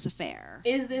like this affair?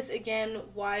 Is this again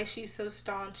why she's so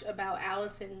staunch about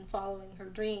Allison following her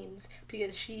dreams?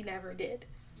 Because she never did.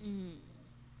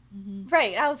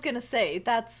 Right, I was gonna say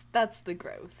that's the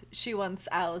growth. She wants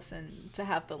Allison to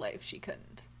have the life she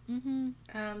couldn't.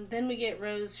 Then we get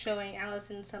Rose showing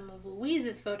Allison some of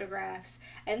Louise's photographs,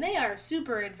 and they are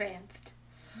super advanced.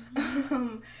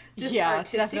 Just Yeah,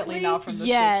 definitely not from the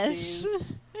Yes.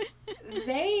 60s.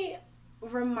 They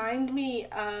remind me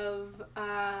of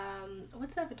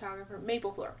what's that photographer?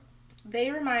 Mapplethorpe.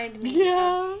 They remind me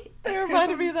Yeah, they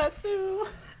reminded me of that too.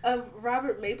 of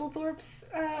Robert Mapplethorpe's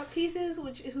pieces,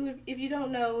 who, if you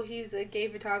don't know, he's a gay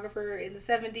photographer in the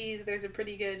 70s. There's a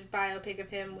pretty good biopic of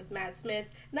him with Matt Smith.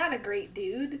 Not a great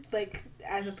dude, like,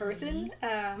 as a person,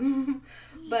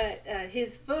 but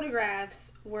his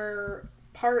photographs were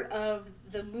part of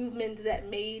the movement that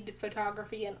made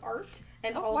photography an art,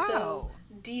 and also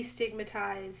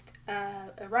destigmatized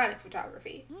erotic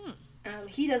photography.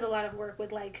 He does a lot of work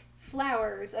with like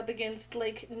flowers up against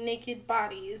like naked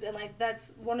bodies, and like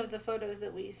that's one of the photos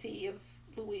that we see of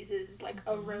Louise's, like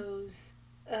a rose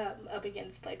up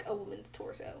against like a woman's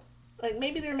torso. Like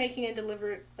maybe they're making a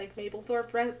deliberate like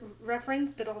Mapplethorpe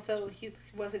reference, but also he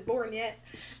wasn't born yet.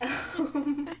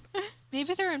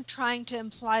 Maybe they're trying to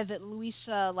imply that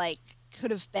Louisa like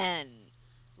could have been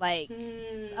like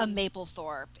a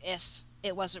Mapplethorpe if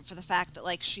it wasn't for the fact that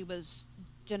like she was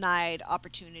denied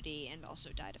opportunity and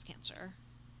also died of cancer.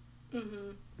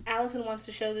 Allison wants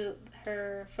to show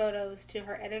her photos to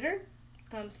her editor.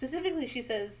 Specifically, she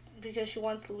says because she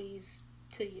wants Louise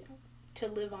to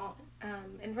live on.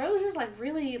 And Rose is like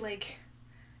really like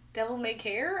devil may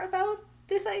care about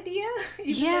this idea.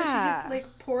 Even though she just like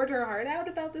poured her heart out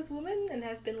about this woman and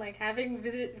has been like having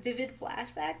vivid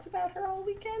flashbacks about her all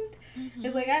weekend.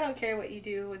 It's like, I don't care what you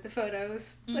do with the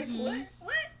photos. It's like,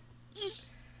 what?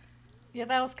 Yeah,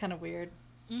 that was kind of weird.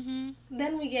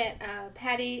 Then we get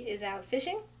Patty is out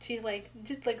fishing. She's like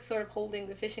just like sort of holding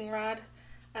the fishing rod.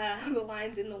 The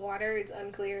line's in the water. It's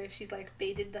unclear if she's like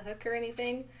baited the hook or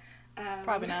anything.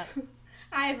 Probably not.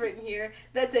 I've written here,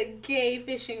 that's a gay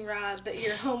fishing rod that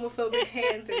your homophobic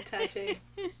hands are touching.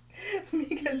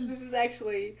 Because this is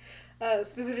actually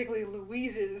specifically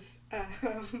Louise's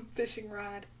fishing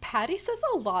rod. Patty says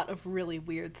a lot of really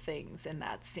weird things in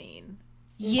that scene.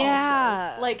 Yeah.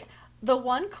 Also. Like, the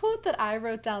one quote that I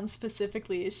wrote down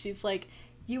specifically is she's like,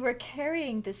 "You were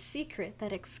carrying this secret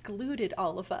that excluded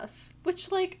all of us." Which,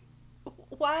 like,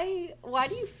 why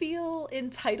do you feel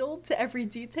entitled to every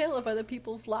detail of other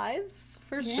people's lives,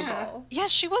 first of all? Yeah,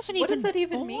 she wasn't What even does that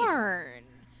even mean? born.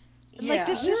 And, Yeah. like,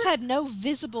 this has had no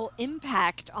visible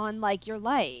impact on, like, your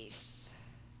life.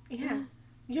 Yeah.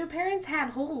 Your parents had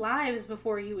whole lives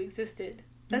before you existed.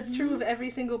 That's true of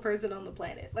every single person on the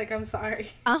planet. Like, I'm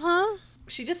sorry.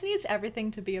 She just needs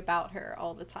everything to be about her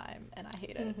all the time, and I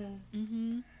hate it.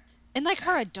 And, like,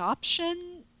 her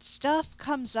adoption stuff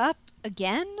comes up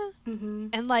again.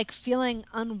 And, like, feeling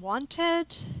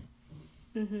unwanted.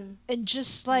 And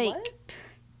just, like... What?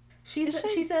 She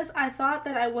says, I thought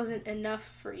that I wasn't enough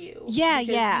for you. Yeah,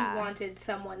 because yeah. you wanted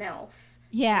someone else.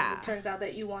 Yeah. And it turns out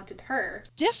that you wanted her.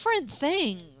 Different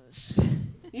things.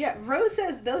 Yeah, Rose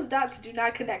says those dots do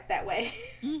not connect that way.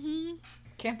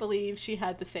 Can't believe she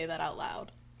had to say that out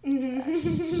loud.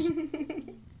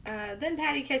 Then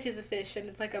Patty catches a fish, and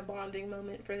it's like a bonding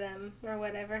moment for them, or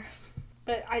whatever.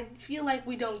 But I feel like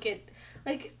we don't get...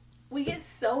 Like, we get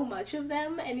so much of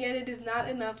them, and yet it is not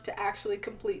enough to actually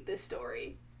complete this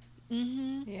story.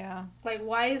 Yeah. Like,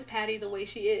 why is Patty the way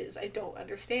she is? I don't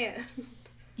understand.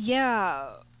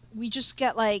 Yeah. We just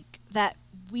get, like, that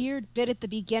weird bit at the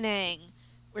beginning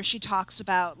where she talks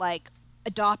about, like,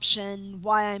 adoption,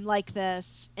 why I'm like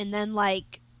this, and then,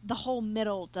 like, the whole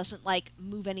middle doesn't, like,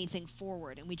 move anything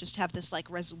forward, and we just have this, like,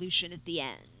 resolution at the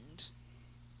end.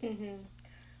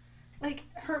 Like,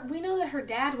 we know that her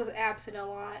dad was absent a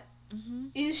lot.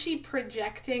 Is she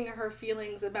projecting her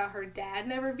feelings about her dad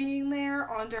never being there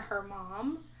onto her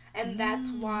mom? And that's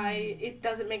why it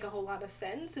doesn't make a whole lot of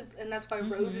sense, and that's why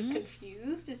Rose is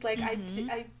confused. It's like,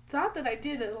 I thought that I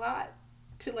did a lot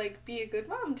to, like, be a good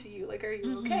mom to you. Like, are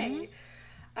you okay?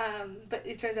 But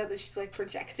it turns out that she's like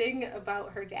projecting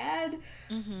about her dad.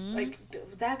 Mm-hmm. Like,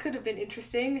 that could have been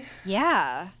interesting.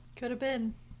 Yeah. Could have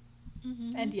been.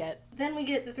 Mm-hmm. And yet. Then we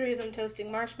get the three of them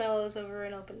toasting marshmallows over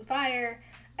an open fire,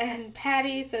 and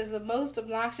Patty says the most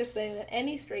obnoxious thing that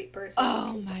any straight person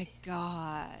Oh can my say.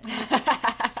 god.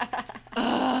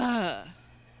 Ugh.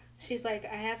 She's like,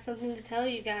 I have something to tell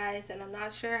you guys, and I'm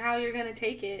not sure how you're gonna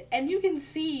take it. And you can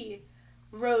see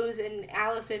Rose and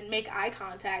Allison make eye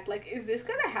contact. Like, is this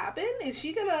gonna happen? Is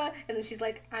she gonna... And then she's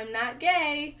like, I'm not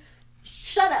gay.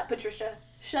 Shut up, Patricia.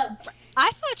 Shut up. I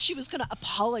thought she was going to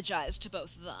apologize to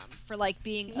both of them for, like,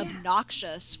 being Yeah.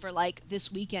 obnoxious for, like,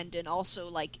 this weekend and also,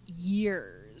 like,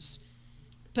 years.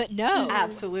 But no.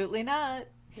 Absolutely not.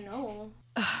 No.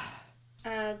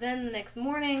 Then the next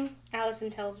morning, Allison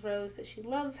tells Rose that she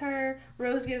loves her.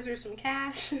 Rose gives her some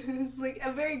cash. Like,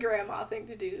 a very grandma thing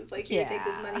to do. It's like, here, take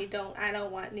this Yeah. money. I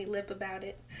don't want any lip about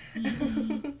it.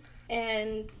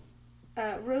 And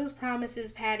Rose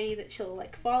promises Patty that she'll,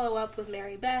 like, follow up with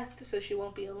Mary Beth so she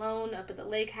won't be alone up at the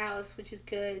lake house, which is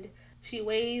good. She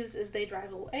waves as they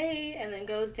drive away and then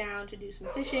goes down to do some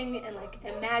fishing and, like,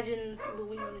 imagines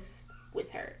Louise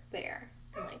with her there.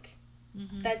 And, like,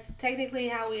 that's technically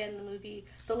how we end the movie.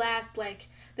 The last, like,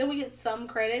 then we get some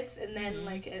credits and then,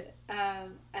 like,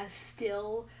 a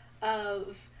still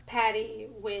of Patty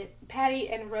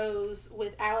and Rose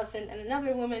with Allison and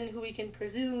another woman who we can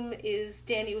presume is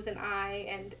Danny with an I,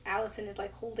 and Allison is,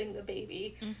 like, holding the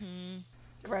baby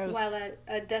Gross. while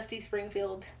a Dusty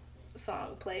Springfield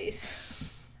song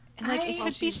plays. And, like, it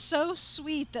could be so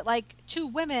sweet that, like, two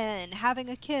women having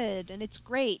a kid, and it's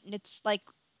great, and it's, like,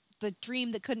 the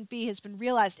dream that couldn't be has been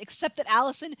realized, except that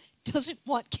Allison doesn't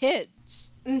want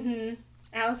kids.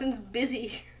 Allison's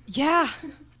busy. Yeah.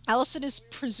 Allison is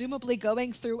presumably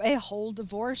going through a whole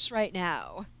divorce right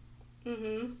now.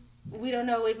 We don't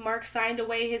know if Mark signed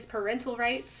away his parental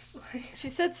rights. She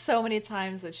said so many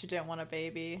times that she didn't want a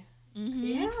baby.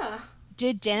 Yeah.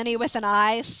 Did Danny with an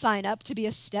I sign up to be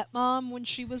a stepmom when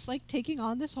she was, like, taking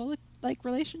on this whole, like,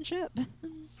 relationship?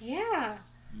 Yeah.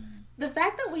 The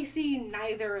fact that we see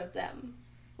neither of them.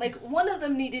 Like, one of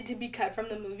them needed to be cut from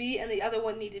the movie and the other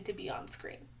one needed to be on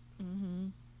screen.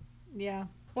 Yeah.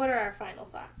 What are our final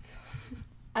thoughts?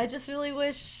 I just really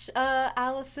wish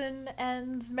Allison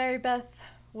and Mary Beth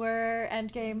were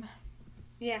Endgame.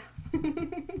 Yeah.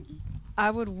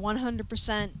 I would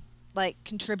 100% like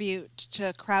contribute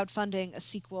to crowdfunding a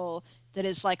sequel that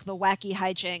is like the wacky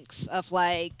hijinks of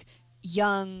like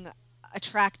young,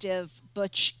 attractive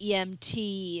butch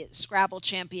EMT Scrabble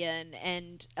champion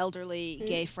and elderly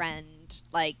gay friend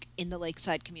like in the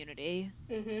lakeside community.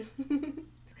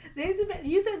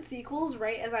 You said sequels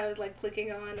right as I was like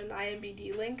clicking on an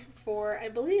IMDb link for, I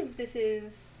believe this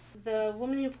is the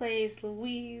woman who plays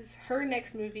Louise, her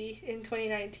next movie in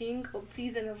 2019 called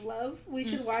Season of Love. We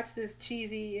should watch this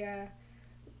cheesy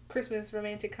Christmas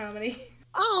romantic comedy.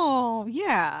 Oh,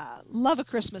 yeah. Love a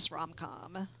Christmas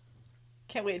rom-com.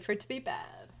 Can't wait for it to be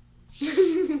bad.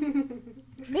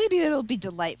 Maybe it'll be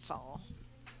delightful.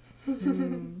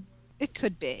 It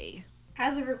could be.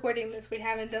 As of recording this, we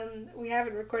haven't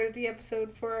recorded the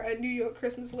episode for A New York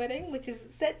Christmas Wedding, which is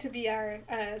set to be our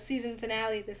season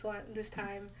finale this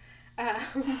time.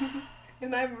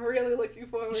 And I'm really looking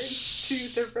forward to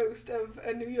the roast of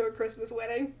A New York Christmas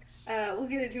Wedding. We'll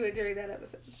get into it during that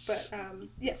episode. But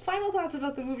yeah, final thoughts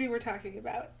about the movie we're talking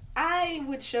about. I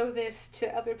would show this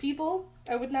to other people.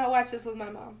 I would not watch this with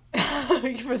my mom.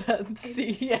 For that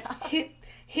see, yeah.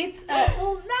 Hits,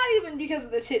 well, not even because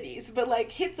of the titties, but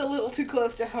like hits a little too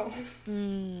close to home.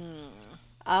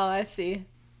 Oh, I see.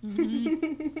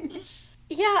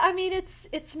 Yeah, I mean,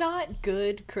 it's not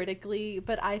good critically,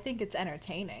 but I think it's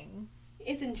entertaining.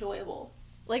 It's enjoyable.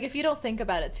 Like, if you don't think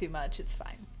about it too much, it's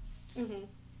fine.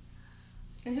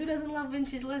 And who doesn't love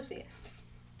vintage lesbians?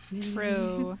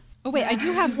 True. Oh, wait, I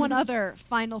do have one other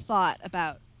final thought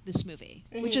about this movie,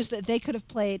 which is that they could have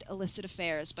played Illicit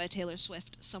Affairs by Taylor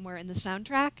Swift somewhere in the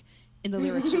soundtrack, and the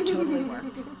lyrics would totally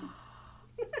work.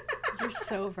 You're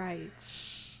so right.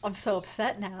 I'm so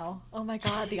upset now. Oh my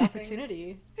god, the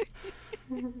opportunity.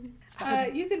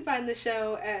 You can find the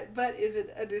show at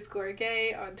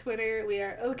butisit_gay on Twitter. We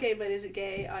are okay but is it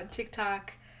gay on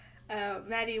TikTok.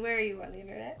 Maddie, where are you on the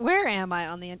internet? Where am I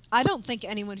on the I don't think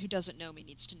anyone who doesn't know me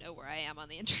needs to know where I am on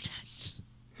the internet.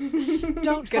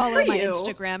 Don't follow for my you.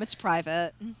 Instagram, it's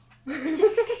private.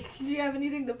 Do you have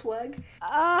anything to plug?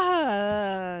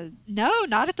 No,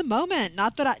 not at the moment.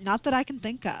 Not that I can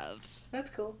think of.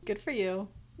 That's cool. Good for you.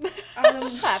 I'm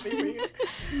Happy for you.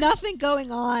 Nothing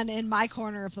going on in my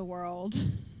corner of the world.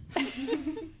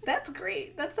 That's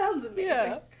great. That sounds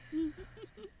amazing.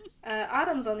 Yeah.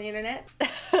 Autumn's on the internet.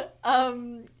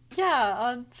 Yeah,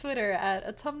 on Twitter at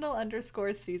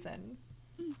autumnal_season.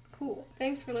 Cool.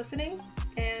 Thanks for listening,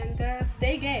 and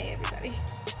stay gay, everybody.